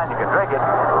Dry, and you can drink it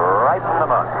right from the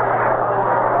mug.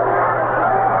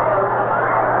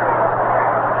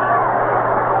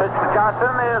 Pitch to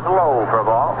Johnson is low for a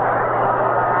ball.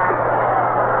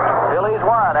 Phillies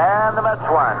won, and the Mets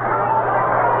won.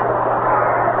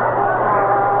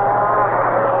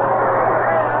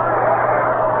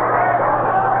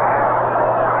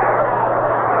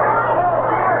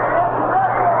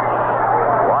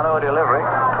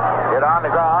 On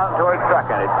the ground towards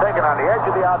second. It's taken on the edge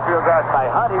of the outfield grass by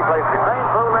Hunt. He plays the crane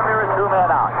pool, and there are 2 men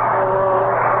out.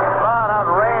 Hunt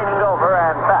ranged over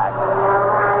and back,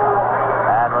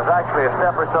 and was actually a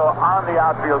step or so on the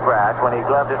outfield grass when he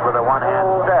gloved it with a one-hand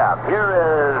stab. Here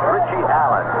is Richie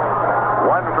Allen,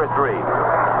 1 for 3.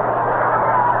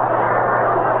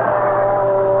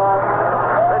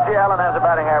 Richie Allen has a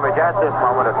batting average at this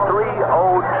moment of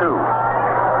 .302.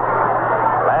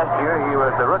 Last year he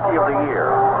was the Rookie of the Year.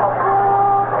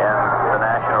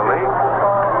 League.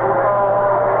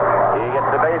 He gets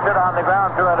the base hit on the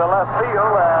ground through into left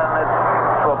field, and it's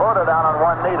Swoboda down on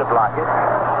one knee to block it.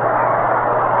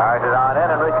 Fires it on in,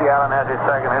 and Richie Allen has his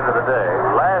second hit of the day.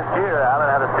 Last year, Allen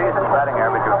had a season batting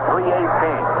average of .318.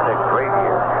 It's a great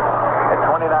year. At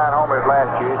 29 homers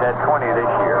last year, he's had 20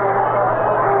 this year.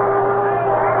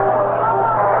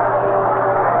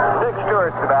 Dick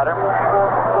Stewart's the batter. 1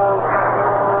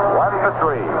 for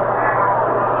 3.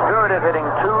 Stewart is hitting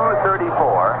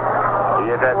 .234. He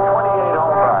has had 28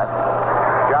 home runs.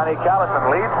 Johnny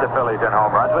Callison leads the Phillies in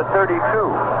home runs with 32.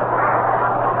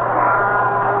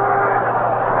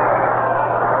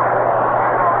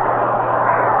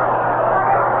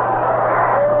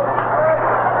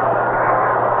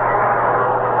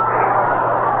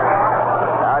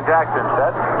 Jackson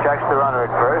sets, checks the runner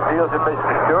at first, deals the pitch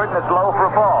to Stewart, and it's low for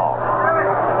a ball.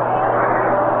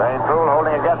 Dane Poole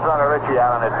holding against runner Richie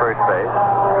Allen at first base.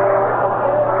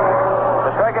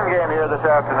 The second game here this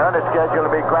afternoon is scheduled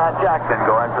to be Grant Jackson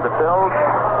going for the Phillies,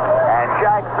 and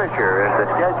Jack Fisher is the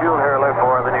scheduled hurler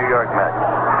for the New York Mets.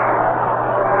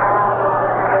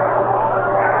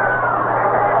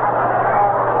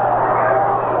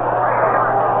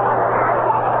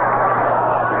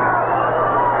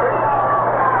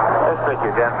 Pitch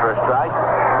is in for a strike,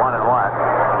 1-1.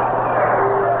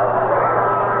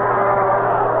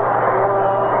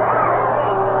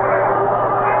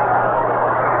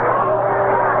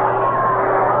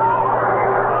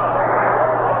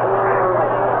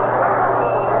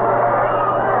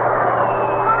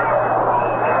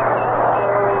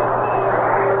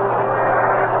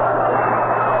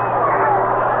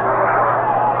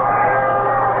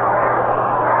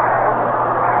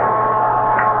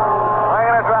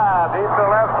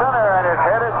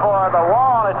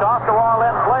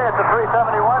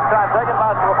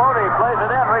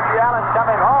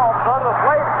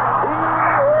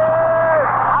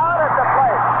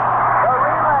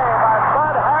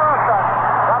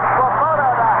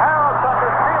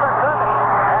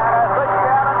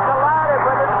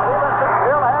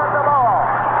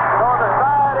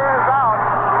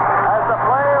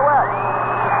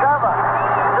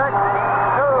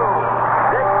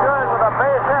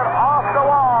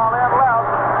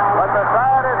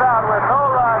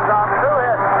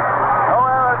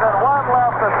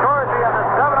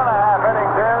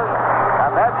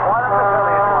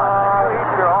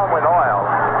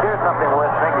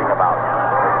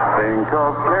 Think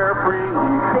of carefree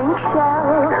heat. Think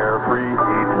Shell. Carefree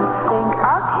heat. Think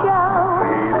of Shell.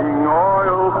 Heating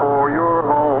oil for your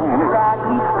home. That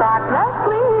heats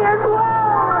spotlessly as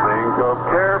well. Think of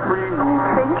carefree heat.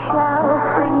 Think Shell.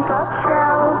 Think of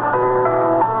Shell.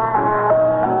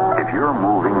 If you're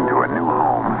moving to a new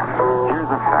home,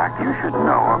 here's a fact you should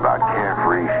know about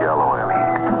Carefree Shell Oil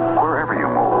Heat. Wherever you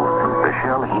move, the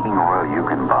Shell heating oil you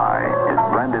can buy is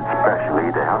blended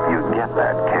specially to help you get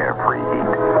that carefree heat.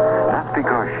 That's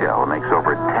because Shell makes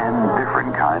over 10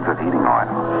 different kinds of heating oil.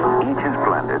 Each is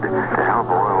blended to help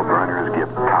oil burners give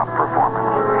top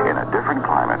performance in a different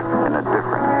climate in a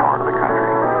different part of the country.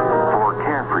 For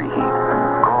carefree heat,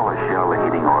 call a Shell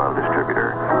heating oil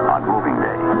distributor on moving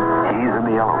day. He's in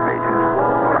the yellow pages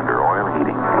under oil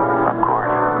heating, of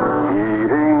course.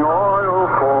 Heating oil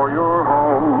for your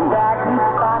home. That heats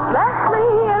spotlessly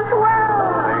as well.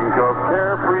 Think of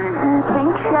carefree heat.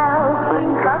 Think Shell.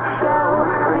 Think of Shell.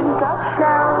 Think of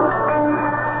Shell.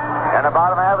 In the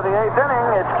bottom half of the eighth inning,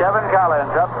 it's Kevin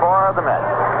Collins up for the Mets.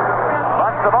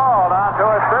 Bunts the ball down to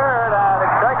his third, and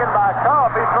it's taken by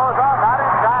Cope. He throws off, not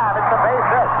in time. It's a base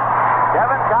hit.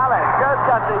 Kevin Collins just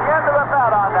got the end of the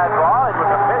bat on that ball. It was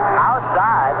a pitch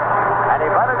outside, and he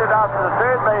bunted it out to the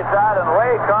third base side, and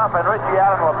Ray Cope and Richie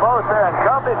Allen were both there, and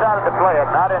Cope decided to play it,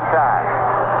 not in time.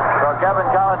 So Kevin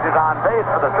Collins is on base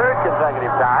for the third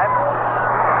consecutive time,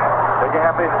 picking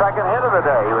up his second hit of the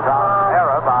day. He was on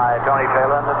error by Tony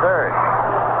Taylor in the third.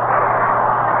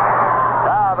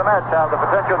 Now the Mets have the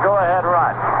potential go-ahead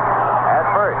run at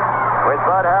first with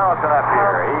Bud Harrelson up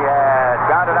here. He has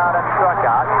grounded out and struck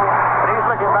out, and he's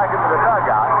looking back into the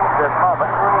dugout at this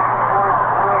moment.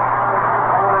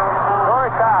 Score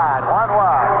tied, 1-1.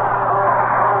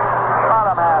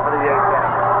 Bottom half of the eighth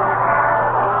inning.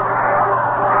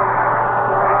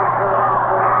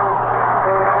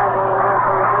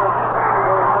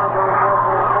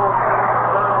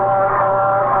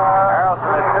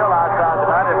 Harrelson is still outside the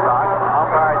batter's box.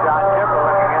 Umpire John Kimbrell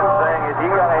looking in saying, is he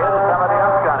going to hit or somebody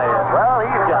else going to hit? Well,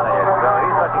 he's going to hit, so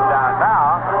he's looking down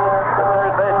now. The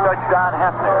third base coach, Don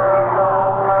Hefner.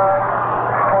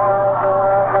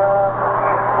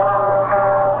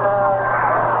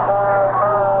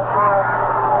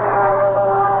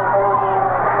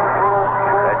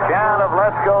 The chant of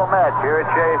Let's Go Mets here at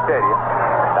Shea Stadium.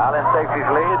 Collins takes his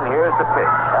lead, and here's the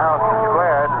pitch. Harrelson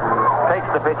squares, takes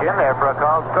the pitch in there for a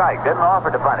called strike. Didn't offer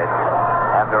to bunt it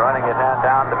after running his hand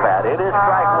down the bat. It is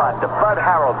strike one to Bud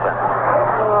Harrelson.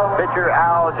 Pitcher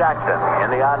Al Jackson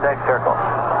in the on-deck circle.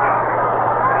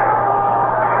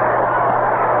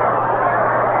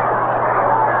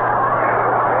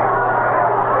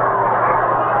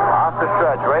 Off the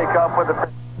stretch, Ray Cope with the pitch.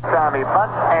 Time he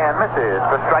bunts and misses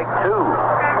for strike two.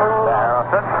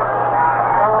 Harrelson.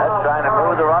 That's trying to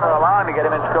move the runner along to get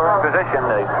him in scoring position.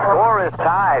 The score is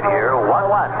tied here,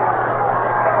 1-1.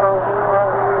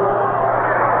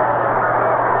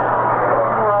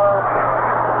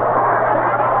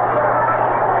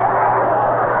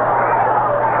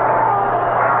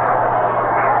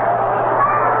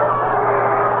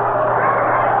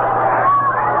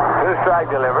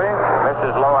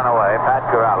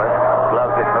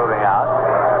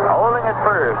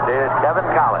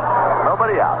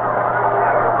 nobody out.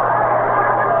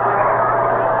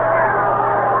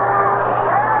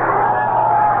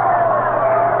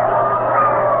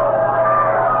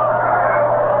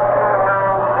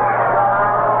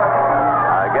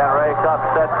 Again, Ray Cup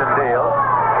sets and deals.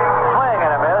 Swing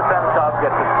and a miss, and Cup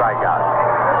gets a strikeout.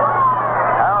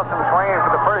 Harrelson swinging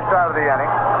for the first out of the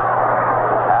inning.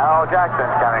 Al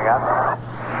Jackson's coming up.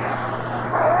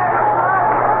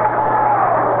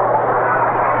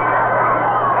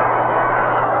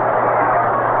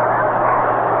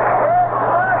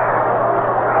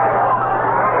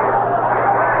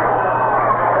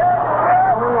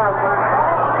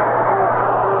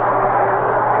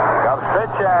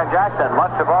 Jackson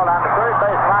much the ball down the third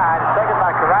base line. It's taken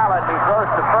by Corrales. He throws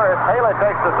to first. Taylor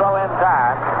takes the throw in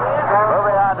time.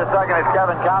 Moving on to second is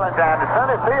Kevin Collins, and the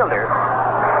center fielder,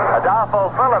 Adolfo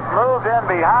Phillips, moved in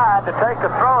behind to take the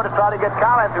throw to try to get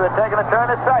Collins, who had taken a turn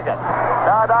at second.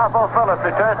 Now Adolfo Phillips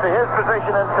returns to his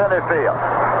position in center field.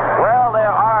 Well,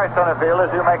 there are center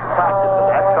fielders who make practice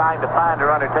of that, trying to find a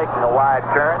runner taking a wide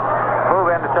turn, move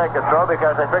in to take the throw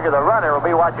because they figure the runner will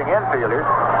be watching infielders.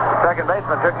 Second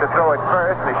baseman took the throw at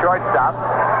first, and the shortstop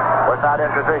was not in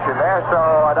position there, so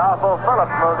Adolfo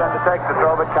Phillips moved in to take the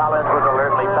throw, but Collins was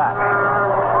alertly back.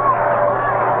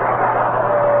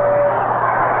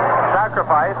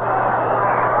 Sacrifice.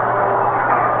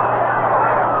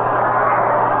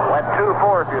 Went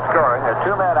 2-4 if you're scoring. There's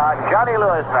two men out. Johnny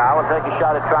Lewis now will take a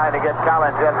shot at trying to get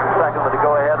Collins in from second with a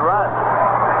go-ahead run.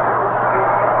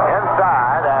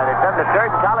 Inside, and it's in the third.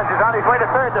 Collins is on his way to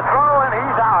third. The throw, and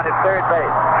he's out at third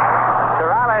base.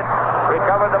 Corrales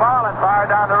recovered the ball and fired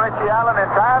down to Richie Allen in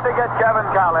time to get Kevin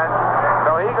Collins.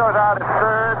 So he goes out at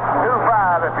third,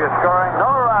 2-5 if you're scoring. No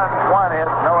runs, one hit,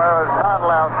 no errors, none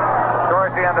left.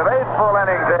 Towards the end of 8 full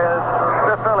innings is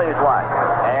the Phillies won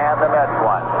and the Mets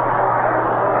won.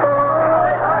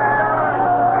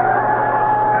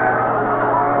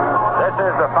 This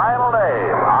is the final day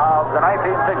of the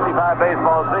 1965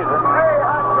 baseball season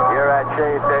here at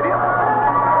Shea Stadium.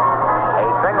 A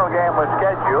single game was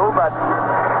scheduled, but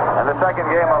in the second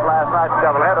game of last night's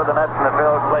doubleheader, the Mets and the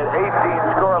Phillies played 18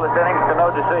 scoreless innings to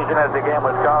no decision as the game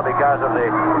was called because of the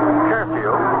curfew,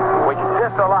 which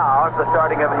disallows the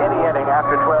starting of any inning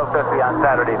after 12:50 on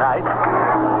Saturday night.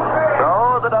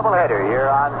 So the doubleheader here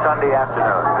on Sunday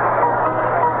afternoon.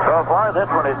 So far, this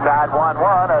one is tied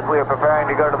 1-1 as we are preparing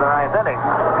to go to the ninth inning.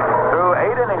 Through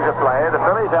 8 innings of play, the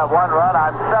Phillies have 1 run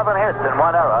on 7 hits and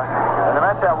 1 error, and the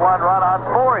Mets have 1 run on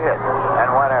 4 hits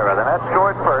and 1 error. The Mets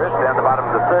scored first in the bottom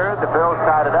of the third. The Phillies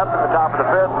tied it up in the top of the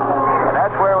fifth, and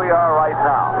that's where we are right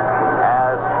now,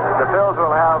 as the Phillies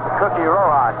will have Cookie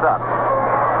Rojas up.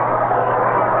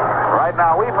 Right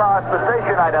now, we pause for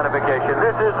station identification.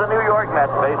 This is the New York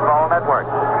Mets Baseball Network.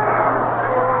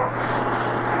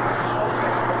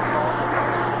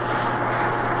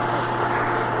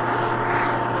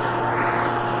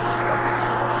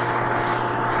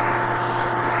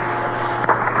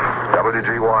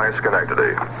 WGY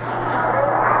Schenectady.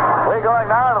 We're going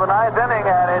now to the ninth inning,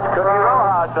 and it's Cookie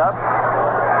Rojas up.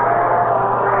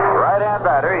 Right-hand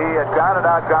batter. He has grounded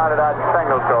out, and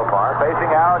singled so far,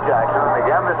 facing Al Jackson. And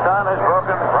again, the sun has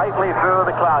broken brightly through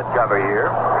the cloud cover here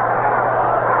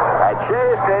at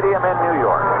Shea Stadium in New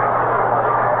York.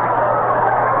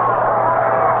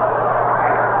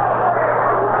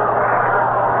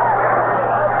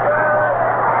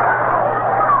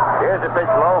 Here's a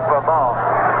pitch low for a ball.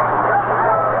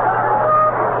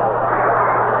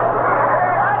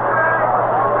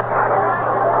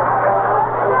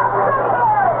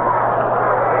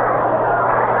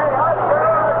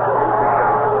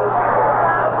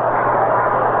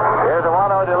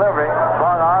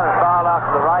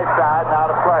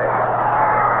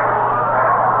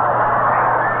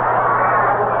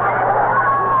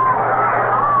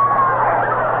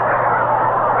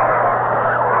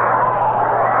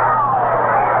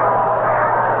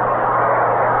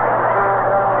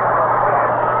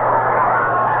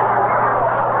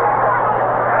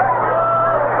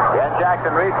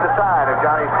 Jackson reads the sign of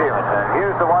Johnny Stevenson.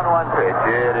 Here's the 1-1 pitch.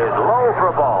 It is low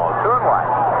for a ball. 2-1.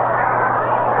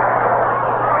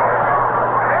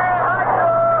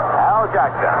 Al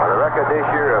Jackson with a record this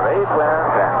year of 8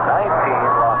 wins and 19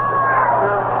 losses.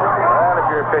 Well, if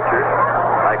you're a pitcher,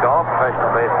 like all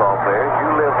professional baseball players, you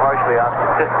live partially on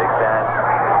statistics, and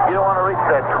you don't want to reach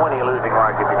that 20 losing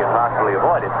mark if you can possibly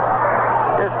avoid it.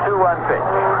 Here's 2-1 pitch.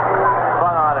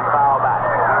 Swung on and foul back.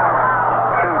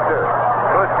 2-2.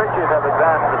 Those pitchers have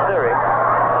advanced the theory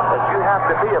that you have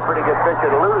to be a pretty good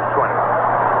pitcher to lose 20.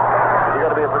 You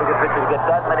got to be a pretty good pitcher to get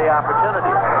that many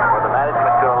opportunities, for the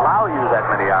management to allow you that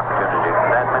many opportunities,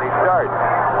 that many starts.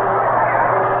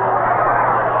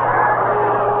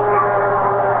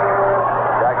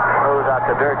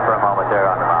 dirt for a moment there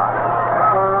on the mound.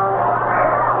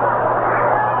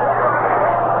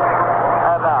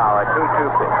 And now a 2-2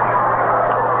 pitch.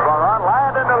 Swung on,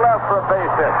 lined into left for a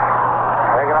base hit.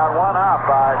 Taken on one hop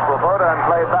by Swoboda and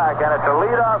played back, and it's a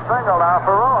leadoff single now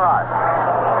for Rojas.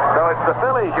 So it's the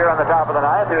Phillies here on the top of the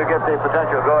ninth who get the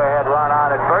potential go-ahead run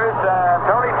on at first, and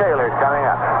Tony Taylor's coming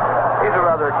up. He's a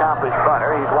rather accomplished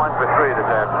bunter. He's 1 for 3 this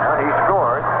afternoon. He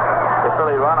scored the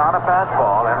Philly run on a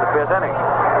fastball in the 5th inning.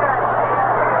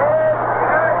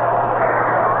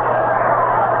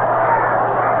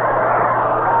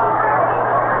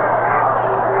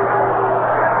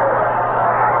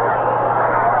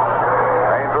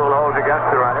 Rainpool holds against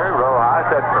the runner.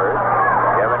 Rojas at first.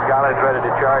 Kevin Collins ready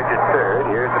to charge at third.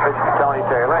 Here's the pitch to Tony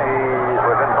Taylor. He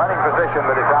was in bunting position,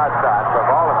 but it's outside for a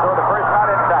ball to throw the first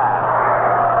not in time.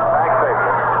 Back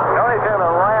safely. Tony Taylor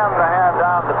rammed the hand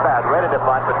down the bat, ready to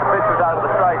bunt, but the pitch was out of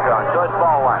the strike zone, so it's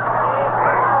ball 1.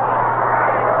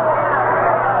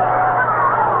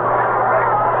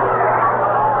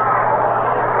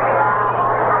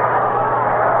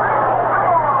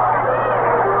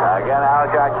 Again, Al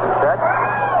Jackson set.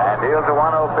 Deals a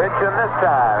 1-0 pitch, and this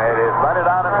time it is bunted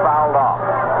on and fouled off.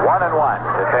 1-1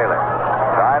 to Taylor.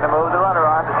 Trying to move the runner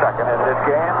on to second in this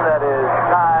game that is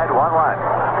tied 1-1.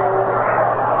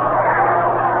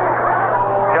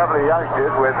 A couple of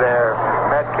youngsters with their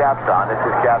Met caps on. This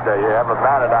is cap that you have a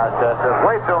batted out test of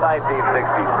wait till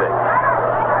 1966.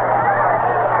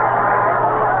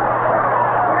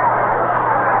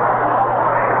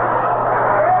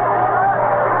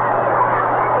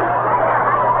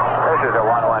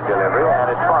 Delivery, and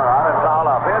it's swung on and fouled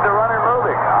off. Here's the runner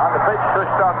moving on the pitch,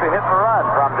 switched off to hit and run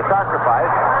from the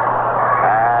sacrifice,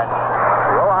 and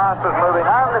Rojas was moving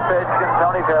on the pitch, and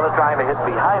Tony Taylor trying to hit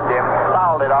behind him,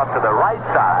 fouled it off to the right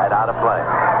side out of play.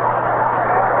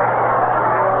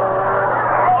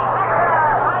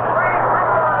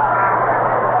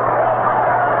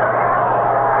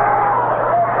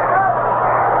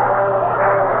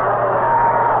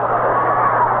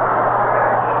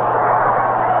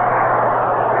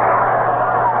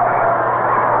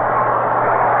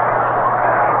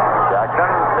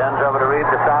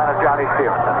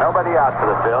 Nobody out for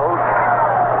the Phils.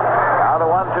 Now the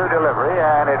 1-2 delivery,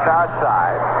 and it's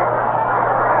outside.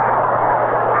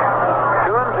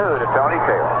 2-2 to Tony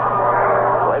Taylor.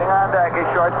 Waiting on deck is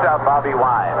shortstop Bobby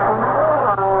Wine.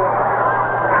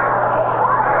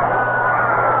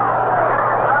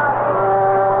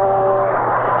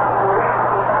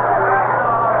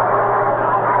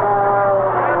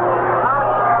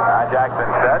 Jackson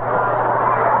set.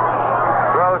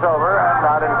 Throws over and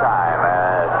not in time.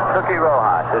 Cookie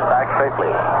Rojas is back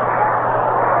safely.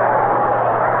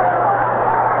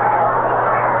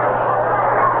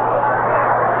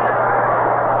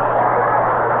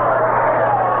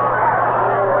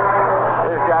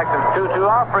 Here's Jackson's 2-2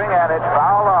 offering, and it's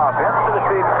fouled off into the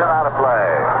seats and out of play.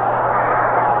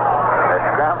 The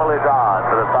scramble is on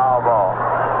for the foul ball.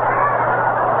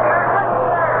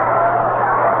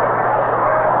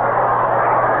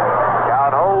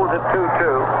 Count holds at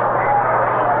 2-2.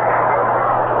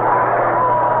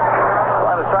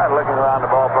 Looking around the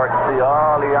ballpark to see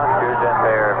all the youngsters in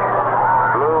their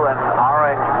blue and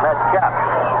orange Met caps.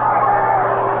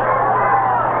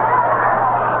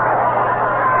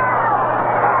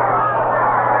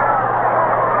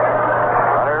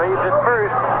 Runner leads at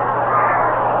first.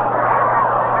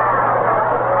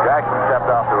 Jackson stepped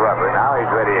off the rubber. Now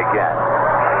he's ready again.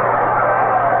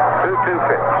 2-2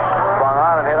 pitch. Swung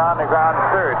on and hit on the ground at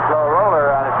third. Slow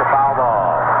roller, and it's a foul ball.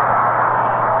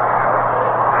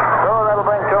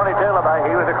 Taylor back.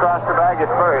 He was across the bag at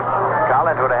first.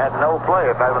 Collins would have had no play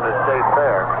if Evans had stayed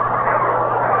fair.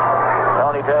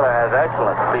 Tony Taylor has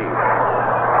excellent speed.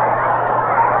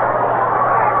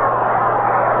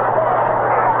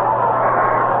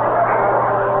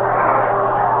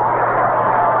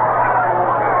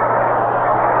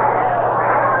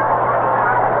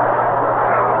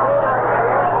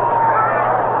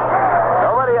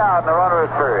 Nobody out, and the runner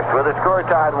at first with the score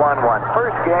tied 1-1.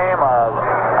 First game of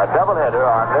a doubleheader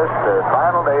on this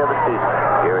final day of the season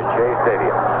here at Shea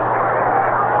Stadium.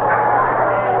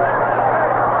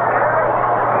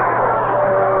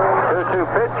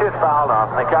 Pitch is fouled off,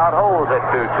 and the count holds at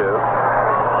 2-2.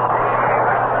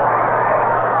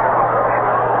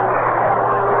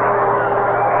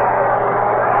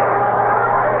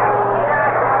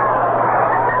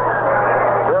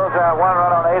 Bills have 1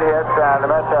 run on 8 hits, and the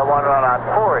Mets have 1 run on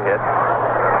 4 hits.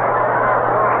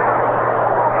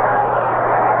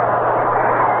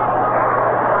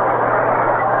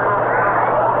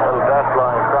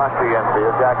 The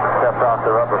infield. Jackson steps off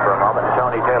the rubber for a moment.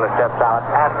 Tony Taylor steps out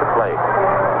at the plate.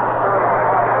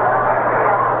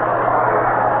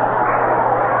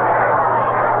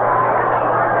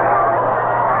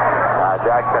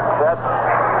 Jackson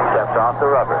steps off the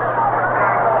rubber.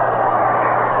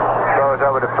 Throws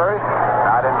over to first,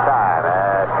 not in time.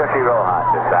 Cookie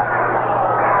Rojas is that.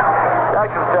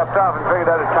 Jackson stepped off and figured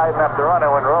out to tighten up the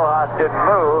runner. When Rojas didn't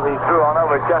move, he threw on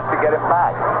over just to get him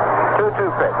back. 2-2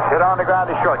 pitch. Hit on the ground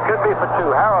to short. Could be for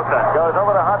two. Harrelson goes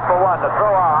over to Hunt for one. The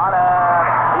throw on, and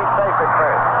he's safe at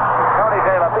first. Tony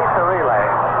Taylor beats the relay.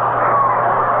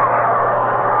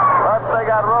 But they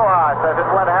got Rojas as it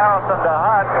went Harrelson to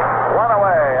Hunt. One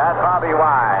away, and Bobby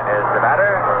Wine is the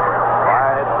batter.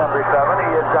 Wine hits number 7.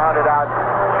 He is grounded out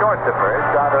short to first,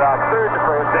 grounded out third to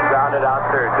first, and grounded out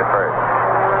third to first.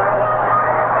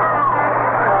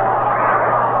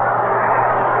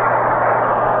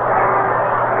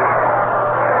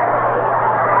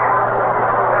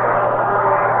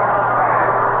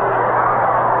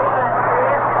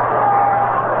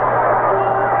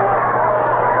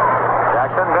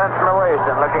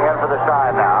 Looking in for the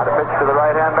side now to pitch to the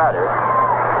right-hand batter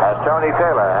as Tony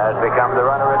Taylor has become the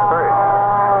runner at first.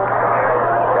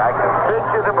 Jackson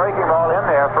pitches a breaking ball in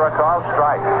there for a called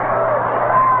strike.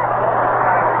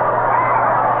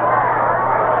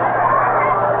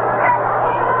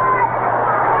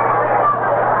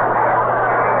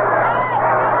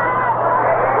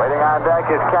 Waiting on deck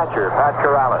is catcher Pat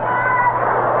Corrales.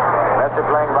 That's it,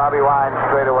 playing Bobby Wine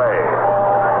straight away.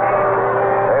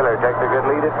 Takes a good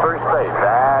lead at first base.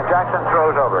 And Jackson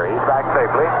throws over. He's back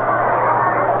safely.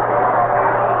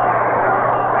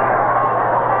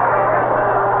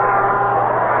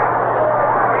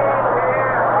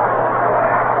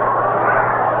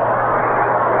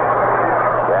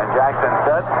 Then Jackson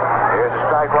sets. Here's a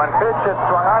strike one pitch. It's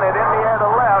swung on it in the air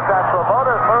to left. That's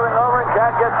Swoboda's moving over and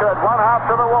can't get to it. One hop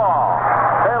to the wall.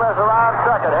 Taylor's around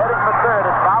second, heading for third.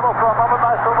 It's bobbled for a moment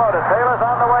by Swoboda. Taylor's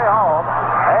on the way home.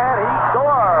 And he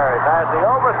scores as the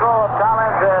overthrow of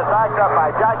Collins is backed up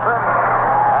by Jackson.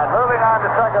 And moving on to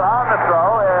second on the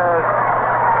throw is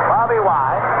Bobby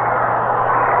Wine.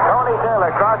 Tony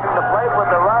Taylor crossing the plate with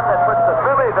the run that puts the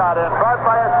Phillies out in front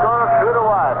by a score of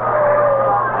 2-1.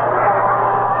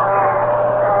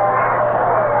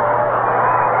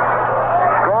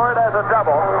 Scored as a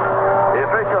double. The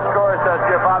official score says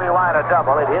give Bobby Wine a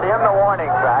double. It hit in the warning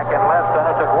track in left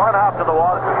center. Took one hop to the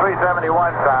wall. It's a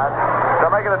 371 count. So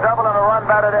making a double and a run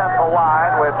batted in for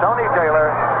Wine with Tony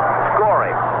Taylor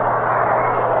scoring.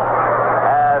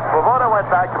 As Swoboda went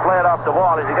back to play it off the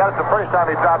wall, as he got it the first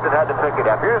time he dropped it, had to pick it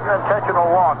up. Here's an intentional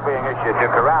walk being issued to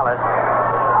Corrales.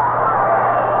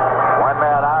 One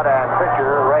man out and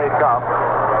pitcher Ray Cup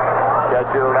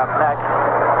scheduled up next.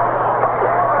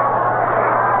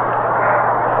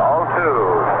 Ball 2.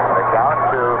 The count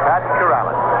to Pat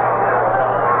Corrales.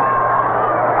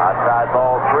 Outside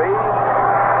ball 3.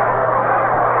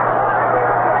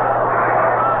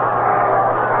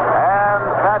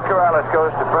 Corrales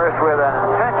goes to first with an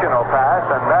intentional pass,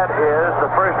 and that is the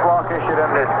first walk issued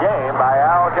in this game by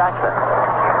Al Jackson.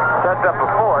 Sets up a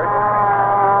fourth.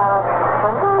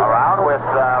 Around with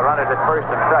runners at first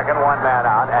and second, one man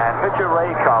out, and pitcher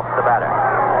Ray Kump, the batter.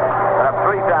 Put up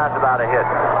 3 times without a hit.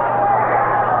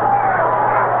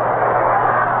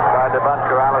 Tried to bunt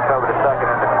Corrales over to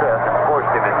second in the fifth and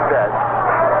forced him instead.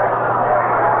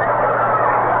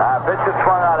 Pitch that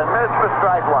swung on and missed for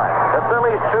strike one. The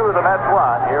Phillies 2, the Mets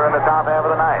 1 here in the top half of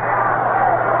the ninth.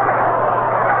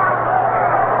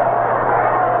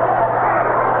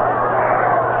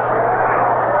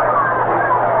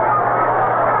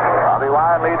 Bobby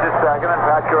Wine leads at second and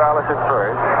Pat Corrales at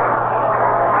first.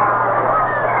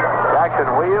 Jackson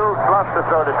wheels, fluffs the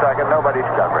throw to second. Nobody's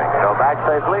covering. So back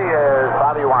safely is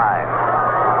Bobby Wine.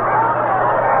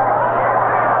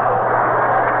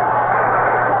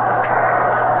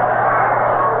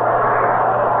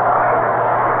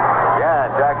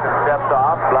 Jackson steps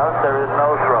off, plus there is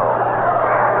no throw.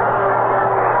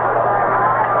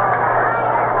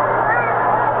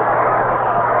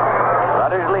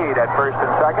 Runners lead at first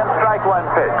and second. Strike one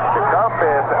pitch. The Cup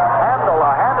is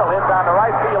handle hits on the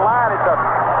right field line. It's a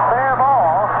fair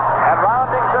ball. And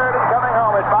rounding third and coming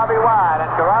home is Bobby Wine. And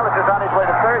Corrales is on his way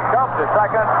to third. Cup to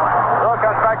second. Throw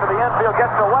comes back to the infield,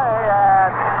 gets away,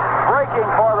 and breaking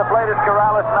for the plate is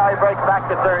Corrales. Now he breaks back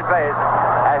to third base.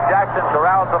 As Jackson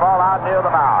corrals the ball out near the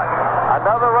mound.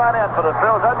 Another run in for the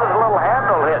Phillies. That was a little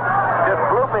handle hit. Just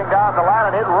blooping down the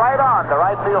line and hit right on the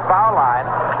right field foul line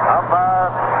of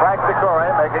Frank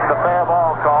DeCore making the fair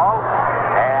ball call.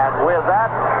 And with that,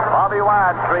 Bobby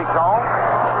Wine streaks home.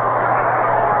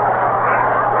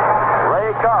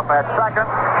 Ray Cup at second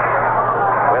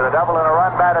with a double and a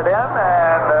run batted in.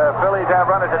 And the Phillies have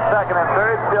runners at second and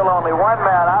third. Still only one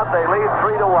man out. They lead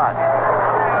 3-1.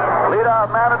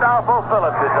 Leadoff man Adolfo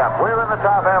Phillips is up. We're in the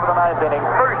top half of the ninth inning,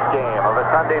 first game of the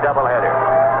Sunday doubleheader.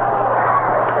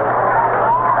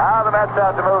 Now the Mets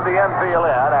have to move the infield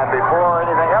in, and before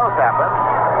anything else happens,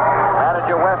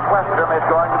 manager Wes Westrom is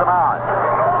going to the mound.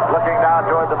 Looking down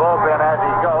toward the bullpen as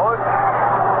he goes.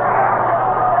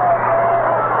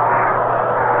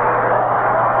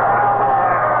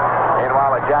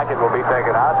 Meanwhile, a jacket will be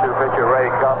taken out to pitcher Ray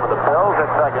Cuff for the Phillies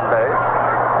at second base.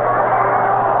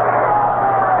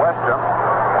 Westrom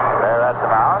there at the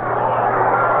mound.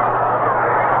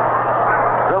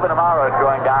 Ruben Amaro is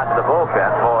going down to the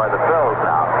bullpen for the Phillies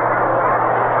now.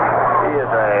 He is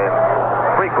a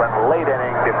frequent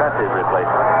late-inning defensive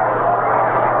replacement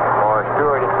for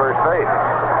Stewart at first base.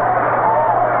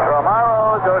 So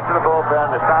Amaro goes to the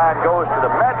bullpen. The sign goes to the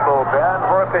Met bullpen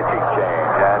for a pitching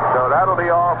change. And so that'll be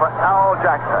all for Al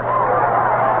Jackson,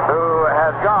 who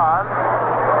has gone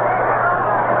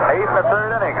 8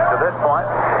 1/3 innings to this point.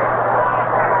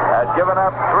 Has given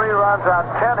up 3 runs on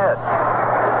 10 hits.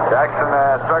 Jackson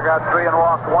struck out 3 and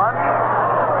walked 1.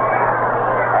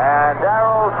 And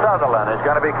Darryl Sutherland is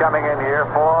going to be coming in here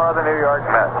for the New York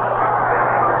Mets.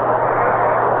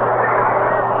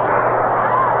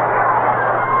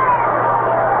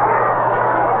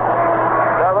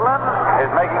 Sutherland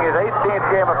is making his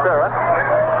 18th game appearance.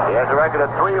 He has a record of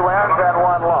 3 wins and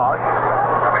 1 loss.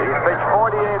 He's pitched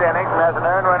 48 innings and has an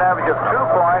earned run average of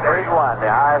 2.81, the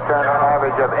highest earned run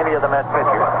average of any of the Mets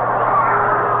pitchers.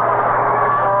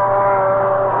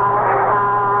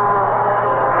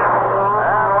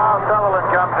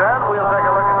 Comes in. We'll take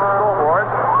a look at the scoreboard.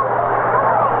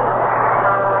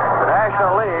 The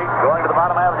National League going to the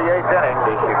bottom half of the 8th inning.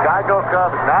 The Chicago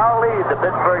Cubs now lead the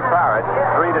Pittsburgh Pirates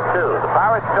 3-2. The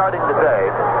Pirates starting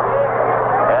today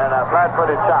in a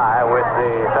flat-footed tie with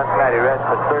the Cincinnati Reds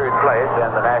for 3rd place in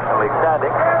the National League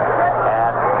standing.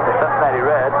 And the Cincinnati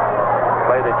Reds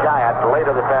play the Giants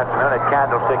later this afternoon at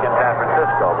Candlestick in San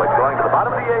Francisco. But going to the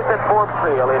bottom of the 8th at Forbes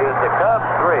Field, it is the Cubs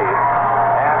 3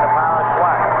 and the Pirates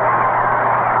 1.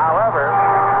 However,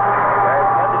 there's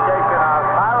an indication of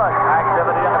Pirate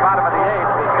activity in the bottom of the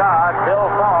 8th because Bill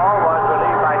Fall was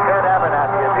relieved by Ted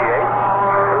Abernathy in the 8th,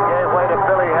 who gave way to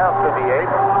Billy Helft in the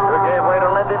 8th, who gave way to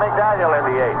Lindy McDaniel in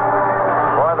the 8th.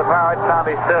 For the Pirates,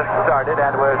 Tommy Sisk started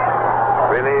and was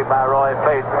relieved by Roy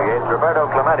Faith in the 8th. Roberto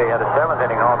Clemente had a 7th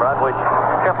inning home run, which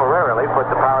temporarily put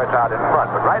the Pirates out in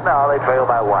front. But right now, they trail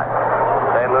by 1.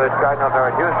 St. Louis Cardinals are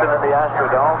at Houston in the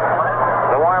Astrodome.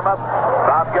 The warm-up,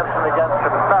 Bob Gibson against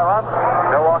Farah.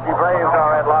 Milwaukee Braves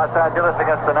are at Los Angeles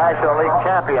against the National League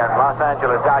champion Los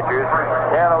Angeles Dodgers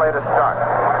in the latest start.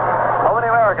 Over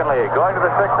the American League, going to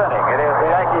the 6th inning. It is the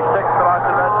Yankees 6, the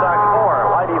Boston Red Sox 4.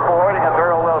 Whitey Ford against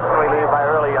Earl Wilson relieved by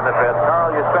early in the 5th.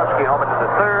 Carl Yastrzemski home into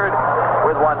the 3rd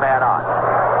with 1 man on.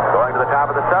 Going to the top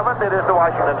of the 7th, it is the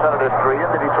Washington Senators 3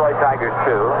 and the Detroit Tigers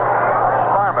 2.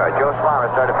 Joe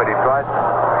Smarmer started for Detroit.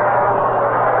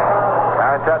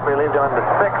 Aaron Tutt relieved him in the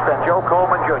 6th, and Joe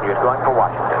Coleman Jr. is going for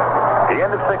Washington. The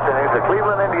end of 6 innings, the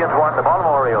Cleveland Indians won, the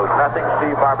Baltimore Orioles nothing.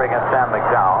 Steve Barber against Sam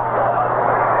McDowell.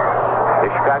 The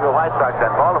Chicago White Sox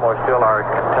and Baltimore still are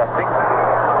contesting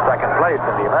 2nd place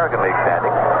in the American League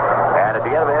standings. And at the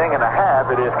end of an inning and a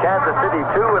half, it is Kansas City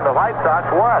 2 and the White Sox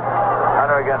 1.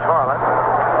 Hunter against Harlan.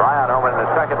 Ryan Homan in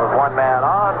the 2nd with 1 man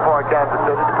on for Kansas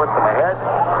City to put them ahead.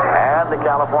 And the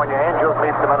California Angels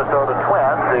meet the Minnesota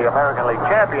Twins, the American League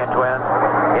champion Twins,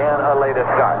 in a later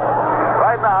start.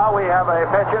 Right now, we have a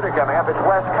pinch hitter coming up. It's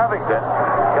Wes Covington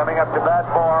coming up to bat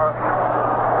for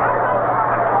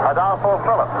Adolfo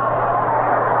Phillips.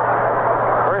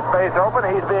 First base open.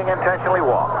 He's being intentionally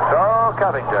walked. So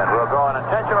Covington will throw an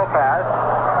intentional pass.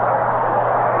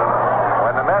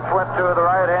 When the Mets went to the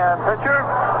right-hand pitcher,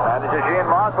 manager Gene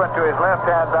Moss went to his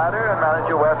left-hand batter, and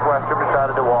manager Wes Westrom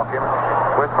decided to walk him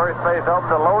with first base open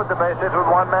to load the bases with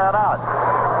 1 man out.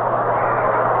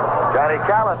 Johnny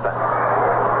Callison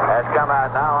has come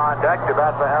out now on deck to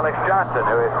bat for Alex Johnson,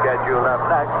 who is scheduled up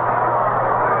next.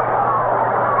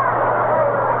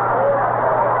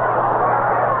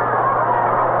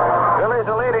 Phillies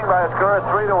are leading by a score of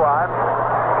 3-1.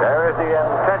 There is the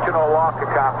intentional walk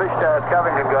accomplished as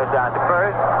Covington goes down to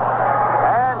first.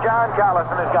 And John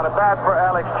Callison has got a bat for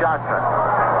Alex Johnson.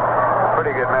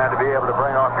 Pretty good man to be able to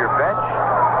bring off your bench.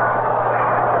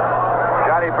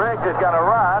 Johnny Briggs is going to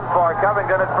run for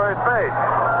Covington at first base.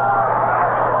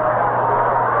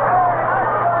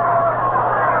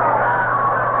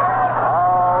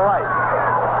 All right.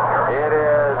 It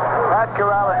is Pat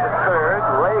Corrales at third,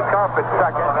 Ray Karp at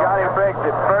second, Johnny Briggs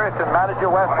at first, and manager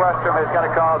Wes Westrom is going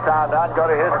to call time down, go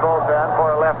to his bullpen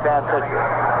for a left-hand pitcher.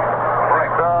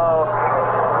 So,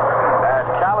 as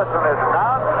Callison is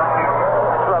announced,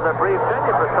 so the brief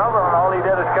ticket for Sutherland. All he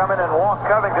did is come in and walk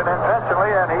Covington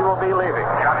intentionally, and he will be leaving.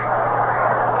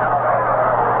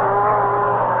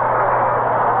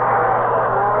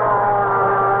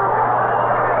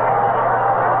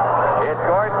 It's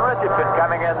Gordon Richardson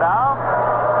coming in now.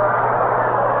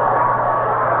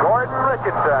 Gordon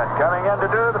Richardson coming in to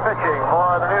do the pitching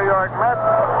for the New York Mets.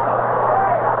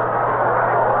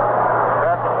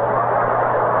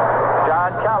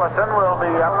 John Callison will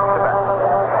be up to bat.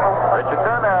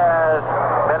 Richardson has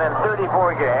been in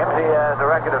 34 games. He has a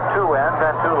record of 2 wins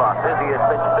and 2 losses. He has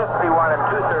pitched 51 and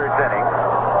 2/3 innings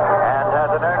and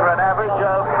has an earned run average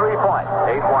of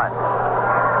 3.81.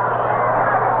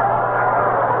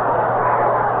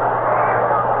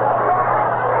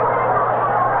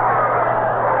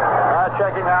 Now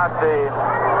checking out the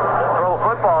Pro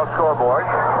Football scoreboard.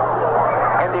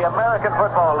 In the American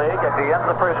Football League, at the end of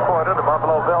the first quarter, the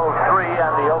Buffalo Bills 3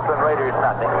 and the Oakland Raiders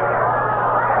nothing.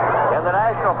 In the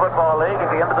National Football League, at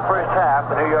the end of the first half,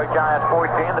 the New York Giants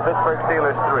 14, the Pittsburgh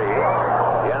Steelers 3.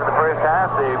 At the end of the first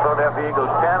half, the Philadelphia Eagles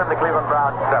 10 and the Cleveland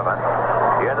Browns 7.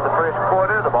 At the end of the first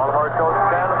quarter, the Baltimore Colts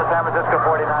 10 and the San Francisco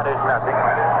 49ers nothing.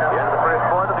 At the end of the first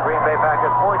quarter, the Green Bay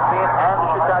Packers 14 and the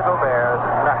Chicago Bears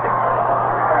nothing.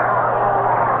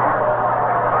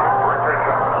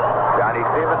 Johnny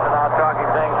Stevenson now talking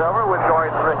things over with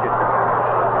Gordon Richardson.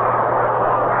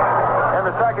 In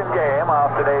the second game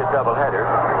of today's doubleheader,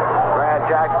 Brad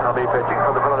Jackson will be pitching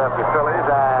for the Philadelphia Phillies,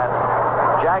 and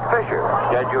Jack Fisher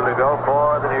scheduled to go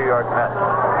for the New York Mets.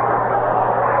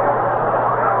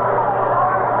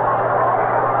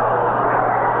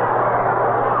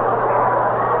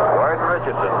 Gordon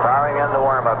Richardson firing in the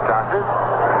warm-up tosses.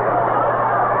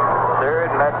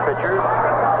 Third Mets pitcher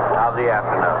of the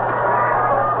afternoon.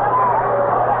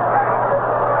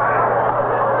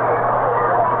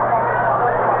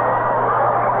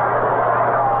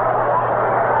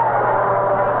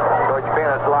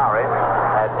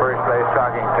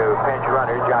 Talking to pinch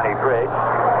runner Johnny Briggs.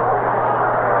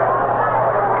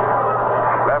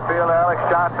 Left fielder Alex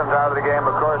Johnson's out of the game,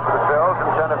 of course, for the Phils,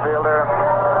 and center fielder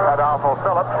Adolfo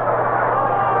Phillips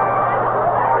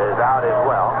is out as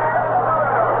well.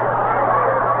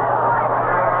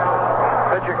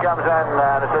 Pitcher comes in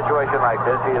a situation like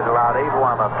this. He has allowed 8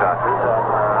 warm-up tosses, and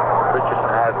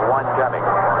Richardson has 1 coming.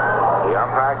 The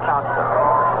umpire counts them.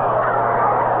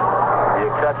 The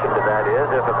exception to that is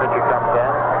if a pitcher comes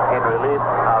in relief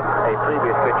of a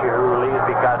previous pitcher who leaves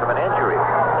because of an injury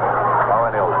or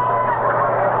an illness.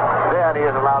 Then he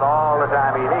is allowed all the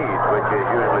time he needs, which is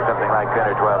usually something like 10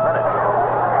 or 12 minutes.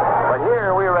 But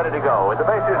here we are ready to go with the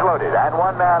bases loaded and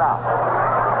 1 man out.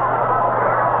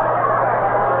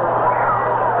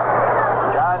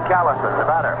 John Callison, the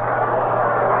batter.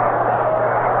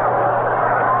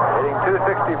 Hitting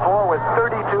 .264 with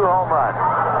 32 home runs.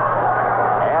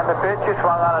 And the pitch is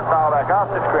swung on and fouled back off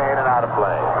the screen and out of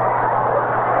play.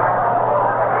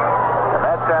 And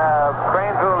that's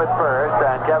Cranepool at first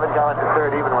and Kevin Collins at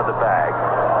third, even with the bag.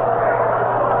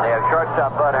 They have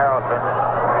shortstop Bud Harrelson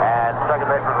and second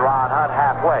baseman Ron Hunt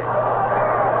halfway.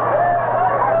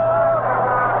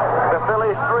 The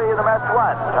Phillies 3 and the Mets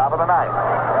 1, top of the 9th.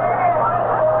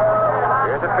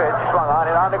 Here's a pitch swung on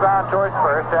it on the ground towards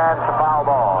first, and it's a foul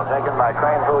ball taken by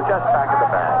Cranepool just back of the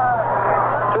bag.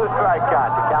 2-strike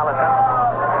count to Callison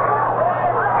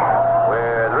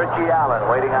with Richie Allen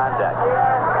waiting on deck.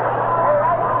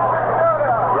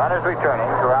 Runners returning.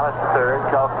 Corrales to third,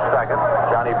 Kelp to second,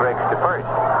 Johnny Briggs to first.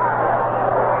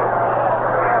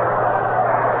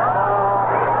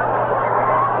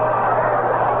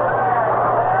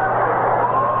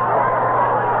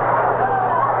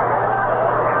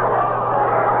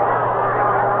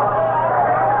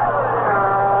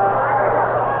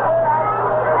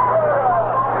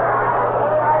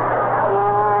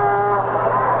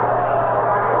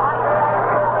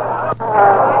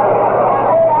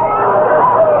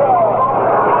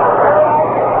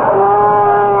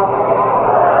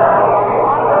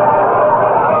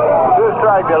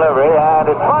 Delivery, and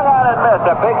it's swung on and missed.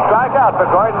 A big strikeout for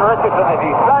Gordon Richardson as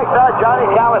he strikes out Johnny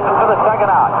Callison for the second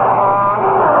out.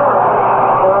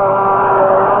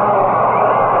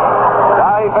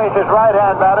 Now he faces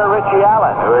right-hand batter Richie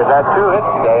Allen, who has had 2 hits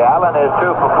today. Allen is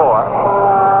 2 for 4.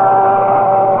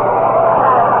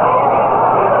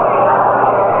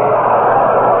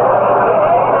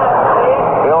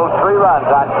 Bills 3 runs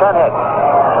on 10 hits.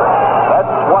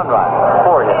 That's 1 run,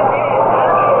 4 hits.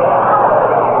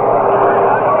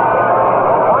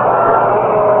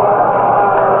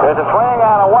 There's a swing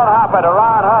on a 1-hopper to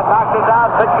Ron Hunt. Knocks it down,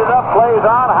 picks it up, plays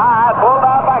on high, pulled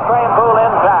out by Cranepool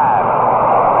in time.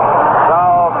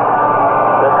 So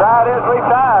the side is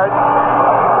retired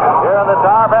here in the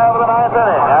top half of the 9th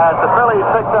inning as the Phillies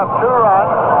picked up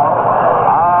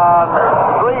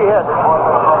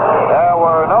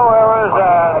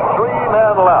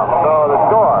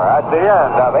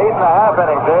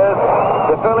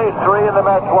Phillies 3 and the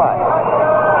Mets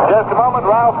 1. Just a moment,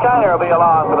 Ralph Kiner will be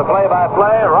along for the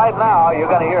play-by-play. Right now, you're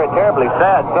going to hear a terribly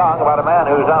sad song about a man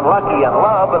who's unlucky in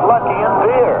love but lucky in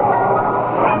fear.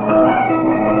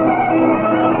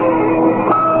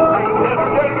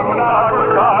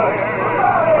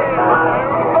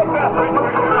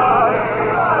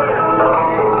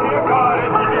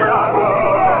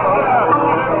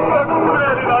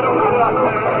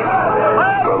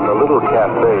 From the little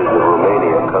cafes of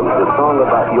Romania comes the song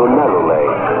about Ionelule,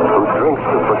 who drinks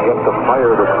to forget the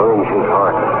fire that burns his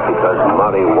heart because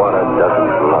marijuana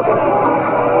doesn't love him.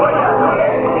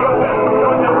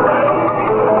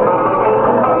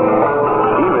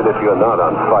 Even if you're not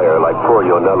on fire like poor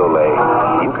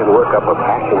Ionelule, you can work up a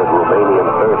passionate Romanian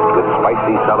thirst with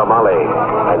spicy salamale,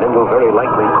 and then will very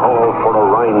likely call for a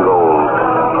Rheingold.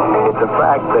 It's a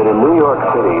fact that in New York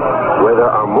City, where there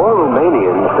are more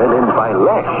Romanians than in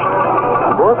Bailești,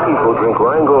 more people drink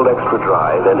Rheingold Extra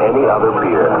Dry than any other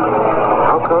beer.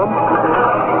 How come?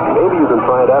 Maybe you can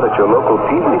find out at your local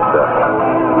pizza.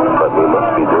 But we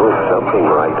must be doing something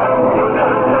right.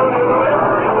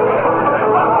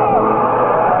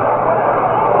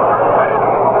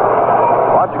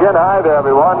 Once again, hi there,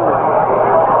 everyone.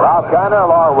 Ralph Kiner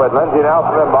along with Lindsey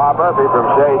Nelson and Bob Murphy from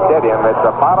Shea Stadium. It's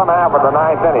the bottom half of the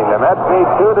ninth inning. The Mets need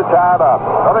 2 to tie it up.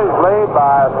 Phillies lead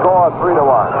by a score of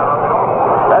 3-1.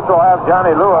 Mets will have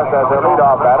Johnny Lewis as their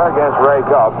leadoff batter against Ray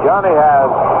Cobb. Johnny has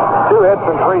 2 hits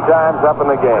and 3 times up in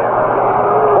the game.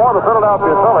 For the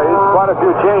Philadelphia Phillies, quite a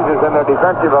few changes in their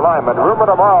defensive alignment.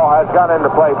 Ruben Amaro has gone in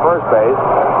to play first base.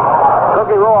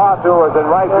 Cookie Rojas, who was in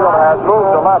right field, has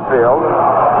moved to left field.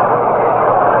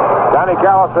 Johnny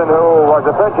Callison, who was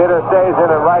a pinch hitter, stays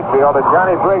in right field, and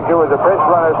Johnny Briggs, who was a pinch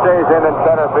runner, stays in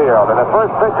center field. And the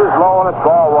first pitch is low, and it's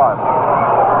ball 1.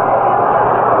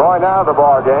 Going now to the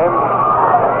ball game,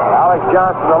 Alex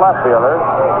Johnson, the left fielder,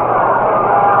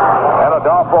 and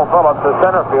Adolfo Phillips, the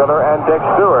center fielder, and Dick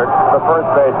Stewart, the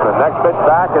first baseman. Next pitch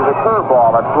back is a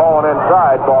curveball that's flowing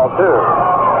inside, ball 2.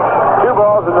 2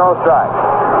 balls and no strikes.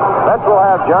 Mets will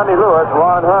have Johnny Lewis,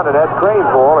 Ron Hunt, and Ed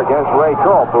Cranesville against Ray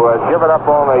Culp, who has given up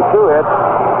only 2 hits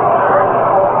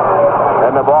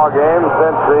in the ball game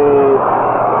since the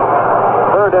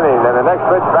 3rd inning. And the next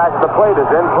pitch back to the plate is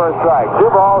in for a strike. 2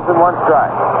 balls and 1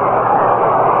 strike.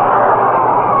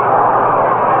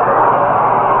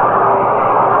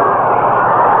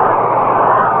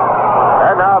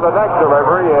 And now the next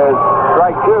delivery is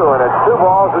strike 2, and it's 2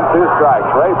 balls and 2 strikes.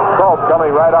 Ray Culp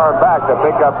coming right arm back to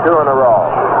pick up 2 in a row.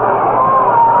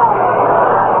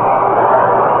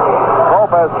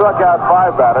 Has struck out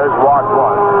 5 batters, walked 1.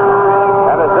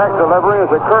 And his next delivery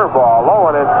is a curveball, low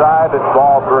and inside, it's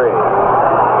ball 3.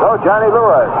 So Johnny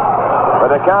Lewis,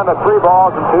 with a count of 3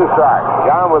 balls and 2 strikes.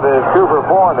 Gone with his 2 for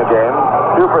 4 in the game,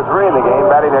 2 for 3 in the game,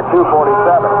 batting at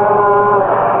 .247.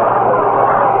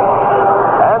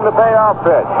 And the payoff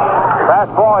pitch.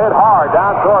 Fastball hit hard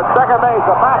down towards second base.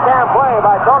 A backhand play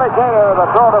by Tony Taylor.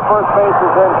 The throw to first base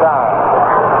is in time.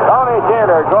 Tony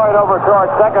Taylor going over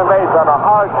towards second base on a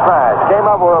hard smash. Came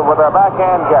up with a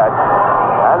backhand catch.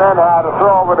 And then had to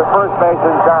throw over to first base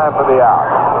in time for the out.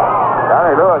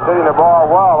 Johnny Lewis hitting the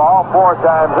ball well all 4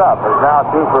 times up. Is now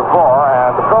 2 for 4.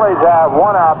 And the Phillies have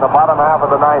 1 out in the bottom half of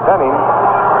the ninth inning.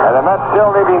 And the Mets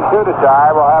still needing 2 to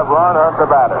tie. Will have Ron Hunt the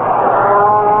batter.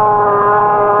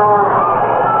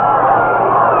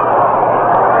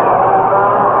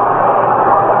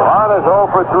 Ron is 0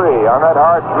 for 3 on that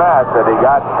hard smash that he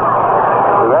got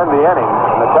to end the inning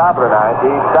in the top of the ninth.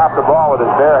 He stopped the ball with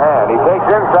his bare hand. He takes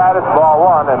inside, it's ball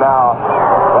 1, and now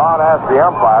Ron asks the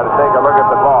umpire to take a look at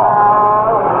the ball.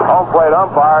 Home plate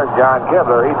umpire is John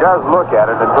Kibler. He does look at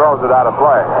it and throws it out of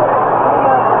play.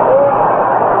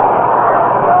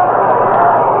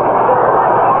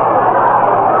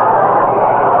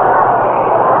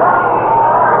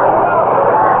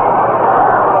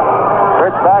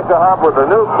 Pitch back to Hump with the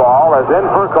nuke ball is in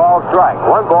for a called strike.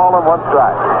 1 ball and 1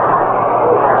 strike.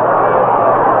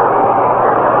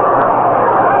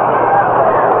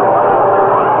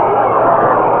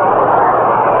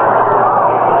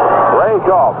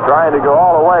 Trying to go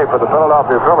all the way for the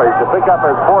Philadelphia Phillies to pick up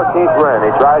his 14th win.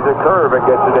 He tries a curve and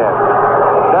gets it in.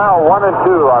 Now 1-2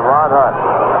 on Ron Hunt.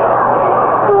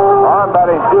 Ron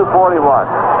batting .241.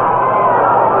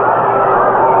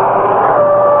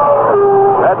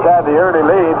 Mets had the early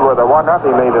lead with a 1-0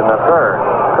 lead in the 3rd.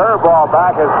 Curveball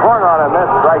back is swung on and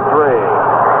missed, strike 3.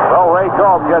 So Ray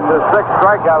Culp gets his 6th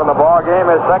strikeout in the ball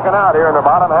game, his 2nd out here in the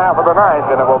bottom half of the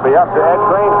ninth, and it will be up to Ed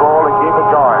Cranesville to keep it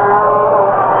going.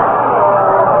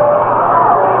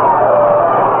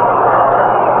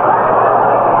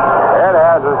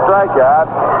 Strikeout,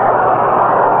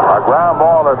 a ground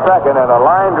ball to second, and a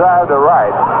line drive to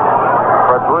right.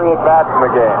 free at bat in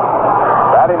the game.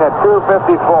 Batting at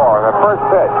 .254. The first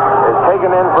pitch is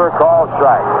taken in for a called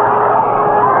strike.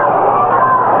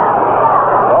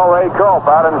 So Ray Cope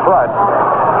out in front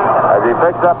as he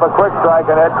picks up a quick strike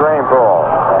on Ed Grainpool.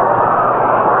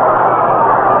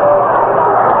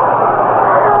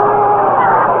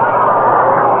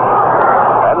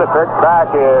 And the pitch back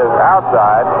is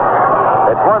outside.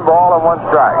 It's 1 ball and 1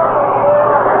 strike.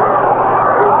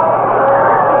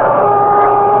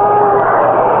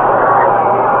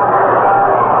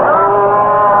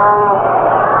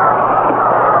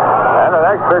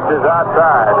 Pitch is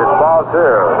outside. It's ball 2.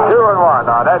 2-1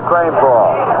 on Ed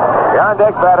Grainpool. The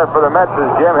on-deck batter for the Mets is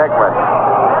Jim Hickman.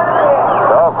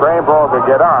 So if Grainpool could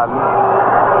get on,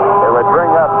 it would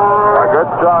bring up a good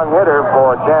strong hitter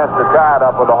for a chance to tie it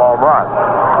up with a home run.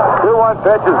 2-1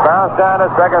 pitch is bounced down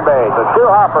to second base. A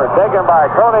two-hopper taken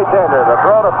by Tony Taylor. The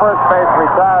throw to first base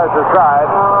retires the side,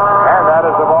 and that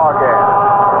is the ball game.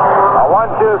 A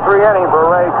 1-2-3 inning for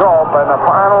Ray Cope, and the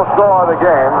final score of the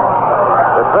game,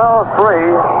 the Phillies 3,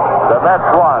 the Mets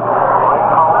 1.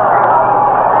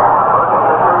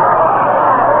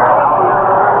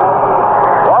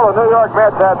 Well, the New York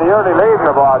Mets had the early lead in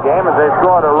the ball game as they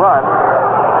scored a run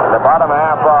in the bottom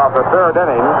half of the third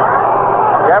inning.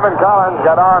 Kevin Collins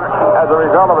got on as a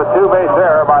result of a two-base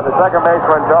error by the second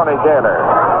baseman Tony Taylor.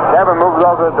 Kevin moved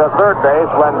over to third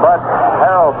base when Bud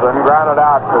Harrelson grounded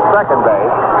out to second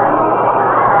base.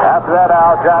 After that,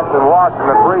 Al Jackson walked in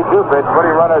the 3-2 pitch,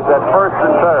 putting runners at first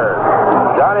and third.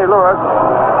 Johnny Lewis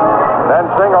then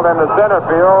singled into center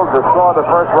field to score the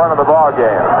first run of the ball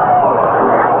game.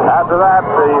 After that,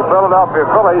 the Philadelphia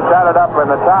Phillies had it up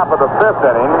in the top of the fifth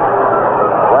inning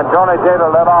when Tony Taylor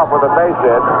led off with a base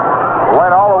hit,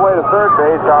 went all the way to third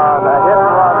base on a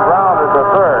hit-and-run grounder to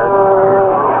third,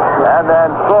 and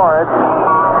then scored,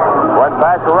 went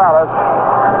back to Rallis,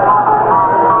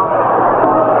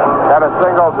 got a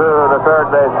single to the third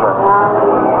baseman.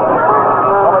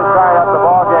 Phillies tied up the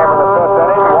ball game in the fifth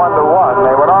inning, 1-1.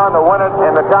 They went on to win it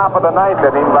in the top of the ninth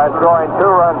inning by scoring 2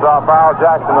 runs off Al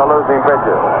Jackson, the losing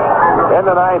pitcher. In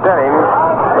the ninth inning,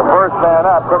 the first man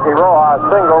up, Cookie Rojas,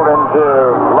 singled into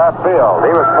left field.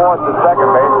 He was forced to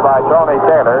second base by Tony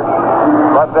Taylor,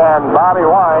 but then Bobby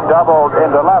Wine doubled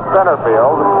into left center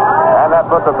field, and that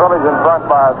put the Phillies in front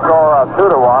by a score of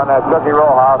 2-1 as Cookie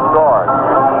Rojas scored.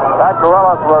 Pat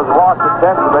Corellis was walked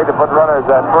intensively to put runners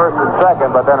at first and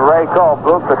second, but then Ray Cope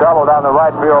grouped the double down the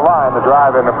right field line to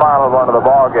drive in the final run of the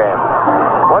ball game.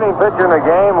 Winning pitcher in the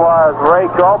game was Ray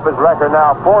Cope. His record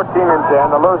now 14-10.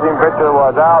 The losing pitcher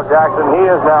was Al Jackson. He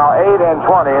is now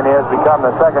 8-20, and he has become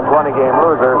the second 20-game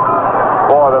loser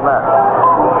for the Mets.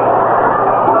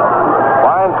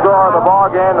 Fine score of the ball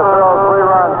game. The Phillies 3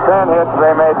 runs, 10 hits.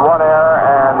 They made 1 error,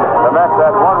 and the Mets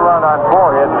had 1 run on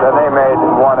 4 hits, and they made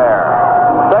 1 error.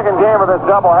 Second game of this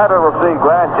doubleheader will see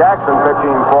Grant Jackson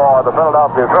pitching for the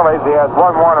Philadelphia Phillies. He has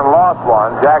won 1 and lost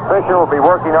 1. Jack Fisher will be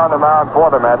working on the mound for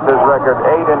the Mets. His record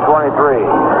 8-23.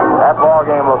 That ball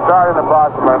game will start in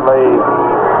approximately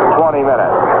 20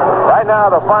 minutes. Right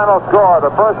now, the final score: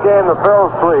 the first game, the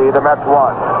Phillies 3, the Mets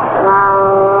 1.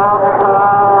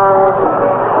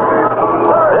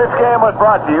 This game was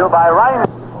brought to you by Ryan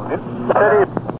City.